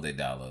doing well with their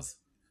dollars,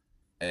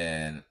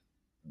 and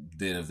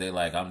then if they're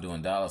like, I'm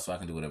doing dollars, so I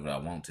can do whatever I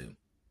want to.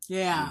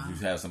 Yeah.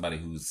 If you have somebody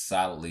who's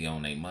solidly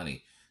on their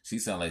money, she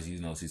sounds like, you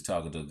know, she's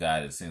talking to a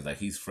guy that seems like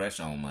he's fresh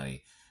on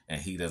money.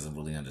 And he doesn't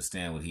really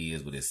understand what he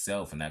is with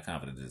himself and not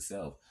confident in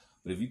himself.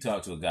 But if you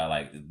talk to a guy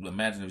like,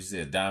 imagine if you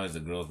said diamonds, a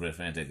girl's best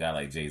friend, to a guy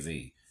like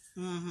Jay-Z,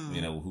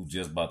 you know, who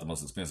just bought the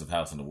most expensive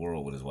house in the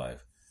world with his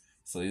wife.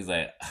 So he's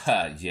like,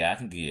 yeah, I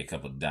can give you a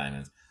couple of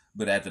diamonds.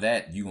 But after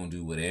that, you're going to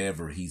do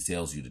whatever he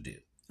tells you to do.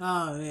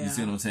 Oh, yeah. You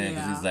see what I'm saying?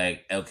 Because he's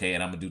like, okay,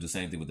 and I'm going to do the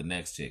same thing with the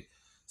next chick.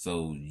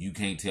 So you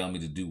can't tell me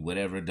to do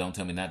whatever. Don't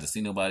tell me not to see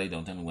nobody.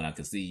 Don't tell me when I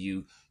can see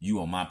you. You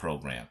on my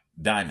program.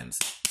 Diamonds.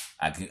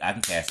 I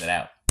can cash that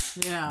out.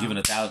 Yeah, giving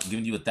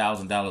you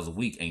 $1,000 a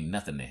week ain't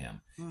nothing to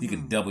him. He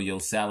can double your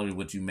salary,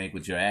 what you make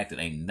with your acting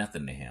ain't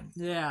nothing to him.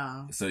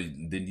 Yeah. So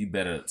then you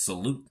better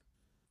salute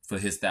for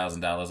his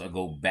 $1,000 or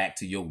go back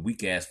to your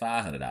weak ass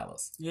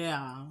 $500.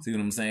 Yeah. See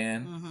what I'm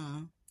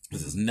saying?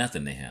 This is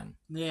nothing to him.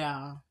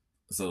 Yeah.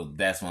 So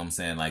that's what I'm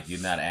saying. Like, you're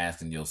not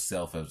asking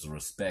yourself as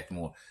respect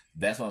more.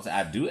 That's what I'm saying.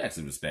 I do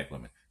actually respect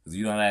women, because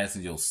you're not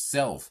asking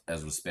yourself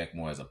as respect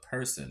more as a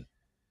person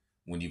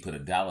when you put a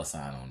dollar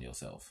sign on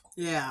yourself.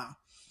 Yeah.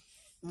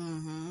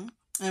 And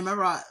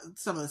remember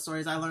some of the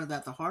stories I learned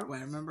that the hard way.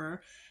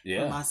 Remember,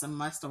 some of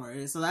my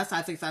stories. So I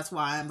think that's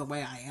why I'm the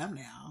way I am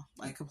now,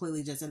 like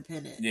completely just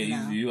independent.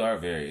 Yeah, you are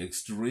very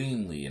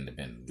extremely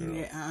independent, girl.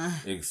 Yeah,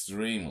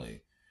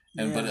 extremely.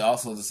 And but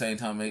also at the same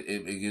time, it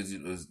gives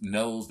you,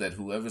 knows that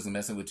whoever's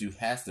messing with you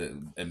has to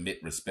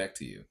admit respect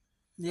to you.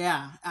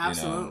 Yeah,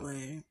 absolutely.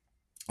 You know?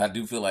 I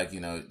do feel like,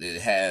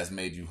 it has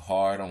made you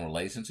hard on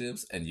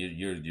relationships, and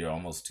you're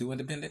almost too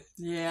independent.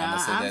 Yeah,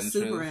 I'm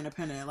super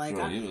independent. Like,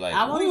 girl,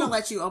 I won't even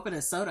let you open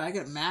a soda. I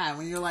get mad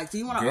when you're like, "Do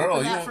you want to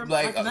open that for me?"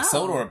 Like no.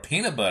 Soda or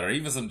peanut butter,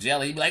 even some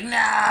jelly. You be like, "No."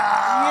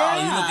 Yeah.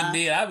 You look at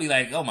me, I'll be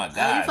like, "Oh my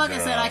god, you fucking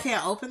girl. said I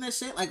can't open this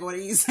shit." Like, what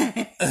are you saying?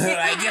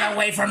 Like, get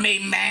away from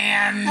me,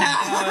 man!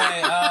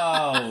 Like,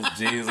 oh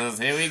Jesus,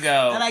 here we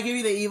go. Did I give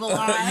you the evil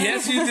eye?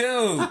 Yes, you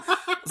do.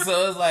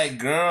 So it's like,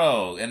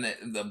 girl, and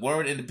the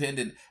word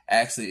independent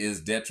actually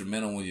is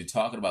detrimental when you're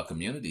talking about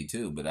community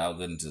too, but I'll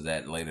get into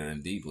that later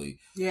and deeply.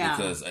 Yeah.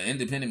 Because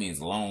independent means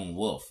lone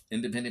wolf.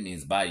 Independent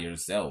means by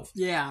yourself.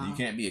 Yeah. You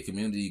can't be a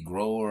community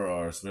grower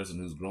or a person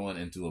who's growing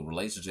into a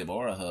relationship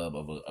or a hub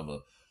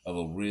of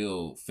a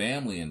real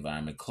family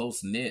environment,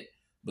 close knit,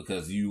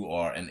 because you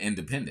are an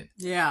independent.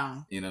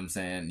 Yeah. You know what I'm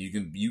saying?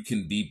 You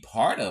can be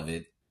part of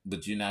it,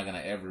 but you're not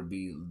gonna ever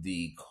be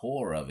the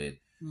core of it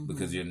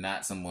because you're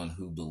not someone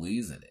who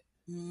believes in it.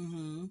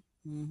 Mm-hmm.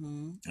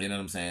 Mm-hmm. You know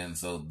what I'm saying?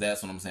 So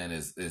that's what I'm saying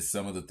is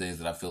some of the things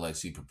that I feel like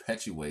she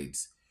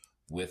perpetuates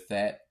with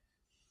that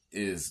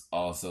is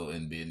also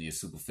in being your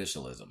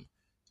superficialism.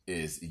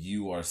 Is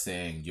you are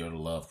saying your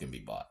love can be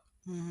bought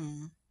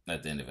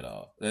at the end of it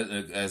all.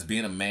 As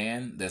being a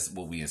man, that's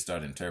what we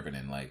start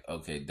interpreting. Like,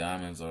 okay,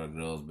 diamonds are a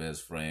girl's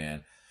best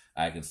friend.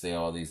 I can say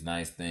all these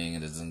nice things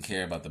and it doesn't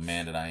care about the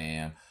man that I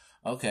am.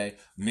 Okay,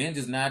 men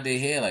just nod their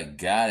head like,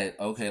 got it.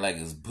 Okay, like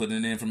it's putting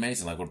in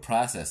information, like we're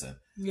processing.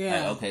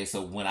 Yeah. Like, okay,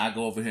 so when I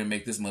go over here and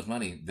make this much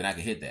money, then I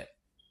can hit that.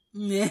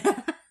 Yeah.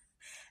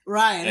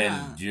 Right.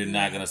 And you're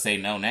not going to say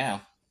no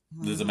now.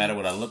 Doesn't matter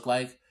what I look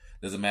like.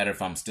 Doesn't matter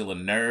if I'm still a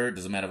nerd.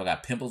 Doesn't matter if I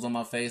got pimples on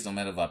my face. Doesn't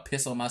matter if I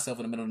piss on myself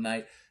in the middle of the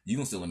night. You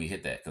can still let me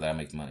hit that because I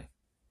make the money.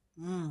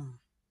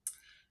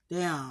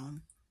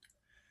 Damn.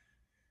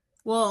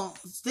 Well,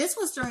 this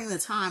was during the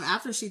time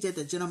after she did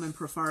The Gentleman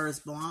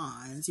Prefers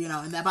Blondes,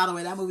 and that, by the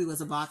way, that movie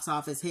was a box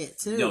office hit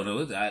too. No, it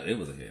was a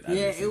hit.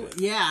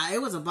 It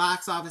was a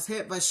box office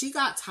hit, but she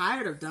got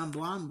tired of dumb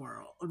blonde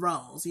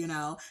roles,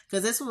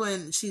 because this was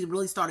when she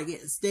really started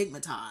getting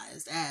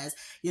stigmatized as,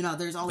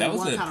 there's only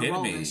one kind of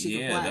role that she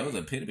could play. That was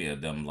the epitome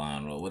of dumb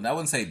blonde role. Well, I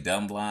wouldn't say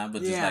dumb blonde,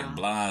 but just like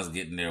blondes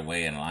getting their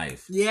way in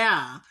life.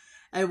 Yeah,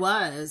 it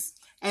was.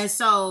 And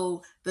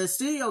so the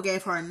studio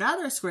gave her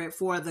another script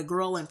for The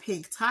Girl in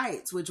Pink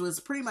Tights, which was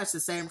pretty much the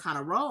same kind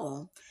of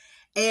role.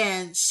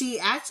 And she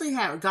actually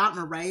had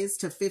gotten a raise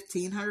to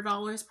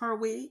 $1,500 per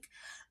week.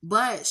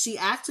 But she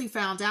actually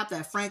found out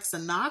that Frank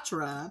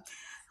Sinatra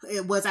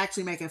was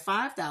actually making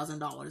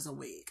 $5,000 a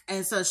week.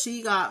 And so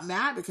she got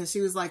mad because she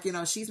was like,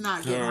 she's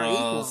not getting her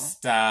equal.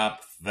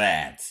 Stop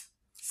that.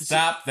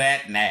 Stop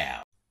that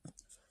now.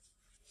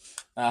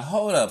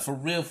 Hold up, for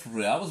real.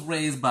 I was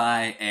raised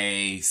by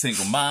a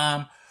single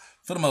mom.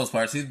 For the most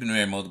part, she's been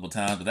married multiple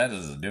times, but that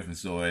is a different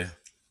story.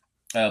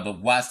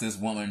 But watch this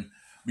woman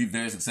be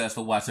very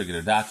successful. Watch her get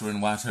a doctorate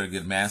and watch her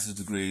get master's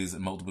degrees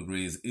and multiple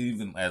degrees,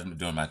 even as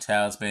during my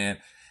child span,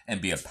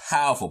 and be a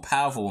powerful,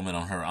 powerful woman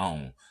on her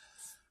own.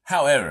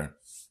 However,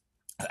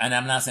 and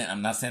I'm not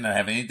saying I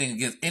have anything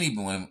against any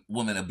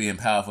woman of being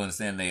powerful and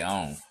standing their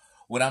own.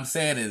 What I'm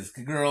saying is,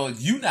 girl,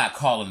 you not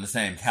calling the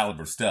same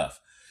caliber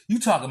stuff. You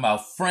talking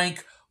about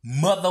Frank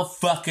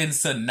motherfucking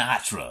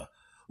Sinatra,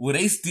 where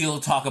they still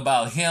talk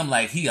about him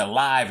like he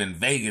alive in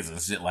Vegas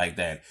and shit like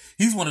that.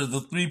 He's one of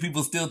the 3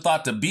 people still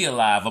thought to be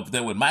alive up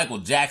there with Michael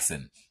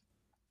Jackson.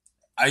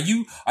 Are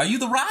you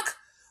The Rock?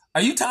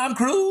 Are you Tom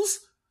Cruise?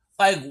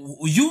 Like,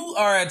 you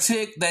are a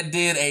chick that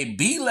did a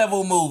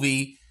B-level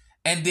movie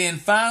and then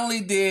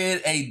finally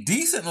did a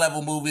decent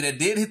level movie that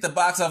did hit the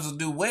box office and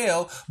do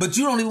well, but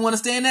you don't even want to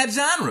stay in that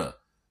genre.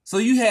 So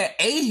you had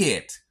a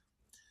hit.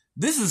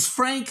 This is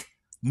Frank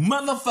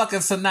motherfucking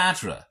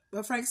Sinatra.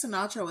 But Frank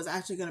Sinatra was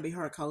actually going to be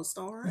her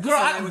co-star.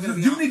 Girl,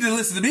 you need to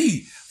listen to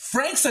me.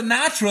 Frank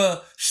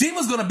Sinatra, she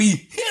was going to be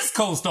his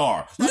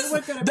co-star.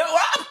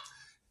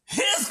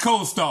 His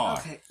co-star.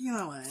 Okay, you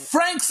know what?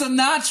 Frank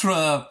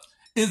Sinatra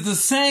is the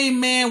same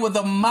man where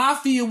the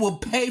mafia will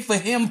pay for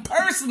him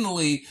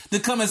personally to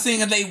come and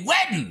sing at their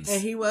weddings.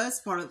 And he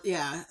was part of,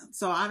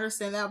 so I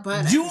understand that,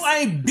 but... You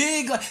ain't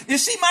big,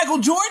 is she Michael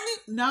Jordan?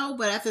 No,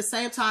 but at the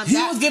same time...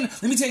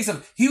 let me tell you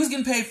something, he was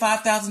getting paid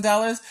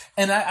 $5,000,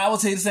 and I will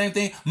tell you the same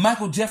thing,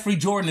 Michael Jeffrey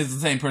Jordan is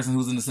the same person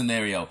who's in the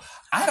scenario.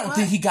 I don't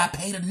think he got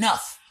paid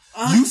enough.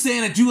 You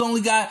saying that you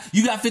got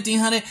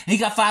 $1,500 and he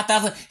got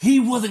 $5,000, he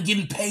wasn't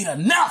getting paid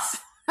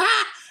enough.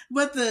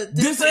 But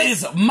this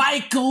is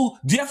Michael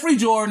Jeffrey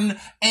Jordan,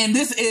 and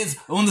this is,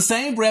 on the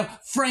same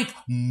breath, Frank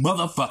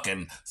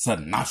motherfucking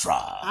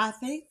Sinatra. I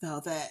think,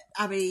 though,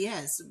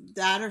 yes,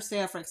 I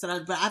understand Frank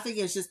Sinatra, but I think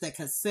it's just a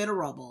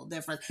considerable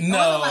difference. No. It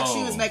wasn't like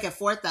she was making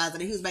 $4,000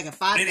 and he was making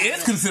 $5,000. It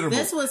is considerable.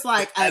 This was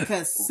like a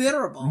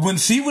considerable. When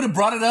she would have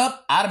brought it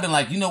up, I'd have been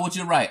like, you know what,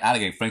 you're right. I'd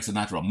have gave Frank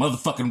Sinatra a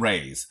motherfucking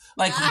raise.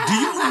 Like, do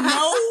you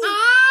know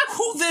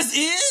who this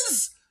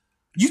is?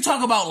 You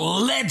talk about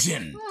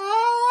legend.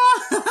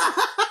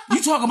 You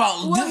You talk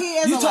about. Well, he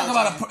is. You a talk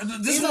legend. about a.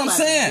 This He's is what a I'm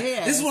legend. saying. He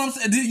is. This is what I'm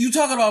saying. You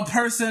talking about a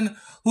person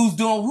who's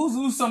doing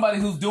who's somebody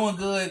who's doing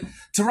good.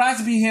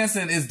 Taraji P.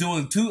 Henson is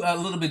doing a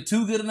little bit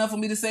too good enough for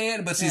me to say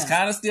it, but she's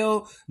kind of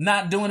still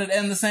not doing it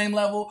at the same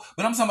level.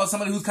 But I'm talking about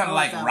somebody who's kind of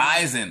like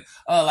rising,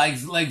 like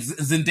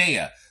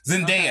Zendaya.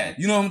 Okay.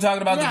 You know what I'm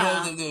talking about?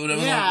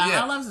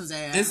 I love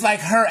Zendaya. It's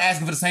like her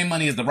asking for the same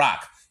money as The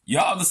Rock.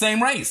 Y'all the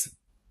same race,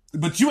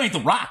 but you ain't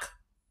The Rock.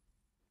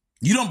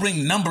 You don't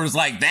bring numbers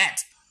like that.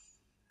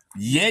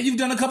 Yeah, you've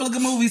done a couple of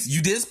good movies.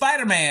 You did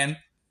Spider-Man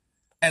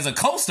as a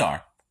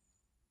co-star,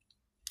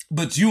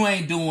 but you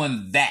ain't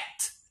doing that.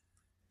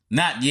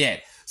 Not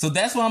yet. So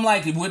that's why I'm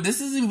like, this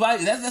isn't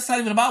that's not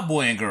even about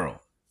boy and girl.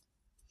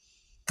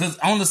 Because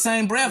on the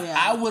same breath,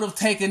 I would have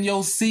taken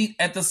your seat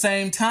at the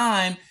same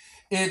time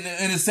in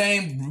the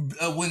same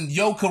when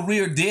your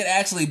career did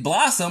actually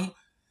blossom.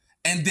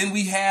 And then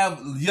we have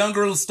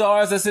younger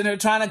stars that's in there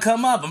trying to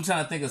come up. I'm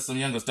trying to think of some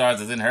younger stars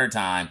that's in her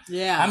time.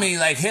 Yeah. I mean,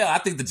 like, hell, I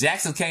think the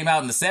Jacksons came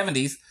out in the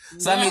 70s.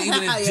 So, I mean,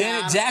 even if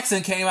Janet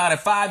Jackson came out at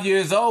 5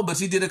 years old, but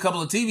she did a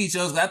couple of TV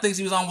shows, I think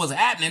she was on What's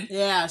Happening.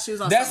 Yeah, she was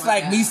on. That's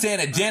like me saying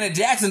that Janet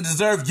Jackson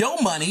deserved your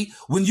money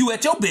when you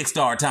at your big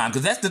star time,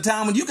 because that's the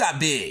time when you got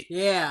big.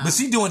 Yeah. But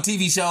she doing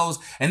TV shows,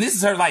 and this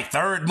is her, like,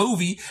 third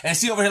movie, and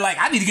she over here like,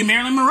 I need to get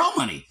Marilyn Monroe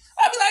money.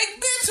 I'd be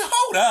like, bitch,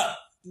 hold up.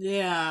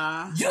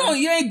 Yeah.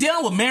 You ain't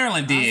dealing with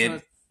Marilyn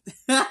did.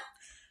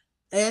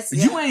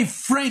 You ain't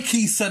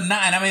Frankie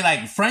Sinatra. I mean,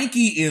 like,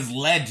 Frankie is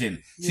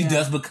legend. She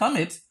does become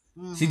it.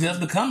 Mm-hmm. She does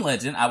become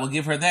legend. I will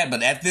give her that.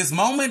 But at this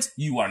moment,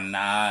 you are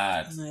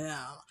not.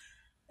 Yeah.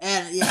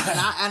 And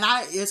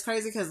I it's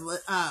crazy because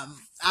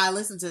I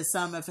listened to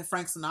some of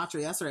Frank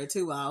Sinatra yesterday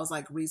too while I was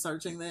like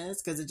researching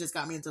this because it just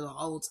got me into the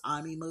old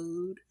timey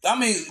mood. I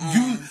mean,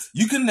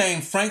 you can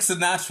name Frank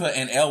Sinatra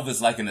and Elvis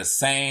like in the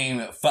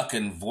same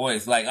fucking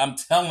voice. Like, I'm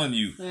telling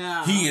you,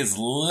 he is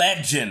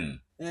legend.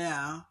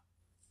 Yeah.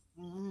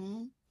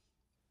 Mm-hmm.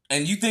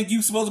 And you think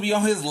you supposed to be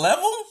on his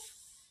level?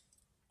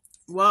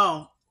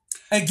 Well.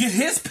 And get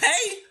his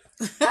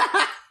pay?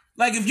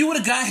 Like, if you would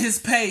have got his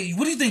pay,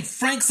 what do you think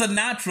Frank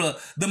Sinatra,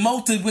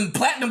 when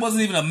platinum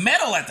wasn't even a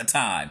medal at the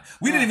time?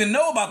 We didn't even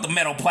know about the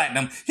medal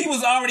platinum. He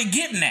was already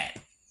getting that.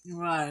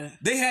 Right.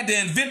 They had to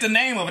invent the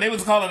name of it. They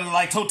was calling it,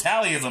 like,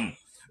 totalism.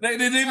 They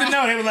didn't even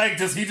know. They were like,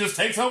 he just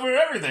takes over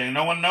everything.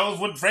 No one knows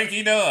what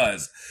Frankie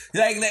does.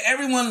 Like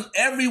everyone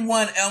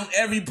on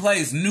every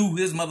place knew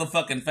his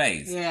motherfucking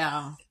face.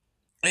 Yeah.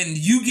 And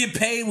you get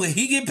paid when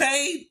he get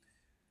paid?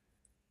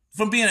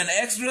 From being an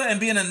extra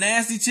and being a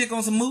nasty chick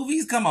on some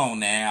movies? Come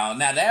on now.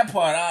 Now that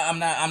part I'm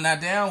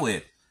not down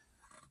with.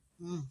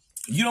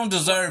 You don't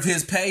deserve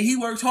his pay. He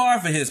worked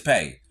hard for his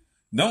pay.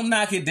 Don't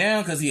knock it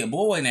down because he a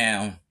boy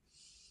now.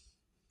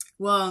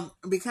 Well,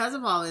 because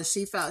of all this,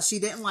 she felt she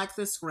didn't like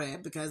the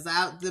script because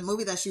the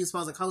movie that she was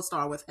supposed to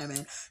co-star with him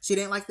in, she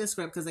didn't like the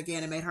script because,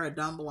 again, it made her a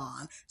dumb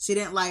blonde. She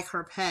didn't like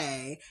her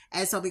pay.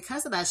 And so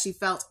because of that, she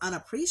felt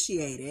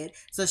unappreciated.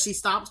 So she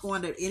stopped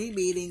going to any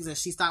meetings and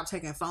she stopped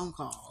taking phone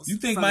calls. You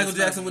think Michael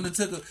Jackson would have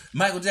took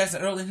Michael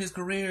Jackson early in his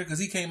career because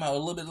he came out a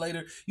little bit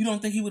later? You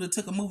don't think he would have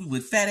took a movie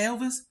with Fat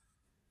Elvis?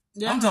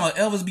 Yeah. I'm talking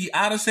about Elvis be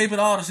out of shape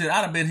and all the shit.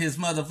 I'd have been his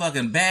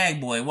motherfucking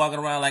bag boy walking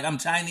around like I'm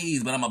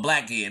Chinese, but I'm a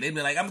black kid. They'd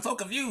be like, I'm so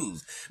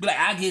confused. Be like,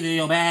 I'll give you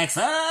your bag,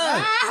 son.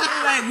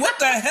 Like, what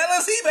the hell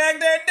is he back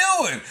there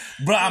doing?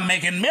 Bro, I'm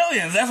making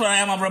millions. That's what I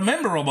am. I'm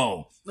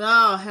rememberable.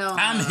 Oh, hell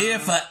no. I'm here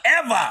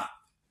forever.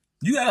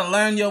 You gotta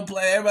learn your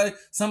play. Everybody,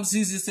 some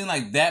seasons just seem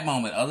like that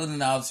moment. Other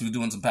than all she was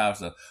doing some power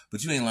stuff.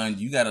 But you ain't learned.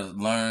 You gotta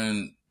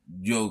learn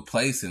your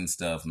place and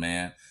stuff,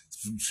 man.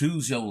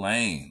 Choose your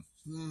lane.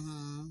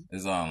 Mm-hmm.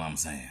 Is all I'm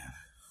saying.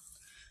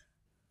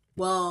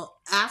 Well,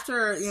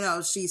 after,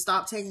 she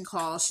stopped taking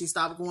calls, she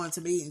stopped going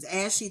to meetings,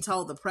 and she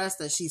told the press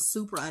that she's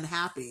super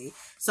unhappy.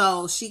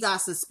 So she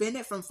got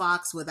suspended from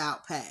Fox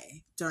without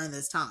pay during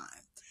this time.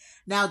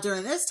 Now,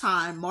 during this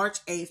time,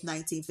 March 8th,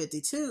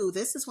 1952,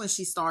 this is when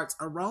she starts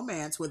a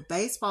romance with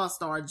baseball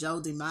star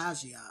Joe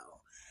DiMaggio.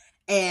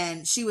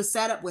 And she was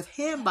set up with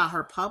him by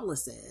her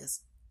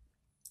publicist.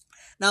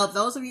 Now,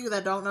 those of you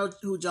that don't know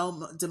who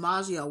Joe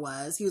DiMaggio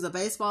was, he was a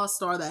baseball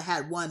star that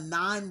had won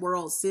 9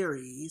 World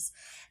Series.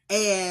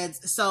 And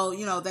so,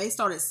 they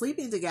started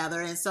sleeping together.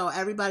 And so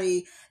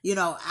everybody,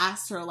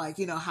 asked her, like,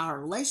 how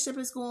her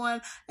relationship is going.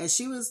 And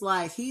she was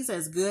like, he's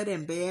as good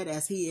in bed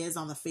as he is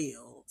on the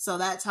field. So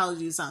that tells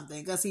you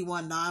something because he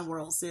won 9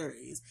 World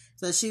Series.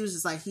 So she was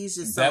just like, he's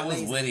just so That was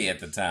amazing. witty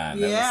at the time.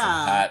 That was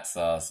some hot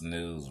sauce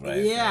news right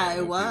there. Yeah,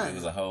 it was. It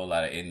was a whole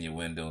lot of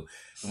innuendo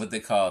and what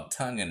they call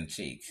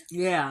tongue-in-cheek.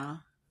 Yeah.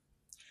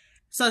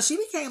 So she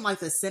became like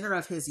the center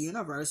of his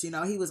universe.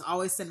 He was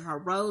always sending her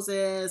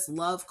roses,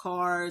 love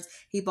cards.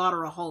 He bought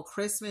her a whole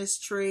Christmas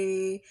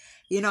tree,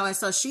 and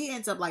so she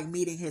ends up like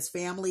meeting his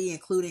family,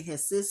 including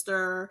his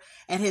sister.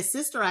 And his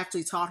sister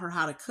actually taught her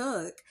how to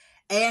cook.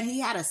 And he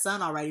had a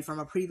son already from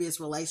a previous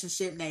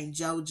relationship named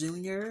Joe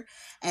Jr.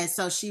 And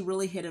so she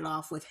really hit it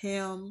off with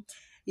him.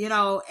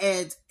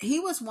 And he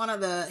was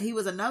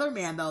another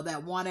man though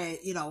that wanted,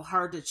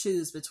 her to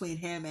choose between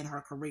him and her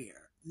career.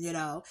 you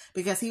know,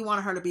 because he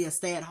wanted her to be a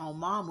stay-at-home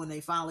mom when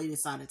they finally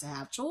decided to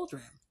have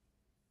children.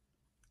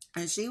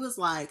 And she was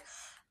like,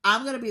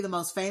 I'm going to be the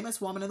most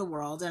famous woman in the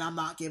world, and I'm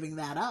not giving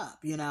that up,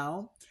 you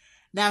know?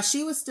 Now,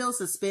 she was still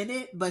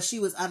suspended, but she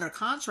was under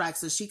contract,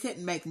 so she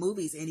couldn't make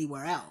movies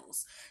anywhere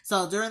else.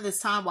 So during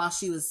this time, while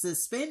she was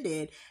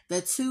suspended,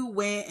 the two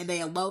went and they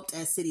eloped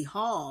at City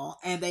Hall,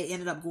 and they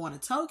ended up going to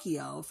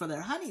Tokyo for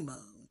their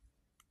honeymoon.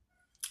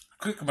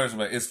 Quick commercial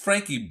break. It's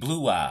Frankie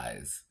Blue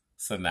Eyes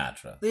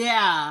Sinatra.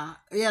 Yeah,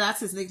 that's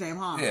his nickname,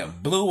 huh? Yeah,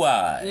 Blue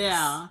Eyes.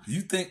 Yeah.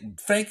 You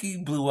think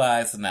Frankie Blue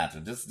Eyes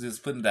Sinatra?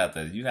 Just putting it out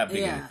there. You're not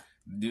bigger. Yeah.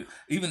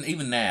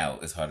 Even now,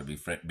 it's hard to be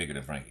bigger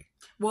than Frankie.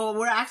 Well,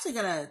 we're actually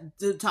going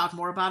to talk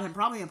more about him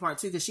probably in part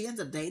 2 because she ends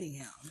up dating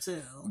him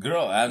too.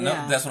 Girl, I know.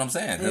 Yeah. That's what I'm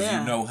saying. Because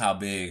you know how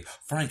big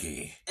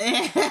Frankie.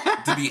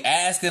 To be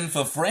asking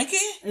for Frankie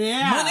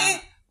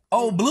money?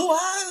 Old Blue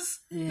Eyes?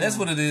 Yeah. That's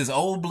what it is.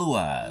 Old Blue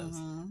Eyes.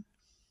 Mm-hmm.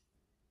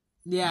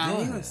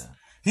 Yeah.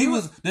 He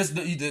was this.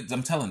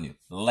 I'm telling you,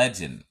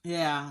 legend.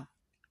 Yeah.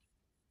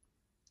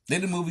 They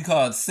did a movie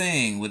called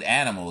Sing with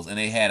animals, and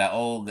they had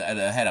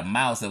a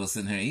mouse that was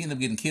sitting here. He ended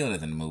up getting killed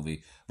in the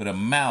movie, but a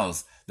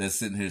mouse that's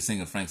sitting here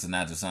singing Frank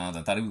Sinatra songs.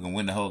 I thought he was gonna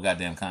win the whole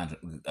goddamn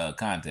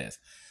contest.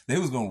 They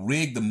was gonna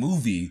rig the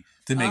movie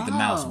to make the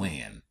mouse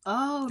win.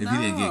 Oh, if he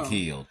didn't get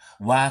killed.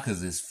 Why?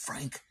 Because it's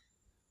Frank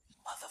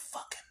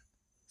motherfucking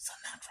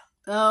Sinatra.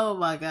 Oh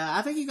my God.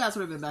 I think you guys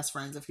would have been best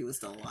friends if he was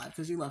still alive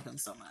because you love him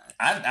so much.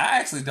 I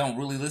actually don't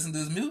really listen to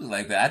his music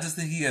like that. I just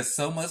think he has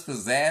so much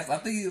pizzazz. I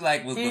think he was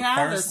the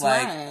first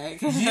I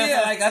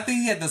think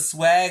he had the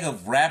swag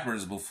of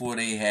rappers before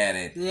they had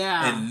it.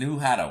 Yeah. And knew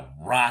how to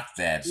rock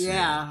that shit.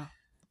 Yeah.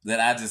 That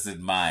I just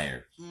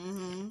admired.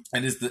 Mm-hmm.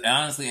 And it's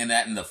honestly in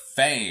the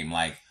fame,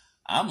 like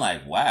I'm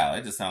like, wow,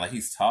 it just sounds like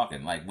he's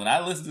talking. Like when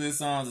I listen to his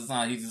songs, it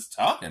sounds like he's just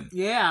talking.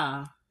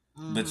 Yeah.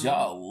 Mm-hmm. But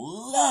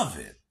y'all love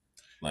it.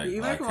 Like,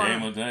 I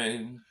came a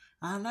day,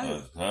 I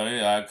know.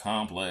 I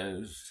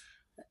accomplished,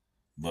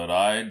 but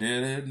I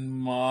did it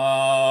my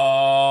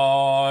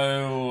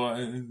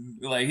way.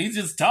 Like, he's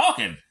just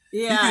talking.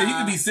 Yeah. He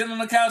could be sitting on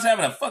the couch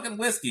having a fucking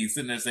whiskey,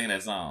 sitting there singing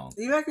that song.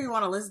 You make me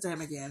want to listen to him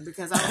again,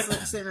 because I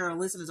was sitting there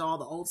listening to all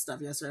the old stuff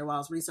yesterday while I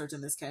was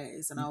researching this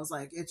case, and I was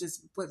like, it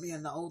just put me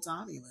in the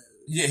old-timey mood.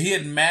 Yeah, he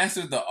had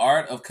mastered the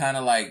art of kind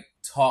of like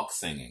talk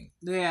singing.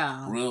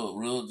 Yeah.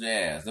 Real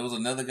jazz. There was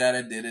another guy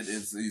that did it.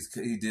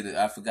 He did it.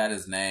 I forgot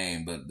his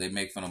name, but they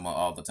make fun of him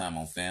all the time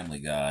on Family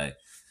Guy.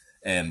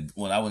 And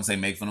I wouldn't say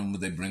make fun of him,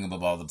 but they bring him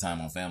up all the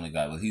time on Family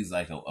Guy. But he's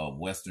like a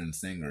Western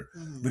singer.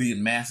 Mm-hmm. But he had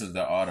mastered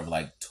the art of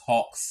like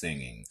talk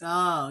singing.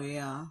 Oh,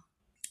 yeah.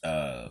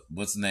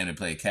 What's the name that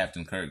played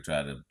Captain Kirk?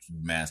 Tried to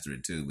master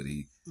it too, but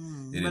it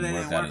didn't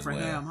work out as well.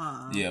 Him,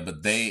 huh? Yeah,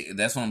 but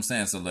that's what I'm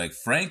saying. So like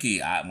Frankie,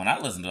 when I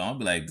listen to him, I'll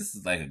be like, this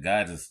is like a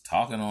guy just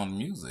talking on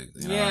music.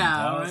 You know,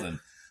 right.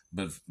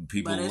 But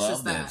people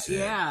love that shit.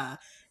 Yeah.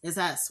 Is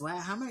that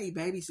swag? How many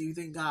babies do you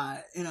think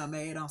got,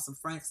 made on some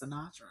Frank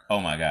Sinatra? Oh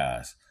my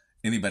gosh.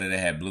 Anybody that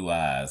had blue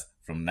eyes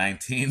from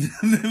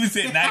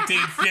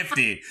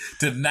 1950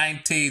 to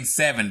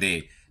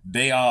 1970,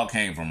 they all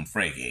came from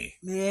Frankie.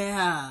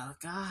 Yeah,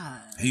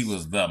 God. He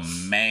was the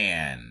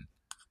man.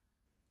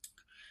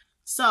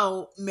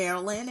 So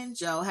Marilyn and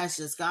Joe has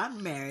just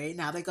gotten married.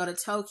 Now they go to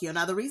Tokyo.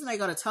 Now the reason they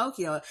go to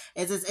Tokyo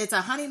is it's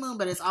a honeymoon,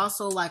 but it's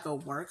also like a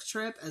work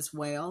trip as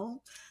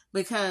well.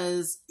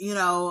 Because,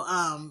 Joe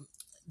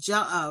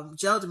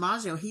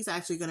DiMaggio, he's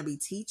actually going to be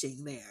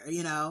teaching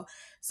there,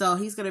 So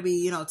he's going to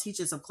be,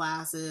 teaching some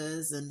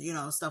classes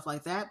and, stuff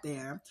like that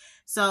there.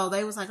 So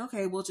they was like,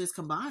 okay, we'll just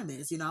combine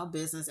this,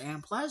 business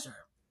and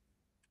pleasure.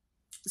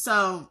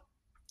 So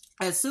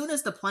as soon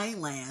as the plane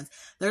lands,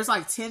 there's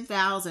like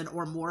 10,000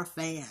 or more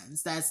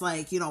fans that's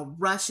like,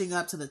 rushing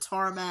up to the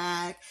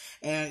tarmac,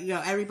 and,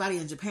 everybody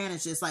in Japan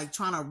is just like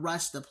trying to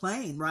rush the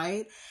plane,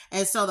 right?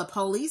 And so the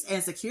police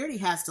and security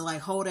has to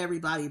like hold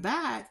everybody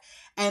back.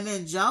 And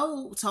then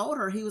Joe told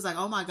her, he was like,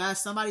 oh my gosh,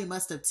 somebody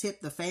must have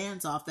tipped the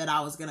fans off that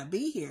I was going to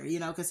be here,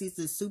 because he's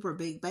this super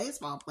big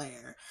baseball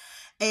player.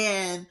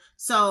 And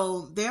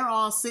so they're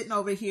all sitting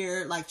over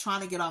here, like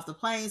trying to get off the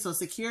plane. So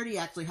security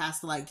actually has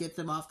to like get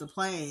them off the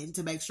plane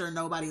to make sure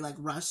nobody like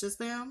rushes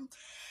them.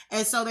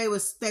 And so they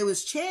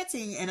was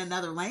chanting in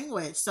another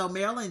language. So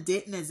Marilyn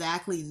didn't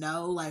exactly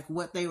know like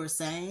what they were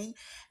saying.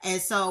 And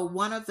so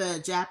one of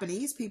the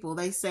Japanese people,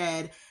 they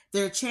said,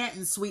 they're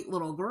chanting "Sweet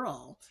Little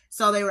Girl."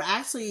 So they were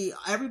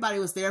everybody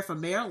was there for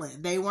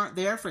Marilyn. They weren't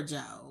there for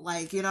Joe.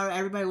 Like,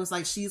 everybody was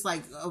like, she's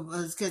like,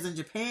 because in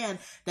Japan,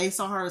 they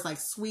saw her as like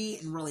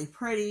sweet and really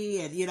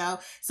pretty. And,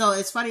 so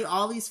it's funny.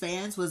 All these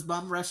fans was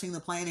bum rushing the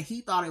plane, and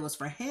he thought it was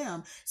for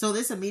him. So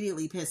this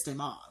immediately pissed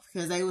him off,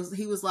 because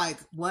he was like,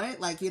 what?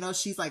 Like,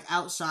 she's like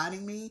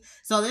outshining me.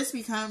 So this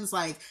becomes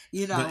like,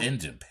 But in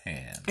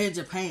Japan.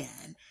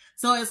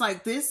 So it's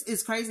like, this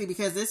is crazy,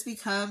 because this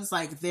becomes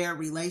like their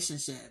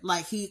relationship.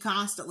 Like, he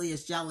constantly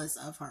is jealous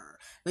of her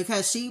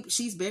because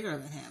she's bigger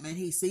than him, and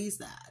he sees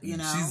that,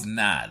 She's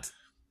not.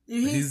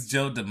 He's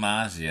Joe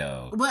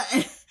DiMaggio. But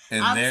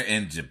And they're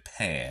in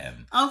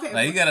Japan. Okay.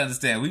 Like, you gotta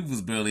understand, we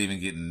was barely even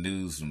getting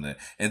news from that.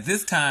 At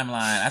this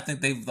timeline, I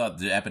think they thought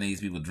the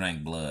Japanese people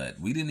drank blood.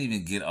 We didn't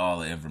even get all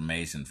the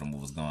information from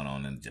what was going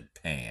on in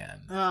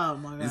Japan. Oh,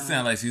 my God. It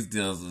sounds like this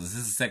is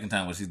the second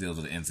time where she deals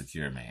with an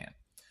insecure man.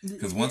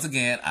 Because once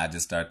again, I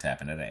just start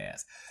tapping that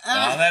ass.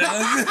 Oh,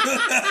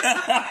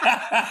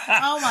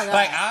 my God.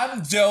 Like,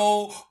 I'm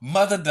Joe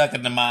Mother Ducker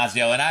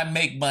DiMaggio, and I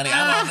make money.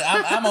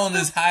 I'm on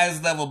this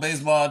highest level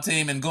baseball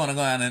team and going to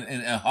go on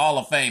in Hall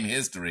of Fame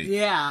history.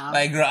 Yeah.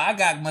 Like, girl, I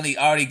got money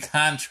already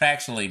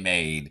contractually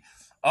made.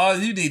 All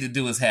you need to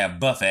do is have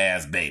buff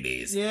ass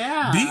babies.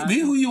 Yeah. Be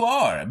who you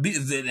are. And be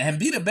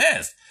the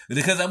best.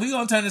 Because we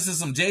going to turn this into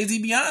some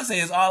Jay-Z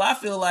Beyonce is all I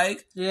feel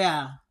like.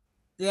 Yeah.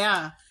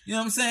 Yeah. You know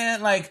what I'm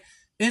saying? Like,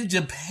 in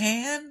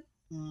Japan,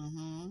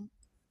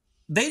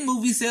 they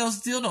movie sales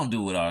still don't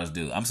do what ours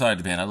do. I'm sorry,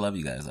 Japan. I love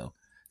you guys, though.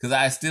 Because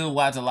I still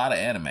watch a lot of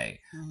anime.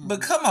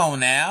 But come on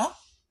now.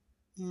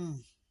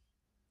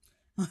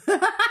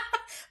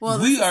 Well,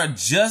 we are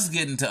just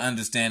getting to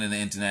understanding the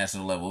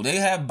international level. They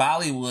have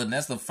Bollywood, and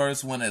that's the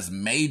first one that's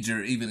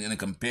major, even in a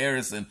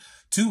comparison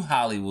to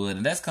Hollywood,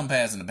 and that's come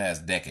past in the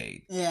past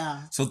decade.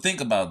 Yeah. So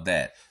think about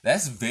that.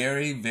 That's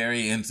very,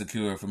 very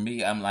insecure for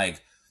me. I'm like,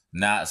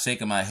 not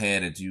shaking my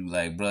head at you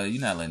like, bro, you're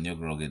not letting your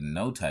girl get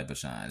no type of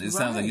shine. It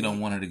sounds like you don't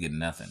want her to get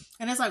nothing.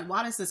 And it's like,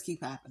 why does this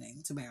keep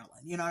happening to Marilyn?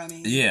 You know what I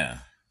mean? Yeah.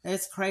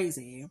 It's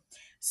crazy.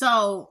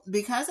 So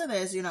because of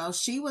this, you know,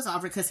 she was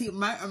offered, because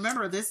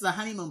remember, this is a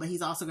honeymoon, but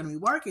he's also going to be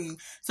working.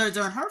 So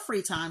during her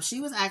free time,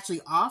 she was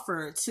actually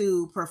offered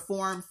to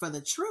perform for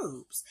the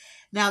troops.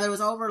 Now, there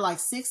was over like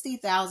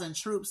 60,000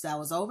 troops that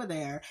was over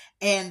there,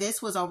 and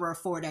this was over a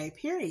 4-day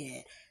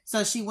period.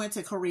 So she went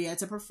to Korea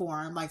to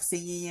perform, like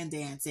singing and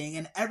dancing,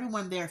 and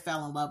everyone there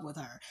fell in love with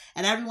her.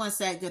 And everyone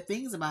said good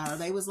things about her.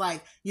 They was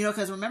like, you know,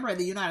 because remember, in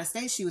the United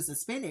States, she was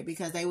suspended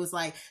because they was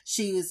like,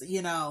 she was,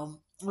 you know,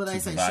 well, they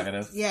said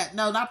provocative?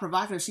 Not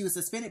provocative. She was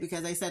suspended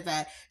because they said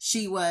that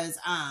she was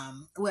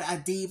a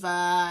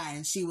diva,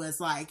 and she was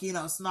like, you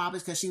know,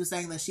 snobbish because she was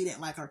saying that she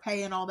didn't like her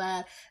pay and all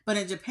that. But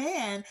in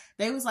Japan,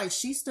 they was like,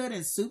 she stood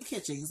in soup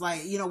kitchens,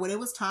 like, you know, when it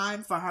was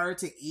time for her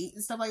to eat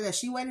and stuff like that,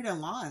 she waited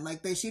in line. Like,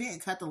 she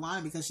didn't cut the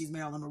line because she's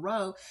Marilyn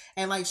Monroe,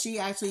 and like she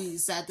actually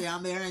sat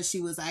down there, and she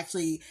was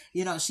actually,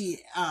 you know, she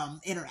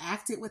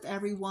interacted with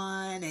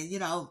everyone, and you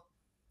know.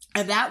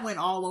 And that went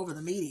all over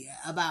the media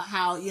about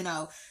how, you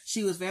know,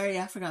 she was very,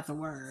 I forgot the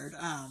word.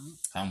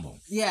 Humble.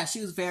 Yeah, she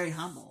was very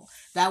humble.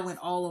 That went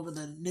all over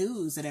the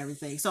news and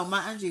everything. So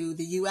mind you,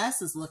 the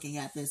U.S. is looking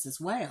at this as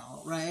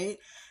well, right?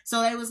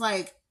 So it was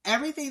like,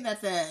 everything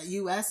that the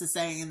U.S. is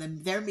saying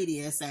and their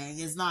media is saying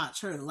is not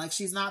true. Like,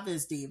 she's not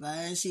this diva,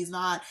 and she's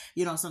not,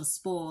 you know, some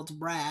spoiled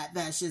brat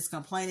that's just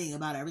complaining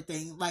about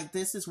everything. Like,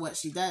 this is what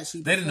she does.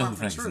 They didn't know who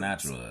Frank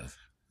Sinatra was.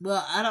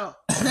 Well, I don't.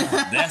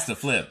 That's the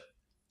flip.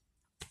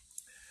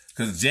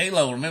 Because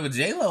remember,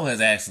 J-Lo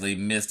has actually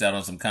missed out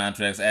on some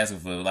contracts asking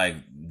for, like,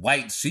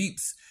 white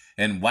sheets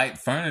and white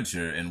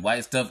furniture and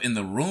white stuff in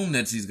the room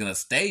that she's going to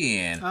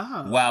stay in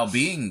while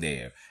being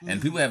there.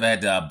 And people have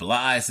had to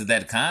oblige to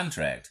that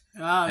contract.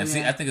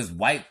 See, I think it's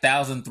white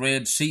 1,000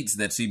 thread sheets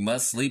that she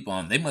must sleep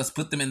on. They must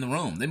put them in the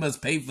room. They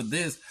must pay for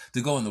this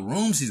to go in the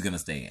room she's going to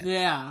stay in.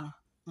 Yeah.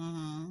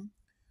 Mm-hmm.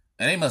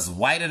 And they must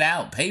white it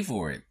out, pay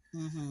for it.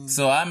 Mm-hmm.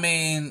 So, I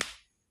mean,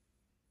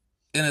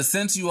 in a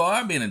sense, you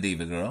are being a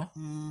diva, girl.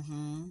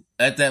 Mm-hmm.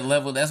 At that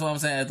level, that's what I'm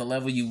saying, at the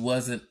level you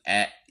wasn't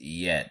at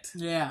yet.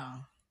 Yeah.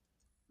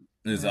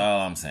 Is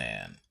all I'm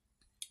saying.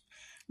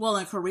 Well,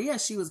 in Korea,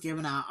 she was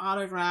giving out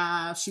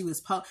autographs.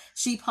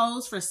 She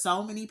posed for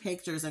so many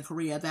pictures in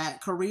Korea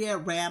that Korea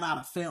ran out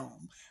of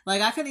film.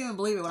 Like, I couldn't even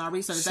believe it when I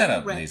researched. Shut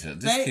up, Nisha.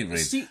 Just keep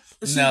reading.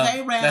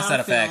 They ran out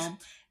of film.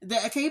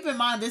 Keep in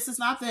mind, this is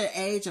not the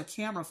age of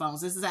camera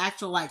phones. This is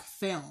actual, like,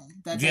 film.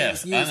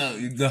 Yes, I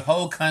know. The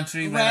whole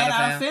country ran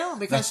out of film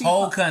because the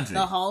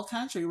whole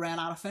country ran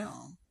out of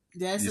film.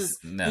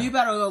 You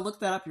better go look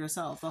that up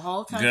yourself. The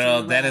whole country.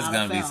 Girl, that is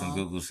going to be some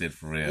Google shit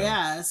for real.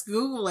 Yes,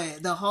 Google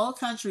it. The whole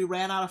country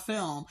ran out of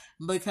film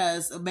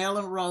because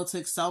Marilyn Monroe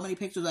took so many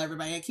pictures of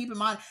everybody. And keep in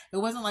mind, it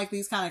wasn't like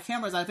these kind of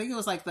cameras. I think it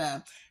was like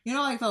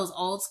like those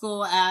old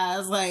school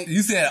ass, like.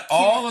 You said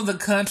all of the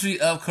country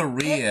of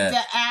Korea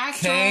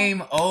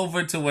came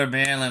over to where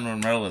Marilyn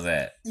Monroe was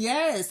at.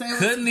 Yes.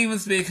 Couldn't even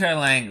speak her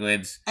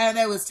language. And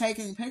they was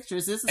taking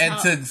pictures.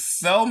 Took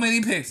so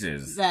many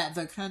pictures. That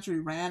the country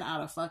ran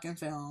out of fucking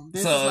film.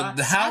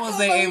 How was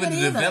they able to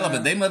develop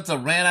it? They must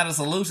have ran out of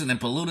solution and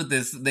polluted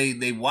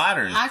they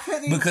waters.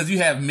 Because you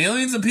have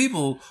millions of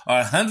people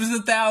or hundreds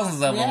of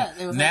thousands of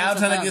them now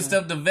trying to get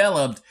stuff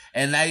developed,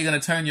 and now you're going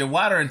to turn your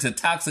water into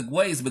toxic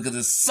waste because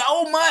it's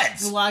so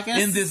much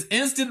in this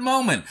instant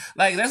moment.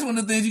 Like, that's one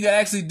of the things you got to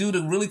actually do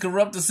to really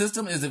corrupt the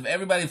system is if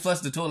everybody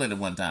flushed the toilet at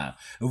one time.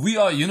 If we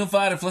all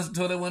unified and flushed the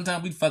toilet at one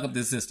time, we'd fuck up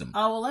this system.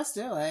 Oh, well, let's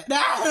do it.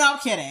 No, I'm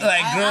kidding.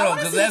 Like, girl,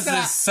 because that's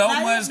just so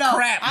much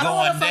crap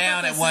going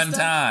down at one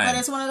time. But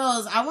it's one of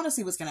those, I want to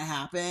see what's going to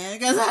happen.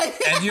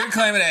 And you're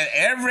claiming that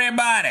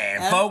everybody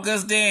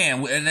focused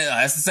in. And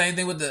that's the same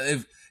thing with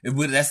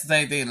That's the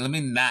same thing. Let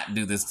me not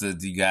do this to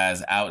you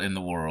guys out in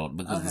the world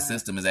because the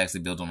system is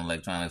actually built on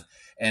electronics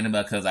and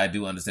because I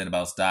do understand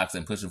about stocks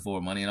and pushing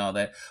forward money and all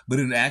that. But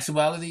in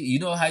actuality, you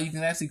know how you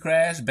can actually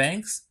crash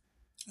banks?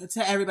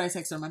 Everybody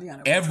takes their money out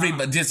of it.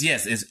 Everybody,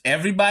 if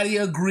everybody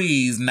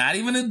agrees, not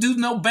even to do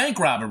no bank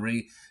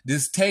robbery,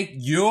 just take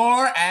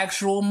your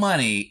actual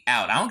money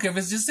out. I don't care if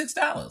it's just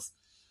 $6.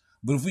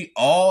 But if we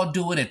all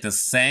do it at the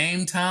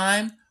same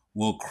time,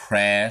 we'll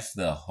crash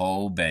the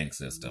whole bank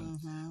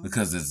system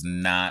because it's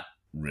not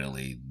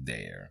really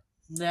there.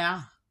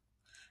 Yeah.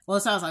 Well,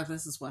 it sounds like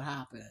this is what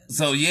happened.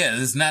 So, yeah,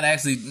 it's not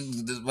actually,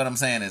 what I'm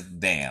saying is,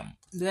 damn.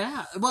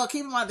 Yeah. Well,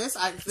 keep in mind, this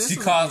she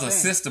caused a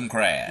system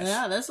crash.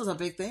 Yeah, this was a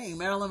big thing.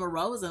 Marilyn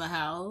Monroe was in the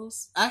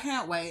house. I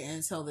can't wait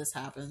until this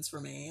happens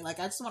for me. Like,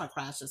 I just want to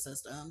crash the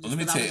system. Let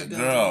me tell you,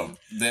 girl,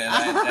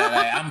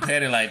 I'm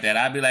petty like that.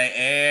 I'd be like,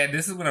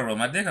 this is when I roll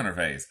my dick on her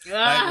face.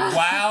 Like,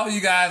 while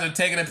you guys are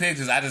taking the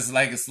pictures, I just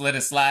like let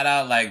it slide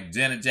out like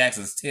Janet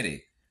Jackson's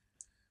titty.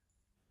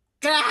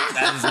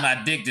 My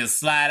dick just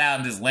slide out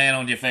and just land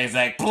on your face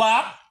like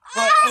plop.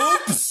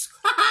 Oops.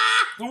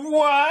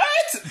 What?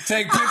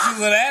 Take pictures of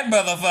that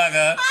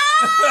motherfucker.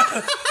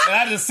 And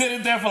I just sit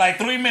in there for like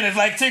 3 minutes,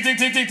 like tick, tick,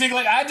 tick, tick, tick.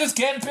 Like I just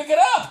can't pick it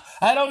up.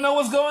 I don't know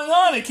what's going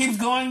on. It keeps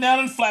going down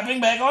and flapping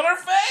back on her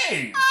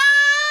face.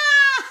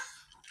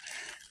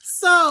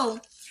 So,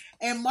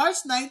 in March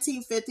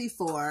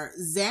 1954,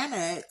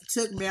 Xanax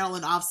took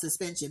Marilyn off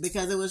suspension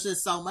because it was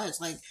just so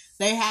much. Like,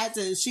 they had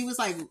to, she was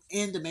like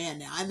in demand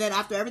now. And then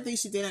after everything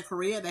she did in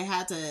Korea, they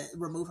had to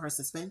remove her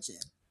suspension.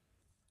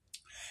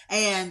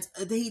 And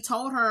he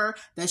told her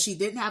that she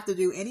didn't have to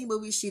do any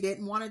movies she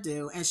didn't want to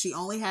do. And she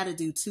only had to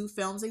do 2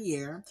 films a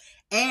year.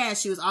 And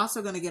she was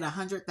also going to get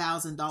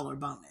 $100,000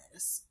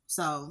 bonus.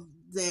 So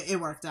it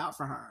worked out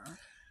for her.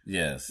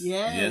 Yes,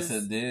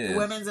 it did.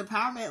 Women's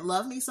empowerment.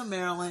 Love me some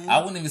Marilyn. I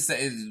wouldn't even say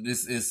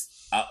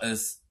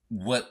it's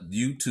what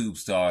YouTube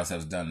stars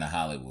have done to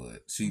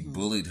Hollywood. She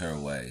bullied her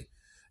way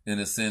in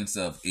a sense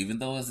of, even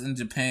though it's in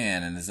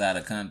Japan and it's out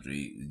of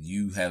country,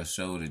 you have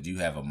showed that you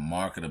have a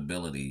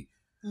marketability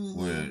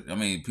where, I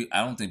mean,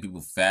 I don't think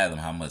people fathom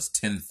how much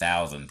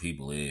 10,000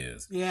 people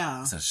is.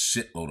 Yeah. It's a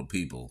shitload of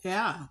people.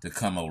 Yeah. To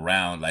come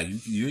around. Like,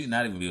 you're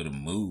not even be able to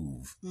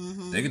move.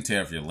 They can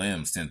tear off your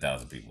limbs,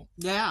 10,000 people.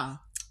 Yeah.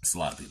 It's a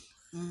lot of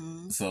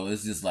people. So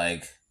it's just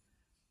like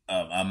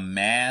a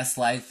mass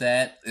like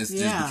that. It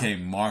just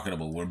became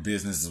marketable where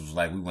businesses was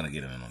like, we want to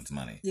get in on this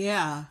money.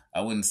 Yeah.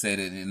 I wouldn't say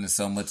that in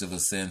so much of a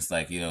sense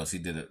like, she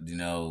did it,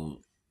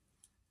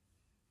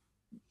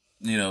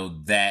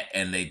 that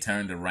and they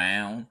turned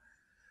around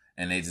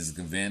and they just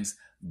convinced.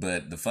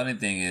 But the funny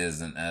thing is,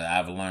 and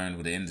I've learned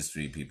with the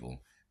industry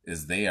people,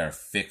 is they are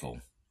fickle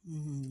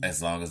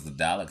as long as the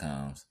dollar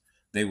comes.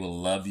 They will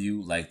love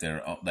you like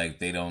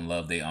they don't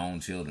love their own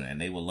children, and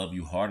they will love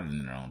you harder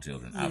than their own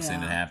children. I've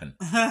seen it happen.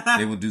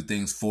 They will do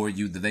things for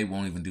you that they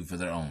won't even do for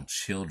their own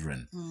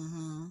children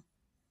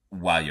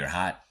while you're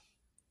hot.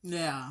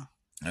 Yeah.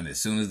 And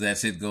as soon as that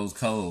shit goes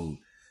cold,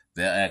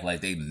 they'll act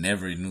like they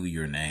never knew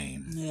your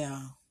name.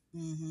 Yeah.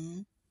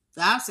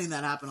 I've seen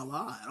that happen a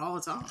lot, all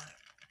the time.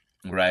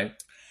 Right.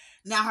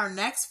 Now, her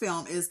next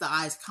film is the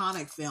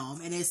iconic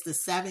film, and it's The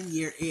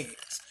 7-Year Itch.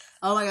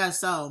 Oh my gosh,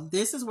 so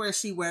this is where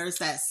she wears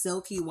that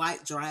silky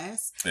white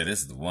dress. Yeah,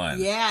 this is the one.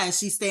 Yeah, and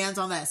she stands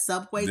on that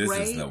subway grate.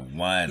 This is the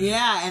one.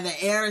 Yeah, and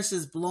the air is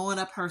just blowing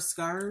up her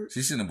skirt.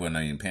 She shouldn't have worn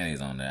any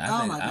panties on there.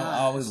 I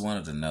always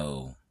wanted to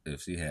know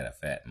if she had a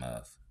fat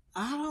muff.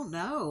 I don't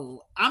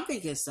know. I'm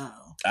thinking so.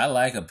 I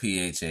like a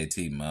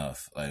PHAT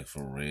muff, like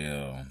for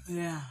real.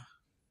 Yeah.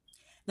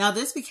 Now,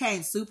 this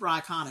became super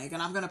iconic,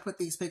 and I'm going to put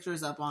these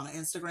pictures up on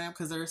Instagram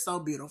because they're so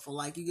beautiful.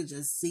 Like, you could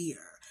just see her.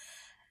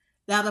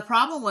 Now, the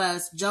problem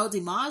was Joe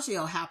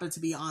DiMaggio happened to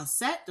be on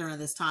set during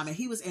this time, and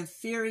he was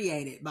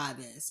infuriated by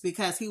this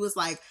because he was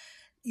like,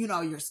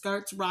 your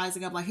skirt's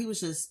rising up. Like, he was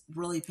just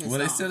really pissed off. Were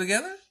they still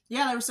together?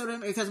 Yeah, they were still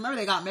together because remember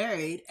they got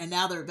married, and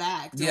now they're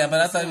back. Yeah,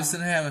 but I thought he was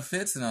still having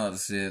fits and all the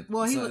shit.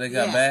 Well, they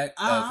got back?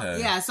 Okay.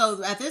 Yeah,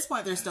 so at this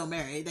point, they're still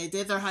married. They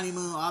did their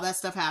honeymoon. All that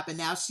stuff happened.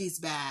 Now she's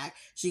back.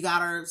 She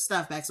got her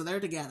stuff back, so they're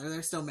together.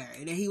 They're still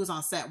married. And he was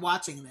on set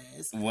watching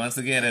this. Once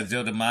again, as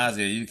Joe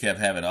DiMaggio, you kept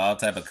having all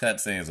type of cut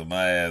scenes with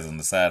my ass on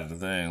the side of the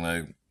thing.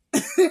 Like,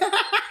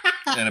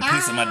 and a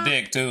piece of my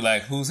dick, too.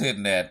 Like, who's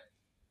hitting that?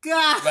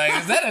 God. Like,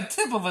 is that a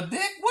tip of a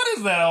dick? What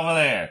is that over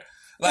there?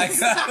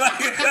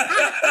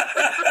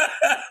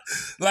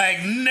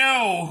 Like,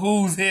 no,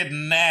 who's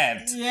hitting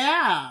that?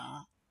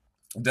 Yeah.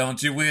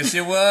 Don't you wish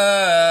it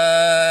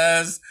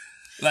was?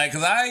 Like,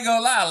 cause I ain't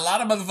gonna lie, a lot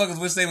of motherfuckers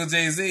wish they was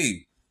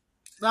Jay-Z.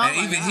 Oh, and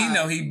even he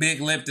know he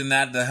big-lipped and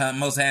not the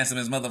most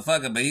handsomest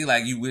motherfucker, but he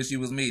like, you wish you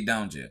was me,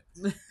 don't you?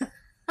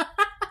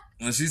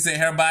 When she said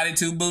her body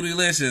too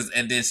bootylicious,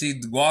 and then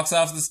she walks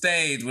off the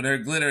stage with her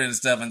glitter and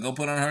stuff and go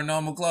put on her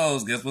normal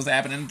clothes, guess what's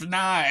happening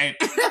tonight?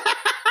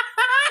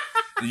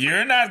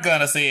 You're not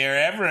gonna see her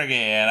ever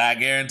again. I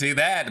guarantee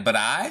that. But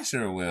I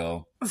sure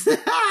will.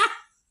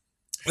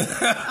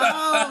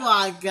 Oh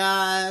my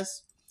gosh.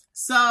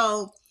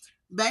 So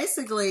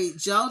basically,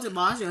 Joe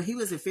DiMaggio, he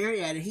was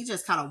infuriated. He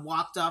just kind of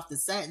walked off the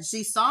set, and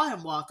she saw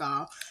him walk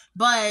off,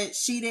 but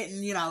she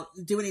didn't,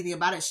 do anything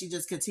about it. She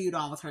just continued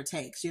on with her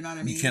takes. You know what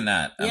I mean? You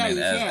cannot. Yeah, you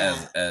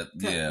can.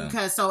 Yeah.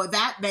 Because so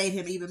that made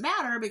him even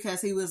madder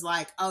because he was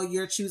like, "Oh,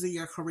 you're choosing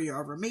your career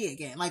over me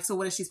again." Like, so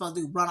what is she supposed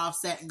to do? Run off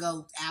set and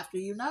go after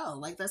you? No,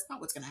 like that's not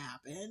what's going to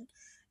happen.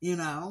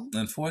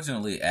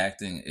 Unfortunately,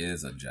 acting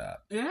is a job.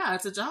 Yeah,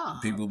 it's a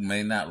job. People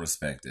may not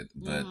respect it,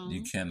 but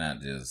you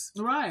cannot just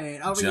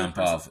jump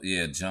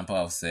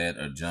off set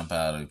or jump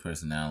out of your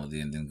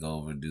personality and then go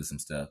over and do some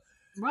stuff.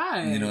 Right.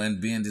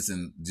 And being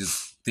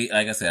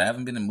like I said, I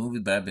haven't been in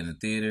movies, but I've been in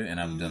theater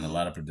and I've done a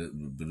lot of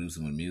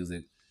producing with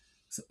music.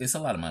 So it's a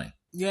lot of money.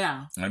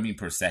 Yeah. I mean,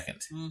 per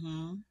second.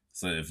 Mm-hmm.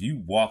 So if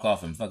you walk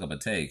off and fuck up a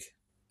take,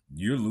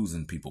 you're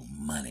losing people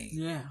money.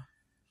 Yeah.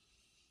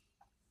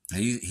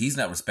 He's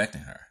not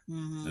respecting her.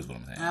 That's what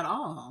I'm saying. At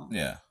all.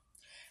 Yeah.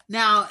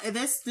 Now,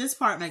 this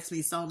part makes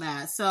me so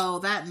mad. So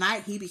that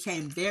night he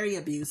became very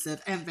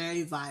abusive and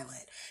very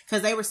violent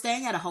because they were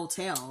staying at a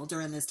hotel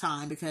during this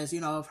time because,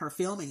 of her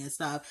filming and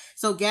stuff.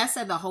 So guests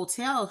at the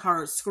hotel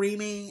heard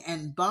screaming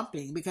and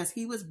bumping because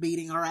he was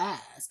beating her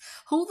ass.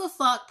 Who the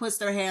fuck puts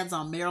their hands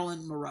on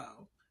Marilyn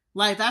Monroe?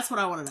 Like, that's what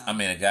I want to know. I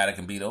mean, a guy that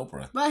can beat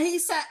Oprah. But he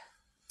said...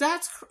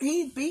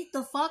 he beat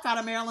the fuck out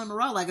of Marilyn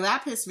Monroe. Like,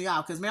 that pissed me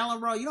off because Marilyn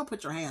Monroe, you don't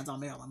put your hands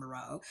on Marilyn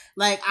Monroe.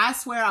 Like, I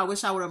swear I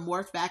wish I would have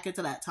morphed back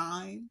into that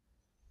time.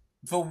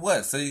 For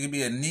what? So you could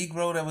be a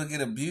Negro that would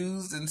get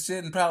abused and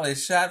shit and probably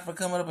shot for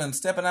coming up and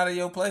stepping out of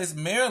your place?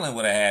 Marilyn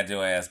would have had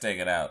your ass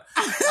taken out.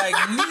 Like,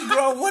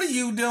 Negro, what are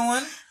you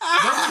doing?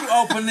 Don't you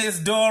open this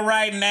door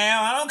right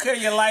now. I don't care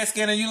you're light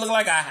skinned and you look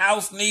like a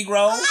house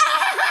Negro.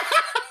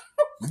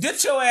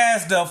 Get your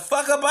ass the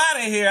fuck up out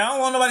of here. I don't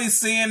want nobody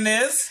seeing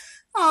this.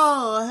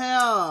 Oh,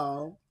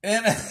 hell.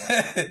 And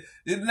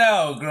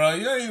no, girl,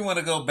 you don't even want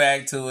to go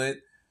back to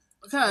it.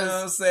 You know what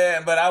I'm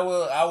saying? But I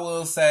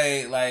will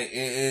say, like,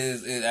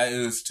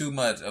 it was too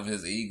much of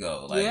his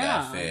ego, like,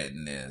 got fed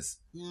in this.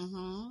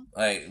 Mm-hmm.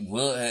 Like,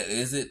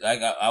 is it,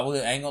 like, I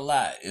ain't gonna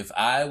lie, if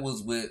I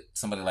was with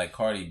somebody like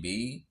Cardi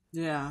B,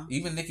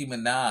 even Nicki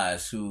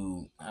Minaj,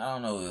 who, I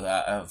don't know,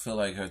 I feel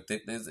like her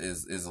thickness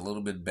is a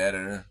little bit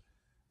better,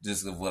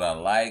 just of what I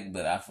like,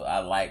 but I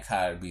like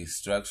how it be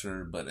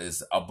structured, but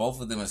it's both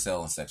of them are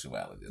selling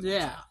sexuality.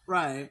 Yeah,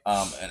 right.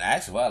 In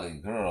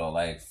actuality, girl,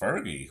 like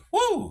Fergie,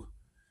 woo!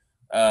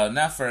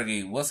 Not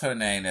Fergie, what's her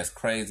name that's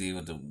crazy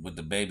with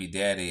the baby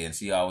daddy and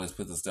she always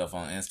puts the stuff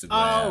on Instagram?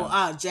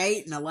 Oh,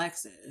 Jade and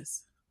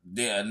Alexis.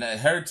 Yeah,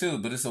 her too,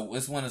 but it's a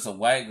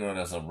white girl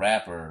that's a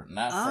rapper,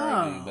 not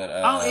Fergie, but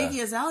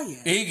Iggy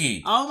Azalea.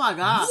 Iggy. Oh my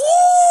god.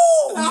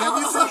 Woo! Have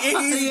you seen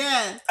Iggy?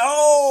 Yeah.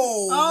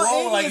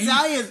 Oh, Iggy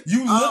Azalea.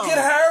 You look at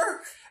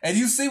her and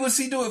you see what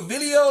she do in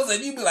videos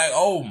and you be like,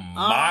 oh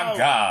my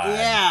god.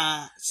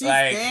 Yeah. She's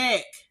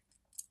thick.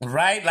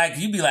 Right? Like,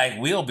 you be like,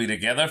 we'll be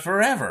together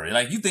forever.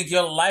 Like, you think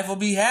your life will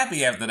be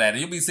happy after that.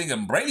 And you'll be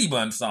singing Brady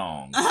Bunch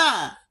songs.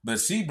 But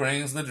she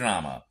brings the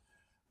drama.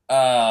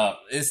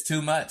 It's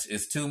too much.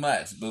 It's too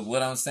much. But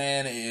what I'm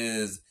saying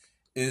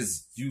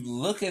is you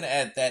looking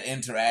at that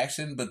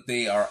interaction, but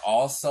they are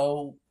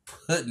also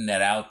putting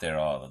that out there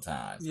all the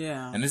time.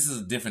 Yeah. And this is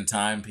a different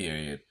time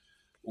period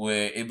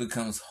where it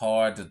becomes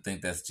hard to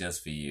think that's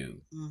just for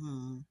you.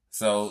 Mm-hmm.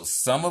 So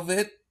some of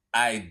it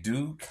I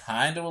do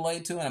kind of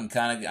relate to, and I'm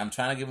trying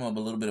to give them a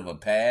little bit of a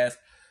pass.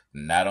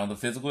 Not on the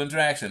physical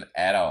interaction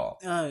at all.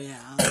 Oh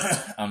yeah.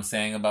 I'm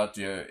saying about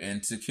your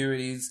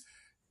insecurities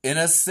in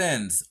a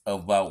sense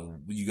about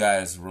you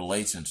guys'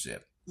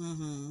 relationship.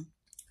 Mm-hmm.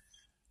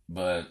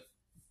 But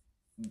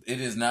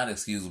it is not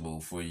excusable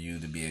for you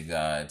to be a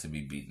guy to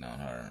be beating on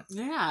her.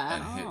 Yeah.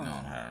 And hitting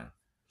on her.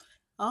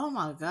 Oh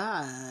my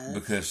God.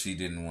 Because she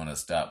didn't want to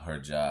stop her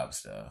job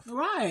stuff.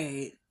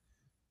 Right.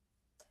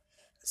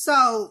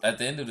 So at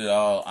the end of it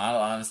all,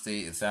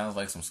 honestly, it sounds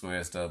like some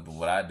square stuff, but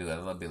what I do is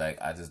I'll be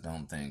like, I just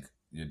don't think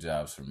your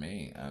job's for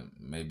me.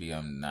 Maybe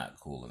I'm not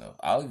cool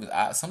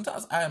enough.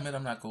 Sometimes I admit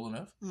I'm not cool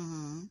enough.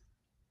 Mm-hmm.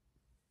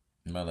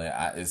 But like,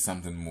 it's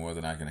something more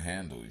than I can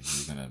handle.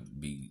 You're gonna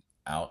be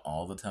out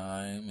all the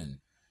time and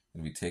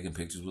be taking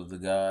pictures with the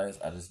guys.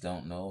 I just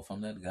don't know if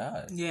I'm that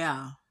guy.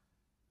 Yeah.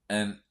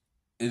 And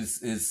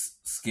it's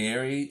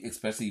scary,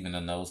 especially even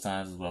in those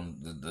times.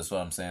 That's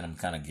what I'm saying. I'm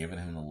kind of giving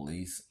him the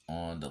leash.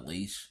 I'm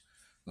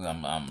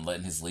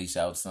letting his leash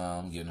out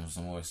some, giving him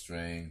some more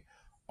string.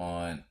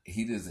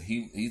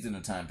 He's in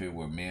a time period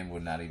where men were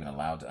not even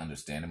allowed to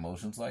understand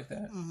emotions like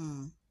that.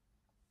 Mm-hmm.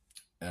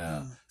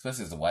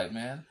 Especially as a white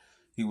man,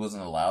 he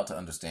wasn't allowed to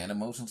understand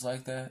emotions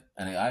like that.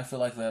 And I feel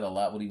like that a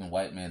lot with even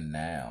white men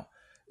now.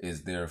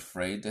 Is they're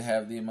afraid to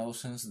have the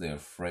emotions, they're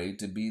afraid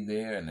to be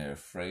there, and they're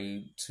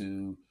afraid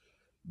to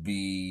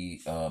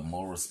be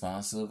more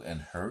responsive and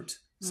hurt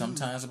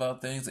sometimes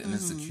about things and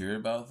insecure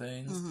about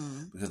things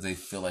because they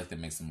feel like that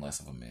makes them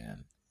less of a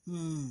man.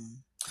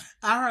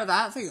 I heard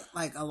that. I think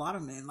like a lot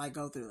of men like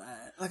go through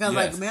that.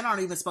 Like men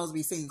aren't even supposed to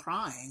be seen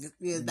crying.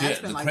 That's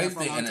been like that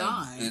for a long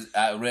time.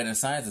 I read in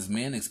science is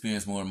men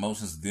experience more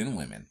emotions than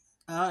women.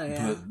 Oh,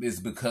 yeah. But it's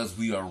because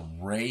we are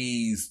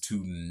raised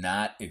to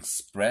not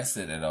express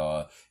it at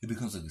all. It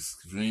becomes an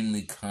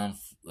extremely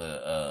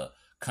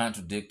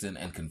contradicting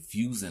and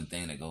confusing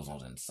thing that goes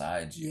on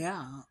inside you.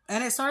 Yeah.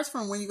 And it starts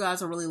from when you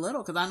guys are really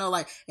little. Because I know,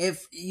 like,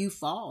 if you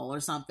fall or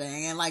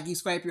something and, like, you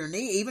scrape your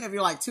knee, even if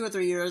you're, like, 2 or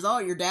 3 years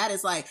old, your dad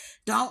is like,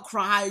 don't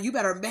cry. You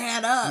better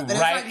man up. And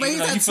right. It's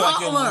like, you feel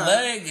like your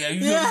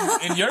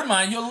leg, in your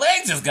mind, your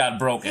leg just got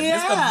broken. Yeah.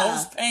 It's the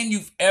most pain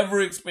you've ever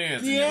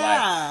experienced in your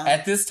life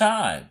at this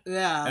time.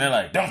 Yeah. And they're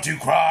like, don't you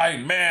cry,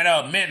 man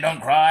up, men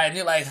don't cry. And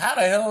you're like, how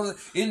the hell?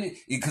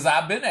 Because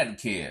I've been that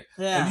kid.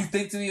 Yeah. And you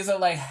think to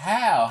yourself, like,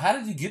 how? How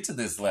did you get to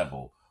this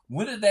level?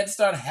 When did that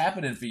start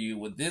happening for you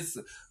with this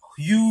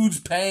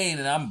huge pain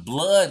and I'm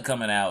blood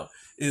coming out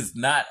is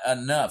not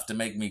enough to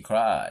make me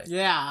cry?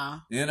 Yeah.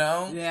 You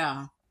know?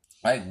 Yeah.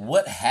 Like,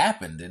 what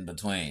happened in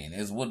between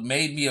is what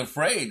made me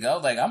afraid. I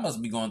was like, I'm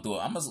going to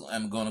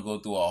go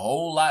through a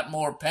whole lot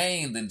more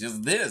pain than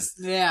just this.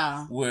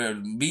 Yeah. Where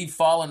me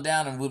falling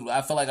down and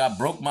I feel like I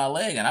broke my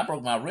leg and I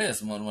broke my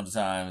wrist one of the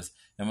times.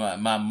 And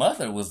my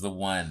mother was the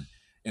one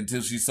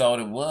until she saw what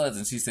it was,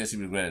 and she said she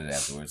regretted it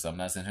afterwards. So I'm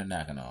not sitting here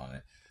knocking on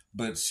it.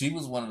 But she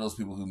was one of those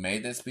people who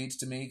made that speech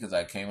to me because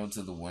I came up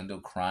to the window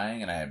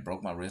crying and I had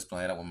broke my wrist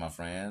playing out with my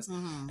friends.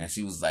 Mm-hmm. And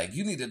she was like,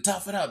 you need to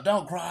toughen up.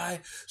 Don't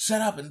cry.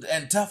 Shut up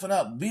and toughen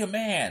up. Be a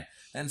man.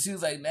 And she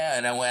was like, nah.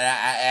 And I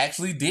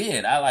actually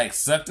did. I like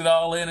sucked it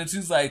all in. And she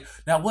was like,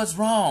 now what's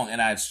wrong?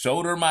 And I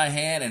showed her my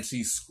hand and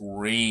she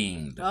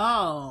screamed.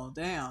 Oh,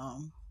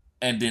 damn.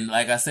 And then,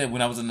 like I said,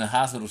 when I was in the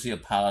hospital, she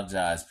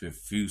apologized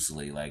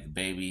profusely. Like,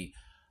 baby,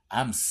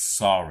 I'm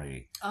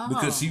sorry. Oh.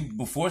 Because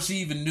before she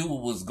even knew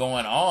what was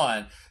going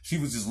on, she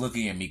was just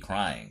looking at me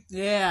crying.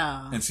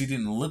 Yeah. And she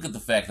didn't look at the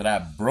fact that I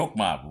broke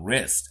my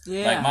wrist.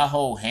 Yeah. Like, my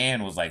whole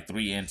hand was like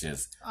 3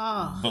 inches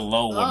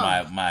below where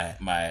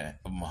my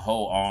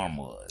whole arm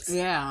was.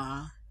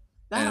 Yeah.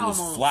 And it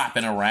was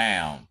flopping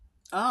around.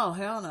 Oh,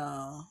 hell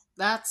no.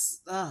 That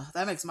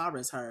makes my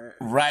wrist hurt.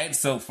 Right.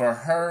 So for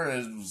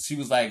her, she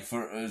was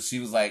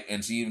like,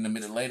 and she even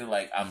admitted later,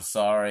 like, I'm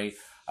sorry.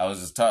 I was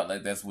just taught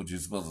like that's what you're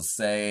supposed to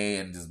say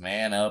and just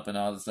man up and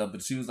all this stuff.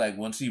 But she was like,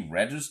 once she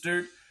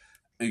registered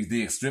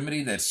the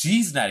extremity that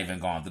she's not even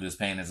going through this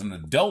pain as an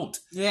adult.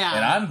 Yeah.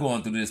 And I'm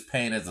going through this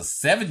pain as a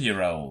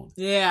 7-year-old.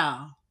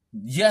 Yeah.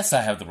 Yes,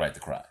 I have the right to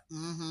cry.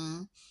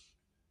 Mm-hmm.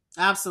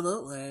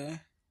 Absolutely.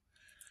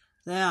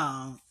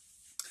 Yeah.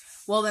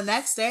 Well, the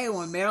next day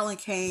when Marilyn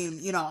came,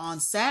 on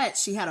set,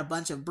 she had a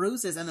bunch of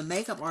bruises and the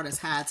makeup artist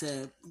had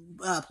to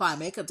apply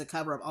makeup to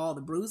cover up all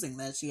the bruising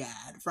that she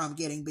had from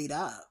getting beat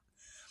up.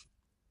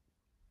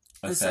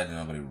 That's sad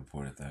nobody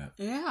reported that.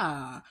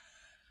 Yeah.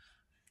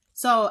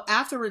 So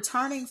after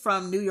returning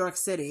from New York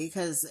City,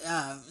 because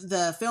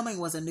the filming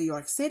was in New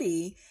York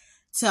City,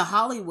 to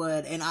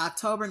Hollywood in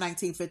October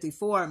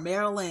 1954,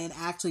 Marilyn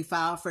actually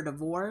filed for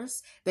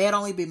divorce. They had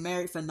only been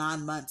married for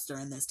 9 months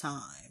during this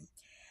time.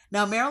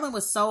 Now, Marilyn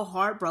was so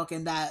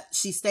heartbroken that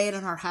she stayed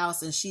in her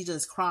house and she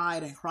just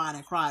cried and cried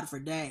and cried for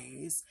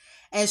days.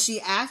 And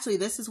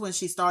this is when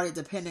she started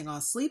depending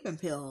on sleeping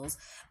pills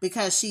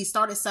because she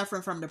started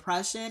suffering from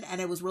depression and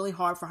it was really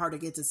hard for her to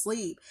get to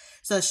sleep.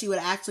 So she would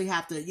actually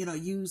have to,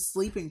 use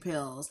sleeping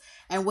pills.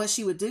 And what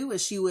she would do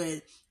is she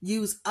would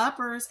use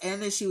uppers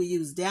and then she would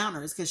use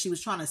downers because she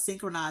was trying to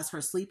synchronize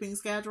her sleeping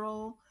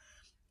schedule.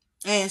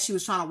 And she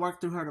was trying to work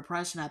through her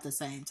depression at the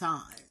same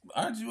time.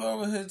 Aren't you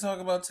over here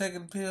talking about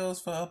taking pills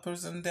for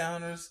uppers and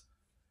downers?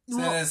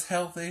 Saying it's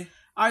healthy?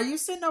 Are you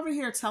sitting over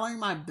here telling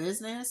my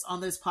business on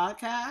this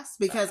podcast?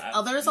 Because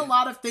there's a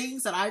lot of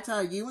things that I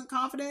tell you in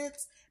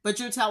confidence, but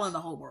you're telling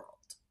the whole world.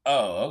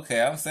 Oh, okay.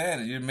 I'm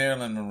saying it. You're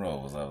Marilyn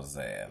Monroe, as I was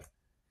saying.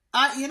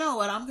 You know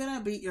what? I'm going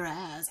to beat your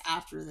ass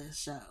after this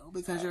show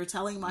because you're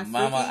telling my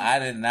Mama, I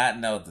did not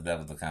know that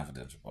was the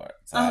confidential part.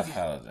 So okay. I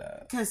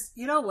apologize. Because,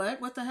 you know what?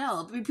 What the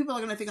hell? People are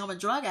going to think I'm a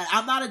drug addict.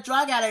 I'm not a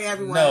drug addict,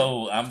 everyone.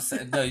 No, I'm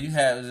saying, no, you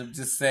have,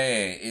 just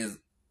saying,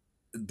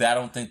 I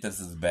don't think that's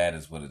as bad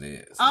as what it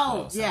is.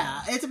 Oh,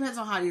 yeah. It depends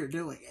on how you're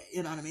doing it.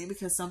 You know what I mean?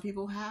 Because some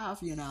people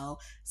have,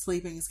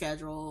 sleeping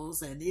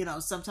schedules and,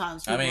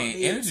 sometimes people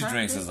energy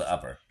drinks is an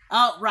upper.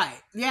 Oh, right.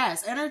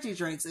 Yes, energy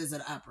drinks is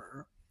an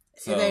upper.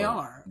 So, they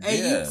are. And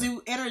you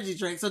do energy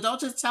drinks, so don't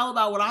just tell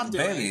about what I'm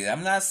doing. Baby,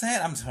 I'm not saying,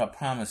 I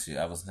promise you,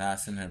 I was not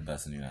sitting here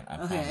busting you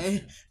out.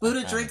 Okay.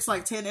 Buddha drinks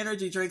like 10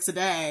 energy drinks a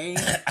day.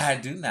 I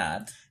do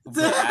not.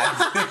 But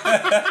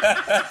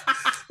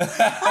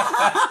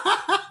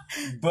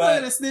I'm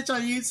going to snitch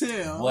on you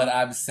too. What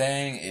I'm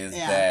saying is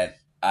that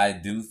I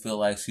do feel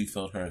like she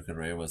felt her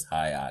career was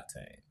high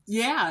octane.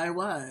 Yeah, it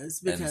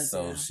was. Because, and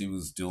so she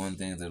was doing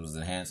things that was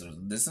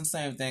enhancing. This is the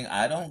same thing.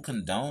 I don't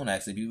condone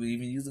actually people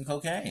even using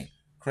cocaine.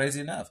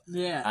 Crazy enough.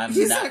 Yeah.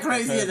 He's not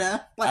crazy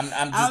enough. Like,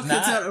 I'm just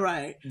not.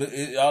 Right. But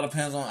it all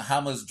depends on how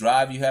much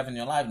drive you have in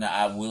your life. Now,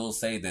 I will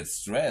say that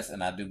stress,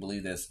 and I do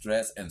believe that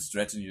stress and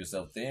stretching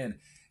yourself thin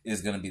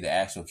is going to be the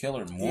actual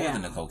killer more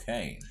than the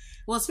cocaine.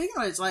 Well, speaking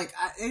of which, like,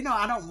 I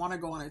don't want to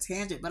go on a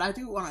tangent, but I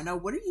do want to know,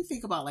 what do you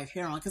think about, like,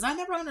 heroin? Because I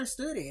never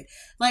understood it.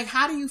 Like,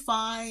 how do you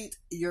find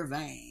your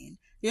vein?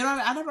 You know what I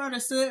mean? I never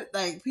understood,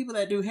 like, people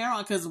that do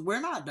heroin, because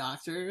we're not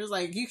doctors.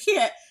 Like, you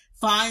can't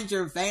find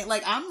your vein.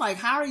 Like, I'm like,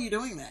 how are you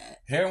doing that?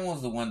 Heroin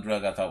was the one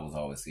drug I thought was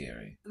always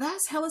scary.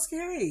 That's hella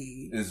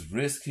scary. It's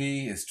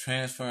risky. It's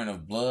transferring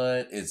of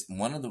blood. It's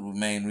one of the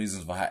main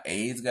reasons why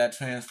AIDS got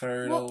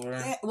transferred over.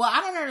 Well, I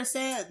don't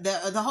understand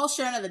the whole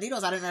sharing of the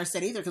needles. I didn't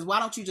understand either, because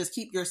why don't you just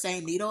keep your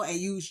same needle and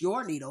use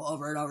your needle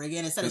over and over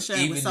again instead of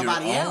sharing with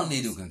somebody else? Even your own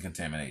needle can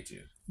contaminate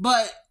you.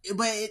 But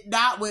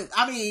not with,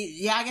 I mean,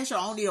 yeah, I guess your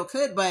own needle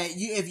could, but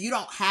if you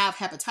don't have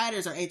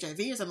hepatitis or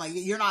HIV or something, like,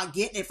 you're not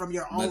getting it from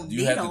your own needle.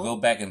 You have to go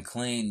back and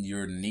clean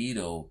your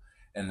needle,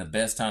 and the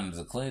best time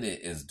to clean it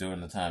is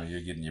during the time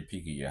you're getting your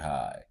peak of your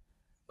high.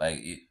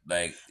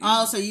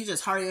 So you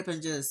just hurry up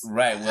and just...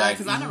 Right, well,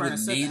 because I never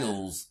understood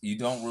needles, you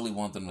don't really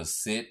want them to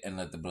sit and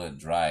let the blood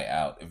dry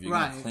out. If you're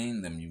going to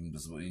clean them, you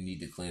need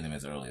to clean them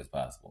as early as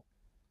possible.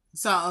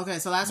 So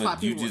that's why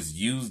people... you just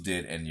used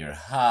it and you're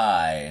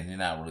high and you're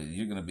not really...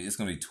 It's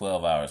going to be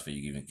 12 hours for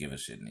you to even give a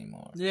shit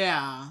anymore.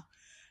 Yeah.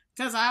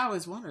 Because I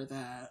always wondered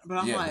that. But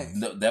I'm like...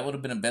 No, that would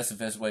have been the best and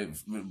best way.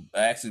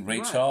 Actually,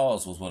 Ray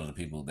Charles was one of the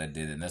people that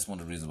did it. And that's one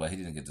of the reasons why he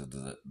didn't get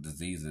the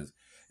diseases.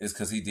 Is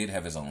because he did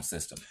have his own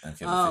system.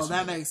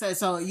 That makes sense.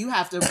 So you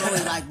have to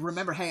really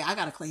remember, hey, I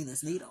got to clean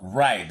this needle.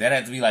 Right. That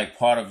had to be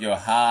part of your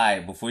high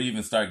before you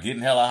even start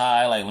getting hella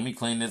high. Like, let me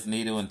clean this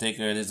needle and take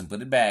care of this and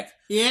put it back.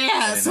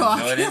 Yeah. And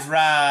enjoy this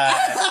ride.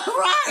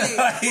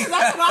 Right.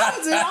 That's what I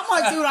would do. I'm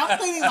like, dude, I'm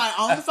cleaning my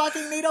own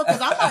fucking needle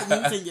because I'm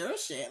not using your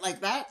shit. Like,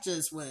 that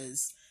just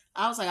was...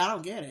 I was like, I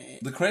don't get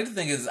it. The crazy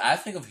thing is, I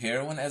think of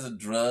heroin as a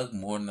drug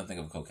more than I think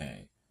of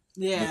cocaine.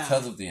 Yeah.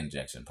 Because of the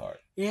injection part.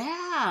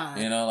 Yeah.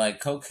 You know,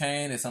 like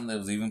cocaine is something that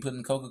was even put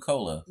in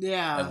Coca-Cola.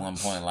 Yeah. At one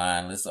point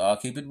line. Let's all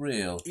keep it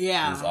real.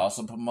 Yeah. It was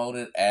also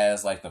promoted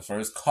as the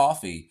first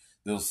coffee.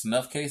 Those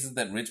snuff cases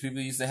that rich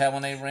people used to have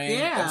when they ring.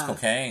 Yeah. That was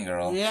cocaine,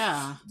 girl.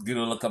 Yeah. Get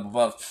a look up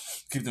above,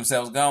 keep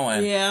themselves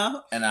going. Yeah.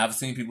 And I've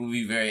seen people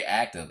be very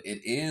active. It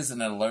is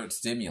an alert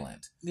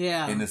stimulant.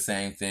 Yeah. In the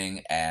same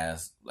thing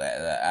as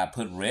I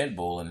put Red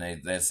Bull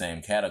in that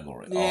same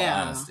category. Yeah.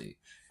 All honesty.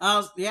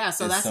 Yeah,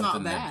 so that's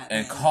not bad.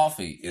 And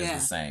coffee is the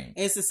same.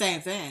 It's the same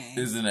thing.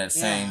 It's in that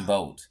same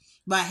boat.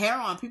 But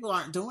heroin, people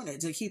aren't doing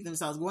it to keep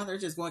themselves going. They're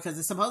just going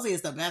because supposedly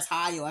it's the best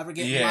high you'll ever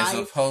get in life.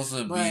 It's supposed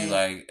to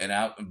be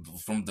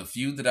from the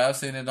few that I've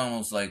seen, it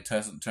almost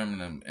turning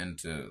them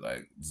into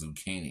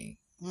zucchini.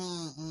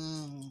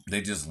 Mm-mm.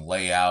 They just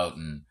lay out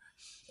and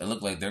it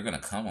look like they're going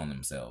to come on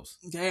themselves.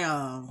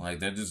 Damn. Like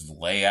they just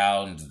lay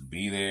out and just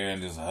be there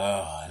and just,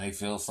 and they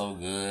feel so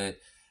good.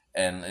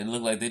 And it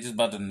looked like they just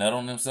about to nut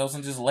on themselves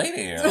and just lay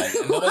there. Like,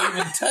 nobody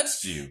even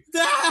touched you.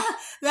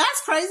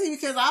 That's crazy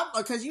because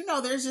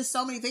there's just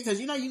so many things. Because,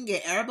 you can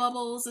get air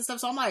bubbles and stuff.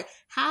 So I'm like,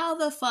 how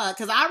the fuck?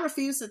 Because I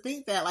refuse to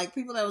think that,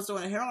 people that was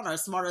doing heroin are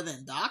smarter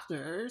than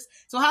doctors.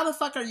 So how the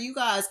fuck are you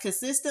guys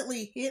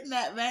consistently hitting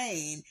that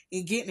vein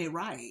and getting it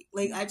right?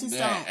 Like, I just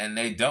don't. And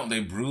they don't.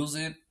 They bruise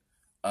it.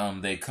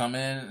 They come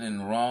in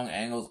the wrong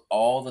angles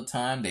all the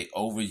time. They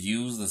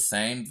overuse the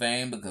same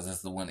vein because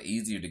it's the one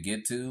easier to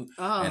get to.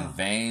 Oh. And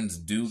veins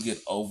do get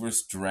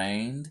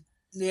overstrained.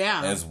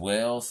 Yeah. As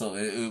well. So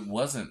it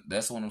wasn't,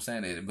 that's what I'm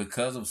saying.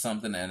 Because of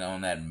something and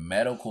on that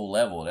medical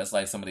level, that's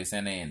like somebody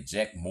saying they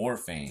inject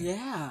morphine.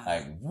 Yeah.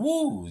 Like,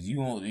 woo,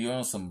 you're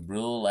on some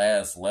real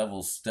ass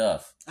level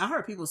stuff. I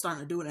heard people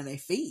starting to do it in their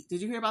feet.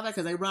 Did you hear about that?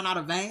 Because they run out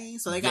of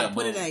veins, so they got to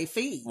put it in their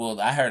feet. Well,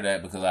 I heard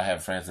that because I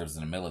have friends that was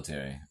in the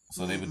military.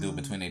 So they would do it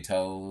between their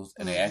toes,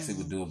 and they actually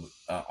would do it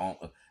on.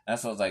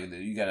 That's what I was like.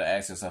 You got to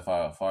ask yourself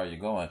how far you're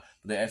going.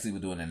 But they actually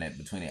would do it in that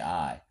between the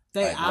eye.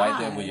 Right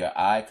there where your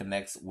eye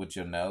connects with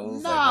your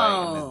nose. No,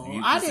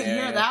 right I didn't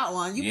hear that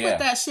one. You put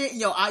that shit in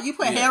your eye. You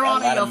put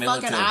heroin in your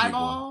fucking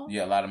eyeball.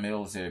 A lot of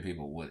military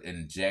people would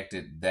inject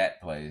that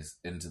place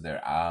into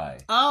their eye.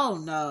 Oh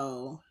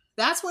no.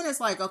 That's when it's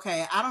like,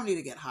 okay, I don't need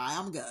to get high.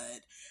 I'm good.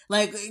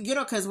 Like,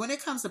 because when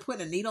it comes to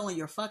putting a needle in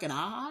your fucking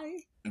eye.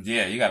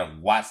 Yeah, you gotta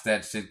watch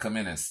that shit come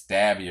in and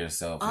stab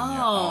yourself in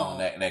your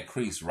that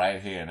crease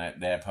right here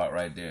and that part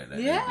right there.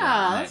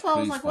 That's why I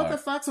was like, what the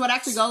fuck? So it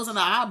actually goes in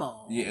the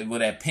eyeball. Yeah,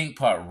 with that pink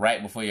part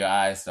right before your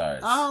eye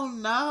starts. Oh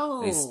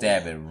no! They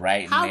stab it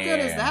right How in there.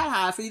 How good is that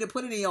high for you to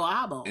put it in your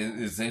eyeball?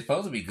 It's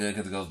supposed to be good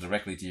because it goes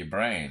directly to your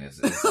brain. It's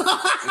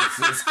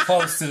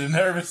close to the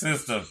nervous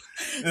system.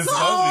 It's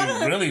supposed to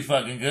be really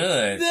fucking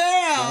good.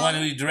 Damn. The one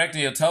that you direct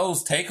in your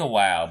toes take a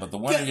while, but the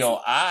one in your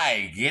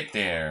eye get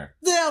there.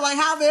 Yeah, like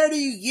how there do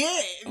you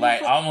get?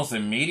 Like almost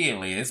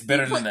immediately. It's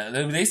better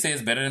than they say.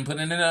 It's better than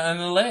putting it in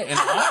the leg, in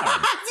the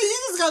arm. You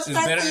just go straight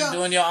it's better than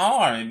doing your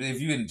arm.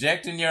 If you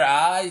inject in your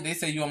eye, they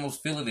say you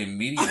almost feel it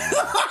immediately.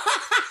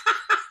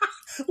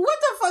 What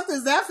the fuck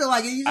does that feel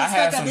like? You just I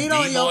have some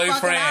D-boy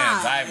friends.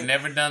 Eye. I've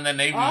never done that.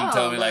 They even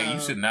told me you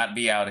should not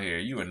be out here.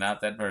 You are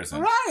not that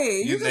person.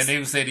 Right. They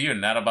would say you're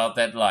not about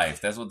that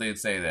life. That's what they'd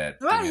say that.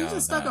 Right. You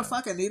just stuck a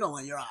fucking needle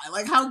in your eye.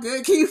 Like, how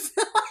good can you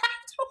feel?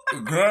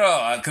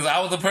 Girl, because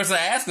I was the person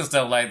asking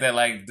stuff like that.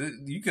 Like,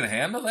 you can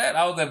handle that?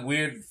 I was that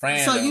weird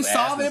friend. So you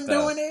saw them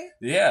doing it?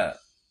 Yeah.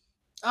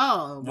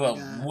 Oh, my well,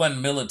 God.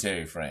 one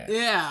military friend.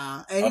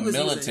 Yeah. A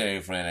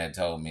military friend had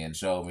told me and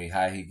showed me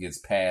how he gets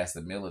past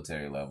the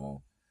military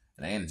level.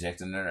 And they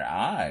inject in their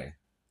eye.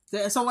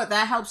 So what,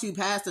 that helps you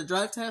pass the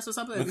drug test or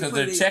something? Because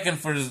they're checking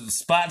for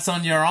spots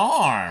on your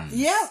arm.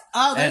 Yeah.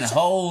 Oh, and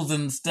holes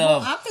and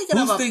stuff. Well, I'm thinking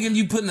Who's thinking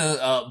you putting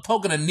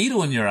poking a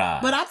needle in your eye?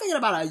 But I'm thinking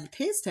about a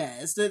piss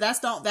test. That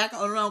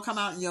don't come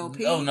out in your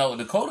pee. Oh no,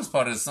 the coldest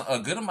part is a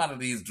good amount of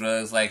these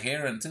drugs, like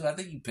heroin too. I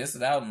think you piss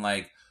it out in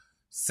like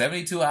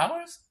 72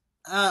 hours.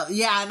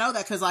 Yeah, I know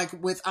that because like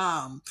with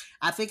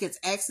I think it's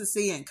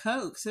ecstasy and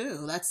coke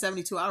too. That's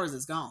 72 hours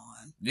is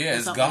gone. Yeah,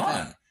 it's gone.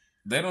 Like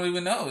they don't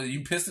even know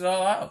you pissed it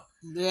all out.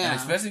 Yeah, and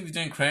especially if you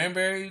drink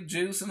cranberry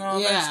juice and all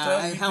that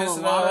stuff, you piss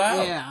it all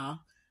out. Yeah.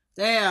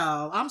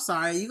 Damn, I'm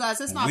sorry, you guys.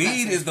 It's not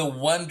weed is the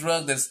one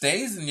drug that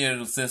stays in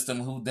your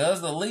system who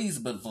does the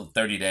least, but for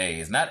 30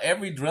 days. Not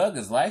every drug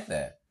is like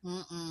that.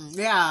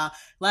 Yeah,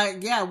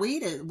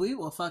 weed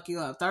will fuck you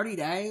up. 30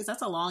 days.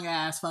 That's a long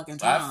ass fucking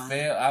time.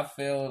 I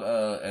failed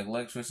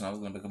electrician. I was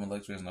going to become an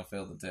electrician. I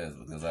failed the test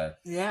because I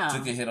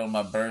took a hit on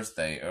my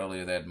birthday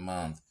earlier that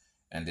month.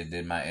 And they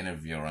did my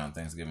interview around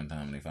Thanksgiving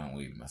time, and they found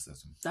weed in my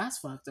system. That's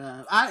fucked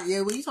up.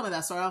 When you told me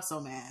that story, I was so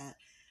mad.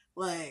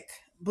 Like,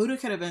 Buddha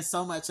could have been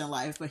so much in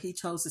life, but he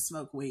chose to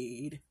smoke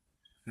weed.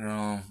 You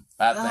know,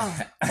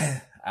 I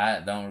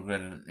don't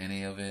regret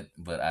any of it,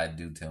 but I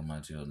do tell my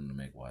children to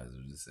make wiser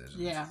decisions.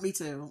 Yeah, me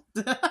too.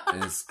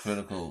 It's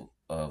critical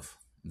of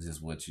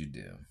just what you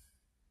do.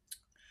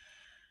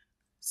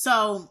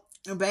 So,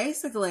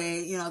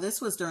 basically,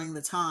 this was during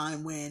the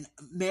time when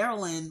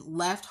Marilyn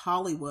left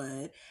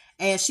Hollywood.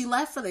 And she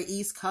left for the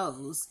East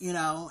Coast,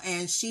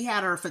 and she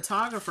had her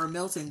photographer,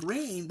 Milton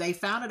Green. They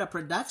founded a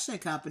production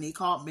company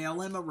called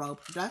Marilyn Monroe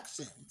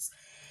Productions.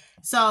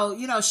 So,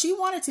 she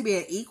wanted to be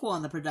an equal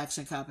in the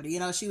production company.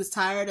 She was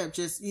tired of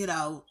just,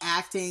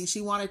 acting. She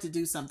wanted to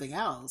do something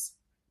else.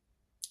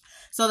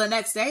 So the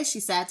next day she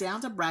sat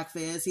down to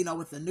breakfast,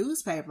 with the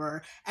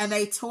newspaper, and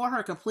they tore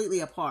her completely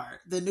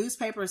apart. The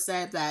newspaper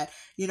said that,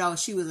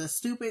 she was a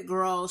stupid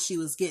girl. She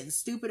was getting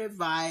stupid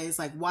advice.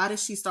 Like, why did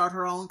she start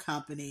her own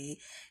company?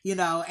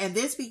 And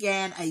this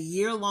began a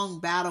year-long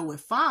battle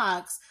with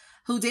Fox,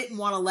 who didn't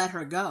want to let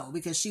her go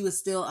because she was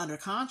still under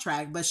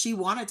contract, but she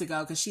wanted to go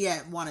because she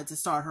had wanted to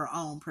start her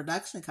own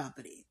production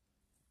company.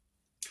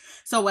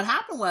 So what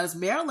happened was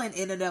Marilyn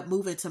ended up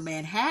moving to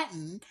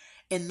Manhattan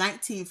in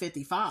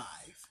 1955.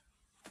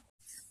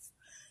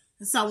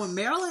 So when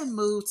Marilyn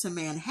moved to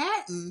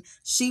Manhattan,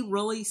 she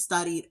really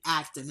studied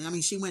acting. I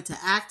mean, she went to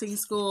acting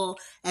school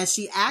and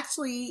she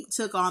actually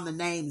took on the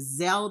name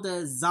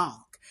Zelda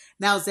Zonk.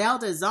 Now,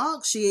 Zelda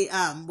Zonk, she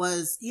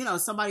was,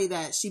 somebody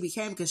that she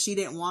became because she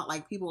didn't want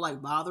people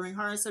bothering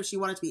her and stuff. She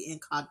wanted to be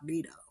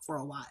incognito for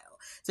a while.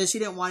 So she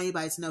didn't want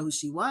anybody to know who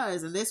she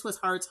was. And this was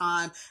her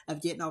time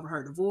of getting over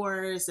her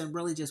divorce and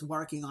really just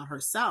working on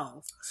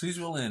herself. She's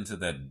really into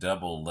that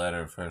double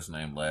letter first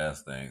name,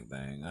 last name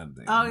thing. I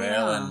think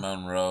Marilyn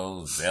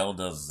Monroe,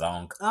 Zelda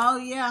Zonk. Oh,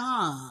 yeah,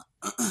 huh?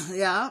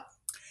 Yeah.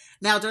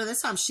 Now, during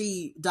this time,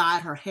 she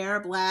dyed her hair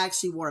black.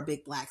 She wore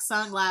big black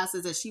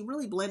sunglasses, and she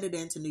really blended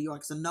into New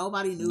York, so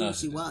nobody knew who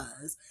she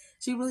was.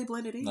 She really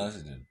blended in. No, she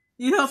didn't.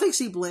 You don't think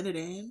she blended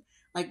in?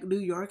 Like, New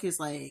York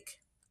is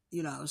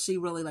she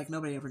really,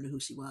 nobody ever knew who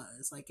she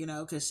was.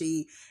 Because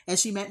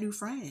she met new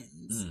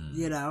friends,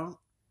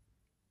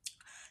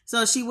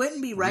 So she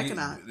wouldn't be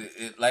recognized.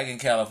 Like in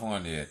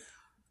California,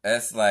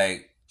 that's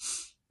like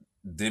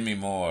Demi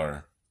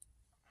Moore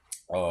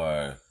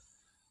or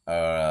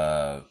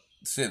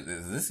shit,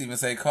 does this even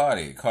say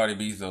Cardi? Cardi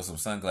B throw some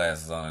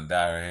sunglasses on and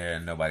dye her hair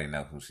and nobody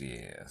know who she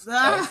is.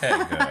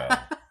 Okay, girl.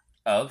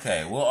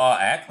 Okay, we'll all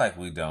act like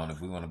we don't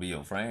if we want to be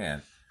your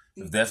friend.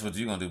 If that's what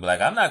you're going to do.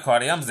 But I'm not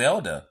Cardi, I'm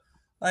Zelda.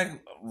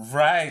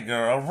 Right,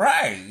 girl,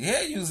 right.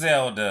 Yeah, you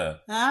Zelda.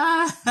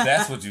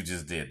 That's what you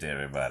just did to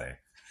everybody.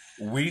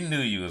 We knew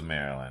you was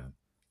Marilyn.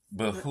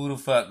 But who the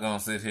fuck going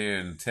to sit here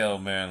and tell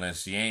Marilyn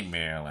she ain't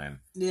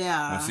Marilyn?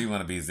 Yeah. When she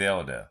want to be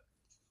Zelda?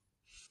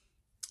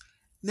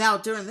 Now,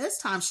 during this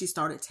time, she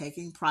started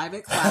taking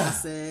private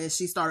classes.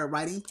 She started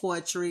writing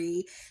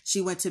poetry. She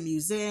went to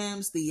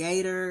museums,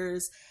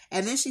 theaters,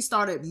 and then she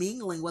started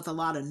mingling with a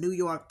lot of New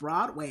York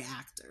Broadway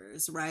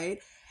actors, right?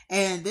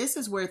 And this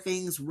is where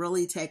things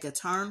really take a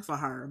turn for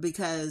her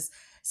because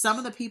some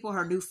of the people,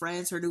 her new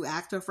friends, her new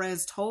actor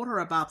friends, told her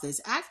about this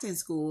acting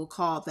school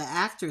called the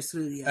Actor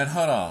Studio. And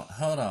hold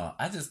on.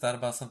 I just thought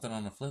about something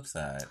on the flip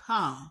side.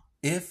 Huh?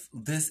 If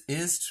this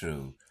is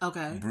true,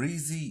 okay,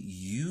 Breezy,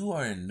 you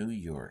are in New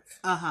York,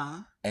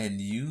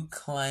 and you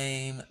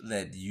claim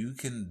that you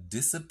can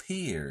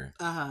disappear,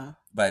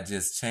 by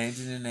just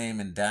changing your name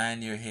and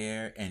dyeing your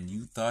hair, and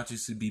you thought you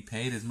should be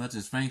paid as much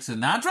as Frank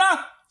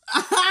Sinatra?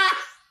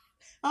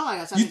 Oh my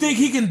gosh! You think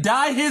he can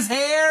dye his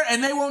hair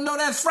and they won't know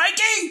that's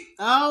Frankie?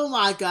 Oh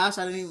my gosh!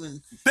 I didn't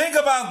even think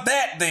about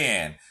that.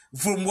 Then,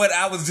 from what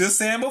I was just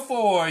saying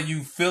before,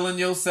 you feeling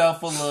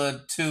yourself a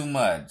little too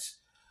much.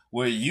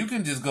 Where you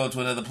can just go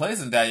to another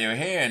place and dye your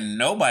hair and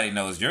nobody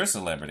knows you're a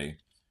celebrity.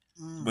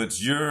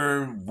 But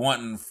you're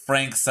wanting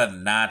Frank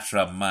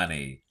Sinatra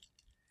money.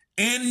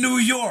 In New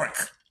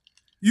York.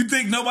 You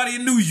think nobody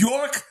in New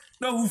York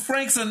know who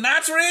Frank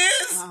Sinatra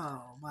is?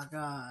 Oh my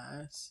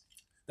gosh.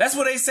 That's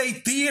where they say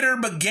theater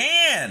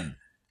began.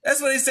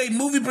 That's where they say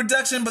movie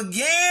production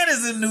began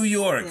is in New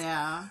York.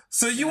 Yeah.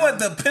 So you are at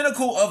the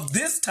pinnacle of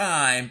this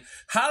time.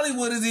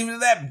 Hollywood isn't even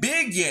that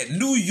big yet.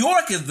 New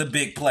York is the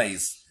big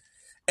place.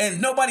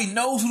 And nobody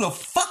knows who the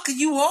fuck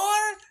you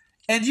are?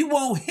 And you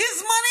want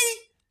his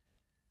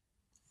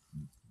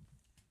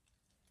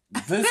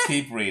money? Let's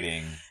keep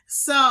reading.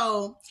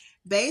 So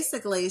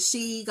basically,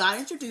 she got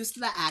introduced to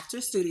the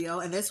Actors Studio,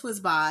 and this was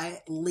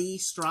by Lee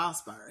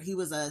Strasberg. He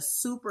was a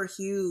super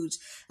huge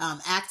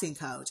acting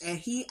coach, and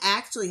he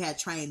actually had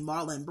trained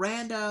Marlon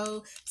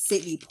Brando,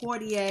 Sidney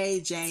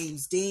Poitier,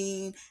 James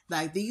Dean.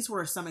 Like, these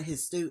were some of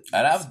his students.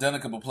 And I've done a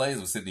couple plays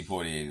with Sidney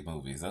Poitier's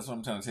movies. That's what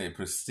I'm trying to tell you.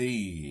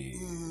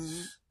 Prestige.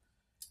 Mm-hmm.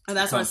 And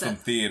that's what I said. Some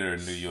theater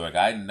in New York.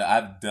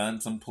 I've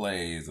done some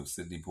plays of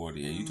Sidney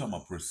Poitier. You talking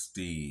about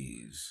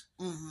Prestige?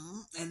 Mm-hmm.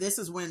 And this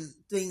is when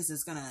things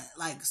is gonna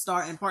like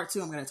start. In part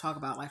 2, I'm gonna talk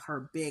about like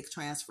her big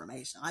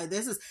transformation. Like,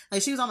 this is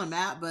like she was on the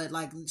map, but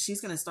like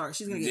she's gonna get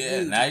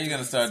huge. Now you're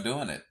gonna start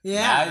doing it.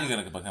 Yeah, now you're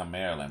gonna become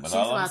Marilyn. But she's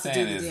all I'm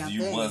saying is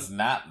you was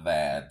not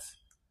that,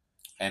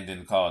 and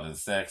then called it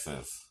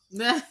sexist.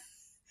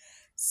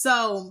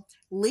 So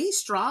Lee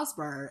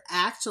Strasberg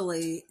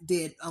actually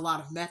did a lot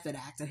of method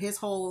acting. His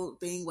whole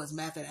thing was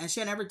method, and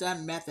she had never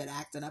done method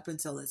acting up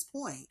until this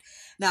point.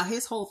 Now,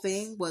 his whole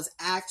thing was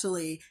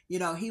actually,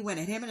 he went,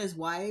 and him and his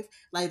wife,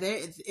 like,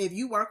 if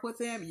you work with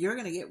them, you're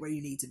going to get where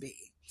you need to be.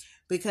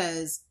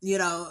 Because,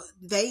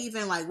 they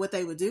even, like, what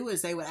they would do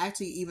is they would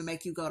actually even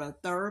make you go to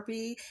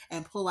therapy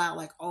and pull out,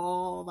 like,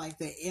 all, like,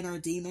 the inner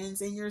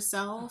demons in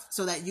yourself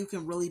so that you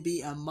can really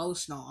be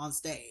emotional on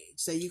stage.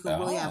 So you can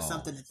really have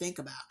something to think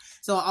about.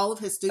 So all of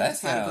his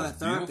students had to go to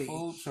therapy.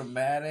 Beautiful,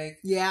 traumatic,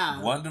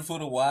 wonderful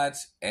to watch,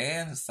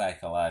 and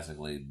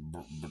psychologically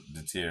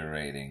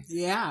deteriorating.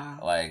 Yeah.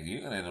 Like,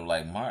 you're going to end up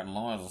like Martin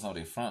Lawrence on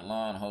somebody's front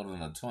lawn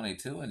holding a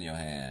 22 in your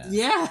hand.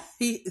 Yeah.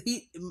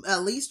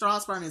 Lee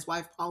Strasberg and his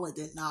wife Paula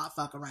did not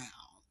fuck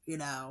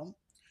around,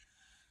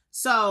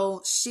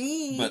 So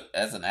she... But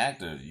as an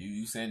actor,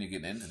 you saying you're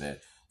getting into that,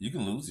 you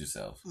can lose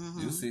yourself. Mm-hmm.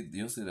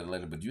 You'll see that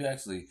later, but you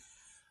actually...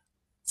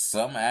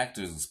 Some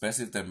actors,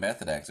 especially if they're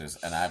method actors,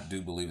 and I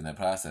do believe in that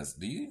process.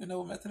 Do you even know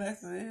what method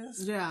acting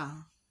is? Yeah.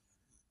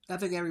 I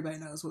think everybody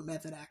knows what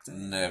method acting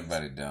is. No,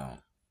 everybody don't.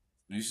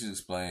 You should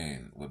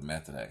explain what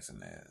method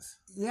acting is.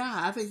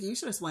 Yeah, I think you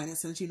should explain it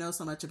since you know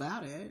so much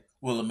about it.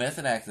 Well, the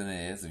method acting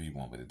is, if you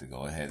want me to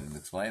go ahead and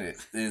explain it,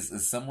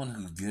 is someone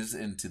who gives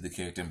into the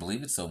character and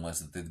believe it so much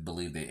that they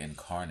believe they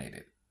incarnate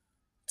it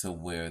to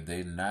where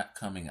they're not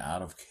coming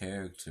out of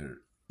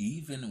character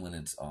even when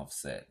it's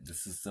offset.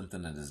 This is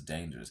something that is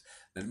dangerous.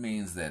 That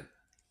means that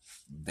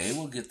they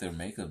will get their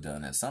makeup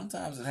done, and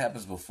sometimes it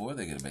happens before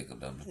they get makeup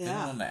done, depending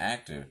on the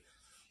actor,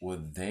 where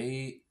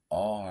they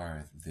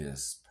are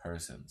this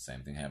person. Same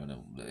thing happened.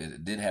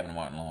 It did happen to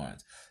Martin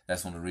Lawrence.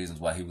 That's one of the reasons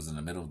why he was in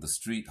the middle of the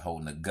street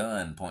holding a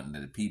gun, pointing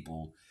at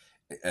people,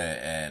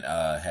 and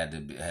had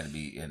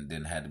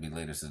to be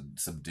later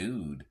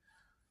subdued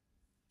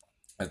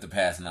after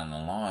passing on the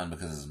lawn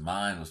because his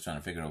mind was trying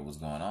to figure out what was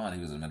going on. He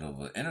was in the middle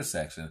of an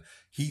intersection.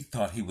 He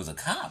thought he was a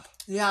cop.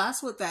 Yeah,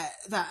 that's what that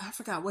I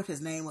forgot what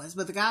his name was,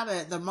 but the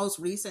guy the most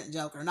recent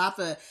Joker, not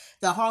the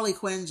Harley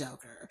Quinn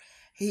Joker.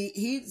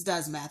 He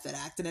does method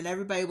acting, and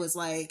everybody was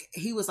like,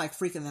 he was like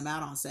freaking them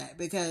out on set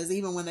because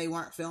even when they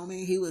weren't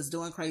filming, he was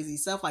doing crazy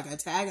stuff like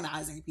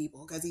antagonizing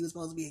people because he was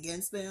supposed to be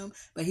against them,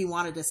 but he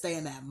wanted to stay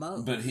in that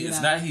mode. But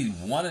it's not he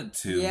wanted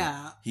to.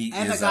 Yeah, he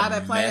and is the guy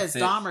that played as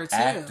Dahmer too.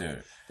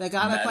 Actor. The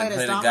guy that played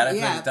as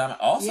Dahmer.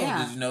 Also,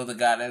 did you know the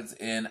guy that's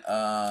in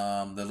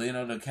the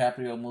Leonardo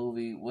DiCaprio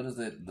movie? What is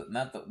it?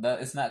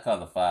 It's not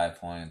called The 5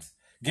 Points.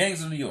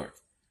 Gangs of New York.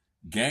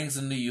 Gangs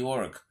of New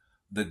York.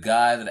 The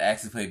guy that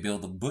actually played Bill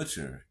the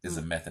Butcher is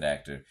a method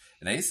actor.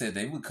 And they said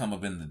they would come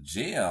up in the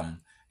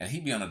gym and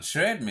he'd be on a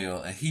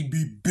treadmill and he'd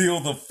be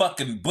Bill the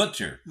fucking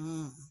Butcher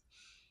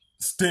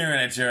staring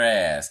at your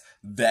ass.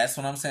 That's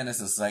what I'm saying. It's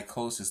a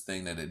psychosis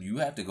thing that you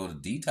have to go to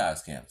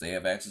detox camps. They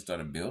have actually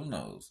started building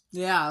those.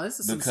 Yeah,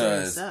 this is some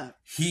serious stuff.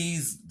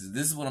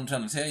 This is what I'm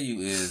trying to tell you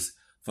is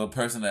for a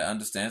person that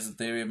understands the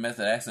theory of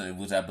method acting,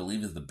 which I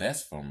believe is the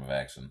best form of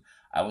action,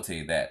 I will tell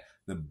you that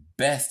the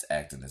best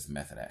acting is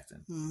method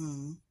acting.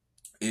 Mm-hmm.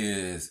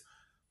 Is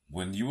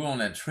when you were on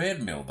that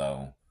treadmill,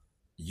 though,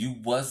 you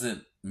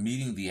wasn't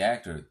meeting the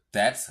actor.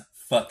 That's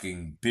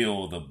fucking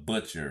Bill the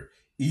Butcher,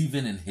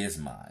 even in his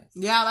mind.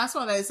 Yeah, that's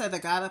what they said. The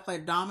guy that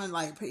played Dahmer,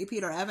 like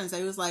Peter Evans,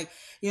 they was like,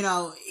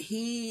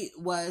 he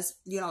was,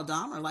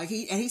 Dahmer. Like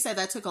he said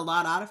that took a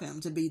lot out of him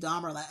to be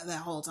Dahmer that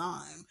whole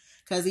time.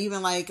 Because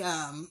even like,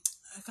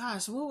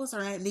 gosh, what was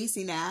her name?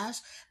 Niecy Nash.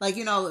 Like,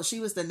 she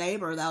was the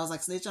neighbor that was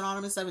like snitching on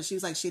him and stuff. And she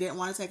was like, she didn't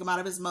want to take him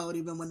out of his mode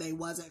even when they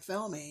wasn't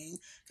filming.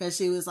 Because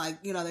she was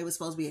like, they were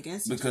supposed to be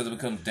against each because other. It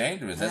becomes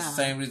dangerous. That's the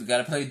same reason the guy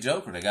to play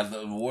Joker. They got the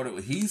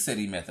award. He said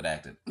he method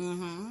acted.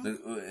 Mm-hmm.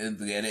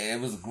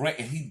 It was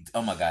great.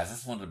 Oh my gosh,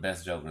 that's one of the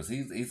best Jokers.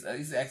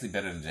 He's actually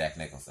better than Jack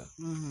Nicholson.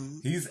 Mm-hmm.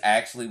 He's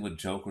actually what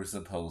Joker's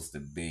supposed to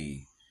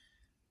be.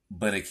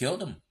 but it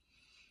killed him.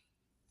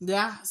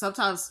 Yeah,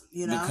 sometimes,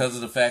 because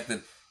of the fact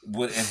that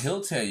and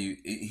he'll tell you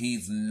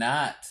he's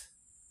not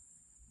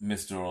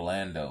Mr.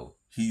 Orlando.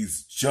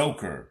 He's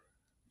Joker.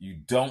 You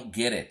don't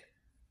get it.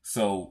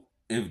 So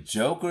if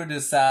Joker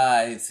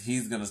decides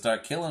he's going to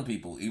start killing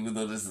people, even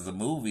though this is a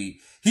movie,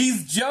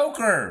 he's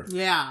Joker.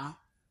 Yeah,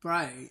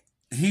 right.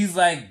 He's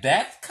like,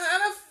 that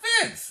kind of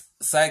fits.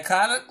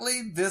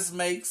 Psychotically, this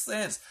makes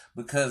sense.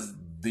 Because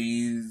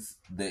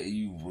that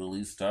you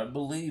really start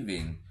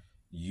believing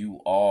you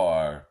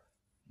are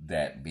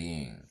that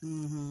being.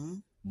 Mm-hmm.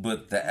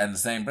 But in the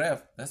same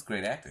breath, that's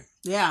great acting.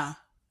 Yeah.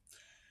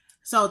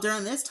 So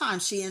during this time,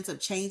 she ends up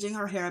changing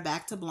her hair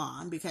back to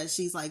blonde because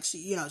she's like,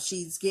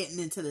 she's getting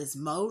into this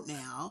mode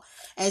now.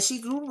 And she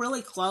grew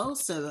really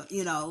close to,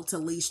 to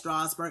Lee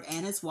Strasberg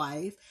and his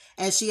wife.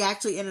 And she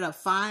actually ended up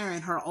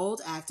firing her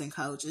old acting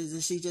coaches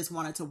and she just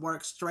wanted to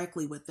work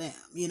strictly with them,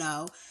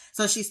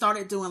 So she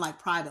started doing like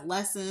private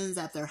lessons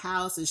at their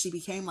house and she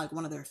became like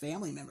one of their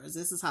family members.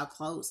 This is how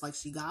close like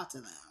she got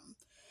to them.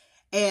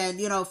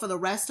 And, for the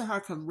rest of her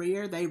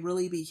career, they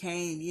really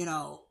became,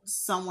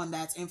 someone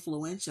that's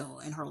influential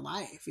in her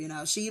life.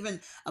 She even,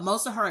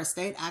 most of her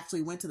estate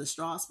actually went to the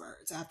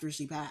Strasbergs after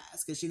she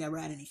passed because she never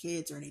had any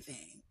kids or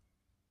anything.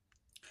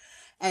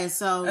 And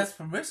so... As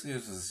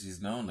promiscuous as she's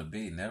known to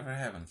be, never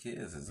having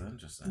kids is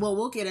interesting. Well,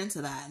 we'll get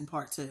into that in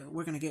part 2.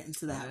 We're going to get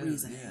into that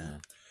reasoning. Yeah.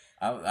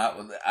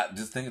 I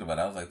just thinking about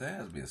it, I was like, there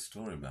has to be a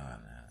story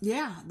behind that.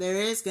 Yeah, there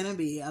is going to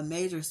be a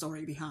major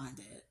story behind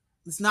it.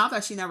 It's not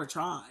that she never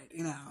tried,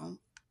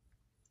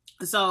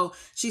 So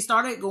she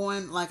started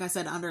going, like I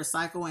said, under a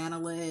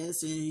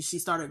psychoanalyst, and she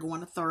started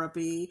going to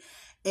therapy.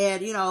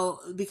 And,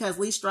 because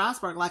Lee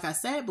Strasberg, like I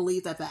said,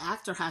 believed that the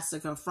actor has to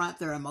confront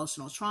their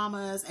emotional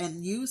traumas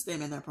and use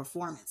them in their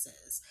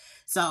performances.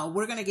 So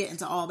we're going to get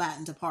into all that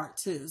into part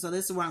 2. So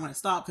this is where I'm going to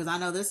stop because I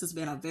know this has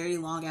been a very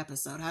long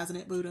episode, hasn't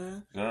it,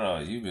 Buddha?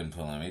 Girl, you've been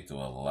pulling me through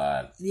a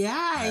lot.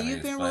 Yeah,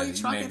 you've been really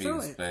trucking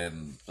through it.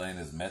 Explain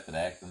this method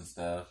acting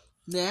stuff.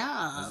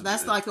 Yeah,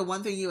 that's like the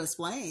one thing you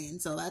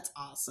explained, so that's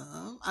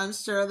awesome. I'm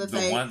sure that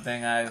the one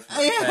thing I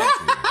explained.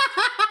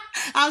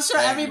 I'm sure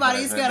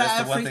everybody's gonna.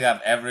 That's the one thing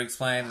I've ever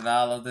explained in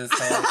all of this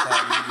whole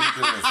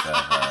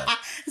time.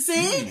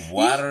 See, you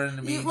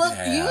watering me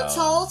down. You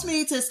told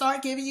me to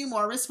start giving you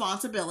more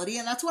responsibility,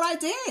 and that's what I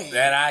did.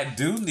 And I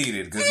do need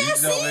it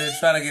because you over here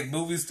trying to get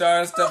movie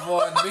star stuff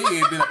on me.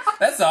 And be like,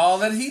 that's all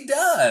that he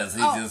does.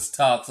 He just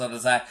talks on the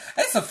side.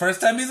 That's the first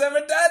time he's ever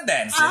done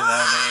that shit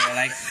on there.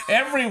 Like,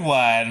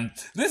 everyone,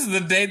 this is the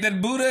day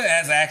that Buddha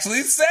has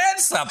actually said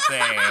something.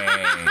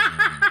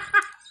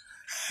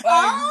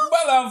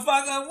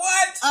 Motherfucker,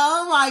 what?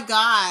 Oh my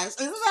gosh.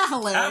 Isn't that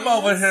hilarious? I'm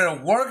over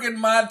here working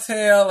my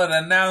tail and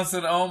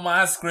announcing on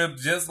my script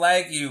just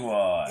like you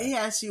are.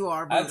 Yes, you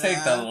are, Buddha. I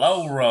take the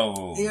low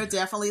road. You're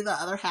definitely the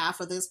other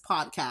half of this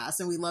podcast,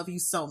 and we love you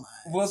so much.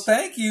 Well,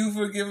 thank you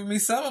for giving me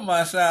some of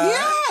my shine.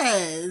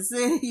 Yes.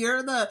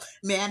 You're the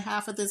man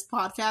half of this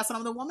podcast, and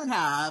I'm the woman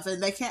half,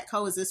 and they can't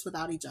coexist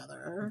without each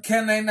other.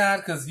 Can they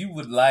not? Because you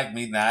would like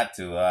me not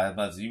to.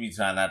 But you be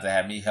trying not to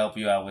have me help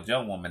you out with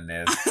your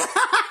womanness.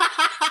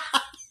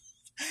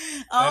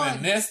 And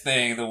in this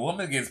thing, the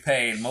woman gets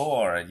paid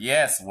more.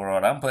 Yes,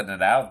 world, I'm putting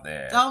it out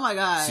there. Oh my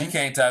God. She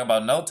can't talk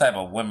about no type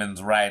of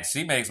women's rights.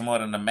 She makes more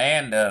than the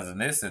man does in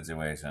this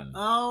situation.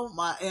 Oh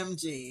my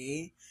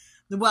MG.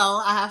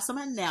 Well, I have some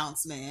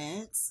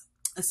announcements.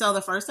 So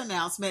the first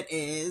announcement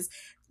is,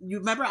 you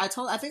remember I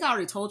think I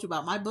already told you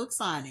about my book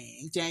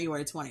signing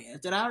January 20th.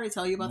 Did I already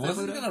tell you about that?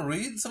 Wasn't you going to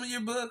read some of your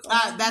books?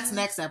 That's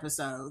next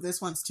episode.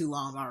 This one's too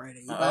long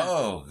already.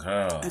 Oh,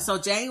 girl. And so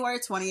January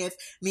 20th,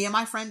 me and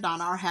my friend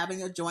Donna are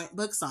having a joint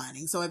book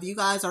signing. So if you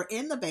guys are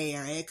in the Bay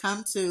Area,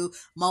 come to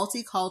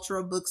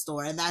Multicultural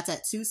Bookstore, and that's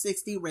at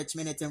 260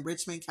 Richmond. It's in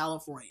Richmond,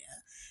 California.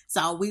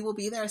 So we will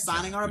be there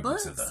signing our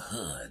books. To the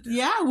hood.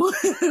 Yeah,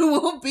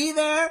 we'll be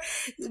there.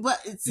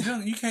 But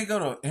you can't go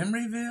to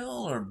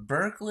Emeryville or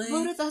Berkeley.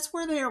 But that's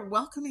where they're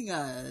welcoming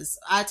us.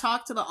 I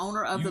talked to the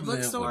owner of the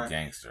bookstore. Live with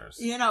gangsters.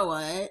 You know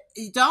what?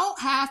 You don't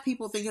have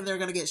people thinking they're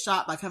going to get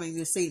shot by coming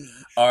to see me.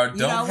 Or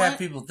don't have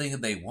people thinking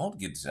they won't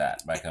get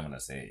shot by coming to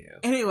see you.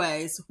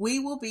 Anyways, we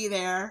will be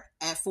there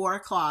at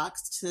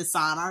 4:00 to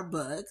sign our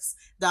books.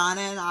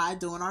 Donna and I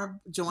doing our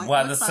joint.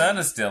 While the sun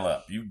is still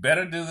up. You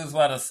better do this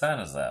while the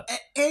sun is up.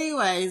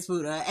 Anyways,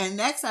 Buddha, and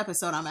next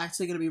episode, I'm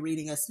actually going to be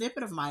reading a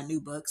snippet of my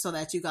new book so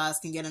that you guys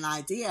can get an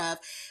idea of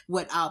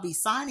what I'll be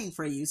signing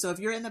for you. So if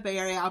you're in the Bay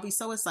Area, I'll be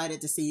so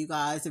excited to see you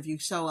guys. If you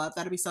show up,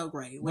 that'll be so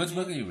great. Which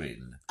book are you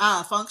reading?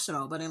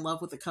 Functional, but in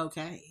love with the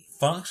cocaine.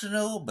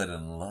 Functional, but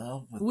in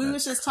love with We the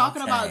was just cocaine.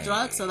 Talking about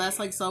drugs, so that's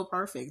like so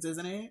perfect,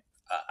 isn't it?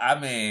 I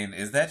mean,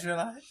 is that your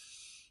life?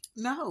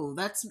 No,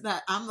 that's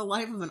that. I'm the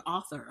life of an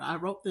author. I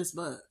wrote this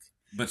book.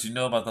 But you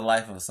know about the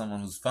life of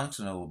someone who's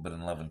functional but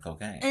in love with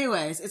cocaine.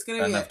 Anyways, it's going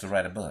to be enough to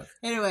write a book.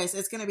 Anyways,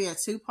 it's going to be a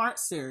 2-part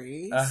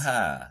series.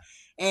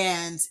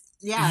 And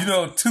yeah,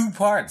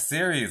 2-part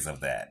series of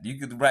that. You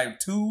could write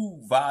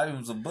 2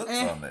 volumes of books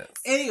on this.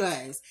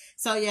 Anyways,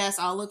 so yes,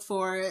 I'll look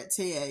forward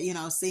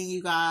to, seeing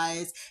you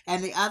guys.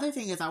 And the other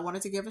thing is I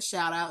wanted to give a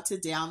shout out to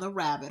Down the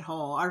Rabbit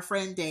Hole, our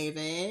friend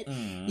David.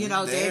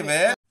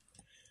 David.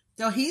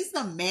 So he's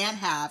the man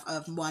half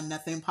of One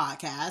Nothing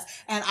Podcast,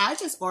 and I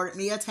just ordered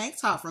me a tank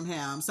top from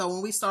him. So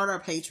when we start our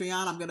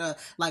Patreon, I'm gonna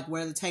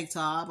wear the tank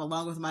top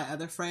along with my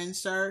other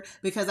friend's shirt,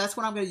 because that's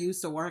what I'm gonna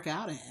use to work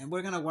out in.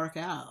 We're gonna work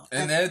out.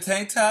 And they're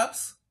tank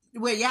tops?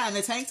 Well, yeah, in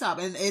the tank top,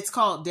 and it's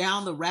called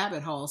Down the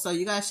Rabbit Hole. So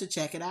you guys should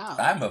check it out.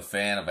 I'm a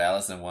fan of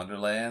Alice in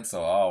Wonderland, so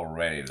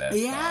already that's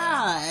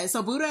fun.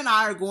 So Buddha and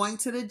I are going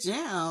to the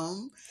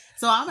gym.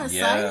 So I'm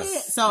excited.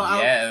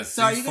 Yes.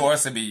 So he's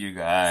forcing me, you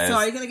guys. So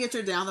are you going to get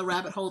your Down the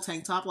Rabbit Hole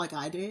tank top like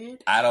I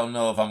did? I don't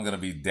know if I'm going to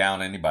be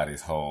down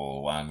anybody's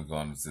hole while I'm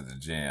going to the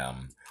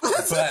gym.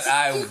 But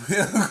I will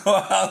go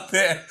out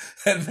there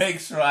and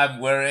make sure I'm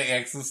wearing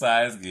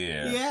exercise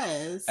gear.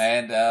 Yes.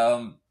 And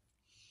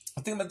I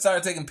think I'm going to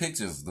start taking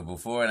pictures, the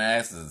before and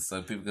afters,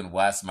 so people can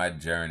watch my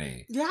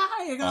journey. Yeah,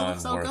 you're going to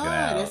look so good.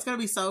 Out. It's going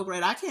to be so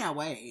great. I can't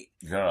wait.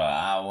 Girl,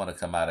 I want to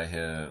come out of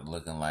here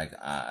looking like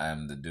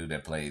I'm the dude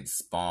that played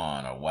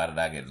Spawn, or Why Did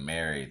I Get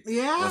Married?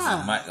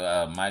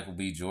 Yeah. Michael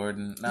B.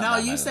 Jordan? No,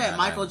 you said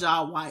Michael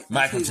Jai White.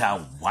 Michael Jai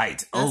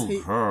White.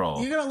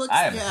 Girl. You're going to look...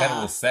 I am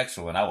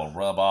heterosexual, and I will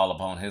rub all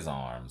upon his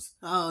arms.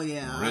 Oh,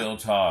 yeah. Real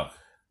talk.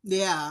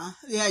 Yeah,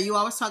 you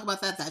always talk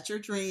about that. That's your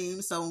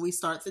dream. So when we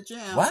start the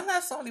gym, why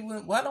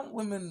don't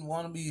women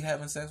want to be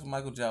having sex with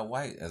Michael Jai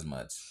White as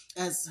much?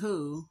 As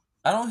who?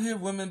 I don't hear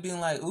women being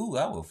like, "Ooh,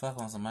 I will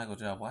fuck on some Michael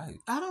Jai White."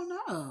 I don't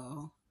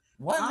know.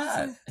 Why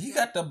not? He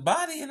got the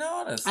body and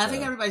all that stuff. I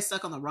think everybody's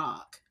stuck on The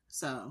Rock,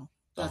 so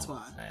that's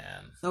why.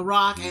 Man, The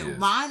Rock, and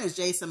mine is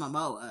Jason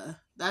Momoa.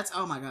 That's,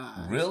 oh my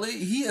God. Really?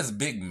 He has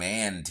big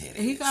man titties.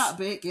 He got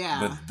big,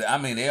 yeah. But, I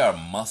mean, they are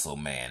muscle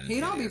man He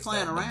don't be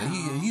playing around.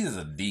 He is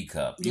a D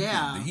cup.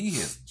 Yeah. He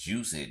is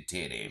juicy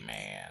titty,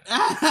 man.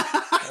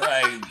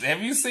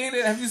 Have you seen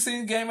it? Have you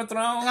seen Game of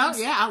Thrones? Oh,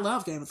 yeah, I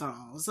love Game of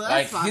Thrones. So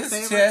that's my his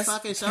favorite chest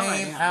fucking show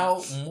came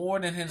out more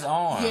than his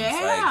arms.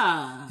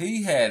 Yeah.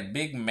 He had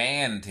big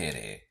man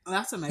titty.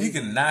 That's amazing. He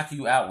can knock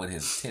you out with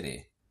his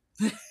titty.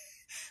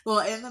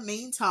 Well, in the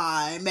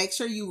meantime, make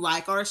sure you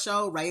like our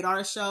show, rate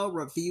our show,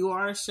 review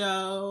our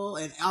show,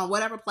 and on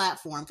whatever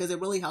platform, because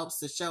it really helps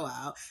the show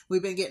out.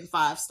 We've been getting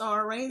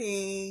 5-star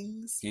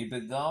ratings. Keep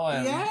it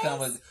going.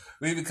 Yes.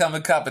 We become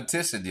a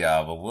competition,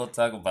 y'all, but we'll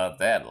talk about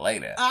that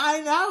later. I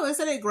know.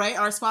 Isn't it great?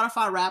 Our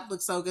Spotify rap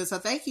looks so good. So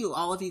thank you,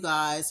 all of you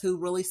guys who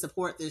really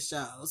support this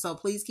show. So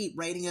please keep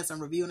rating us and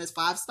reviewing us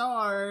 5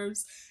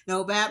 stars.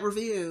 No bad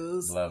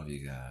reviews. Love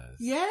you guys.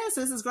 Yes,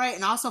 this is great.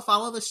 And also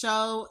follow the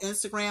show,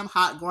 Instagram,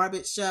 Hot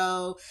Garbage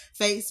Show,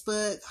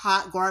 Facebook,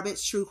 Hot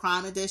Garbage True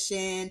Crime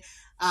Edition.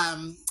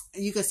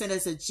 You can send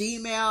us a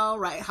Gmail,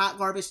 right?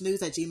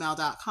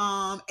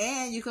 hotgarbagenews@gmail.com.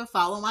 And you can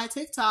follow my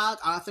TikTok,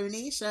 Author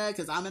Nisha,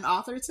 because I'm an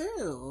author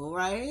too,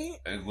 right?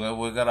 Well,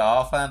 we're going to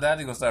all find out.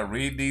 You're going to start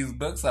reading these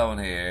books on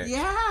here.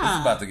 Yeah. This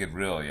is about to get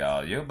real,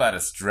 y'all. You're about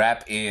to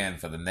strap in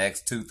for the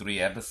next 2-3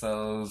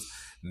 episodes.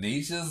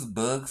 Nisha's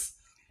books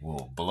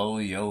will blow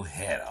your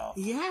head off.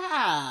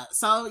 Yeah.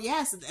 So,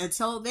 yes,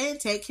 until then,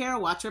 take care.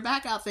 Watch your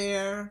back out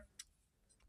there.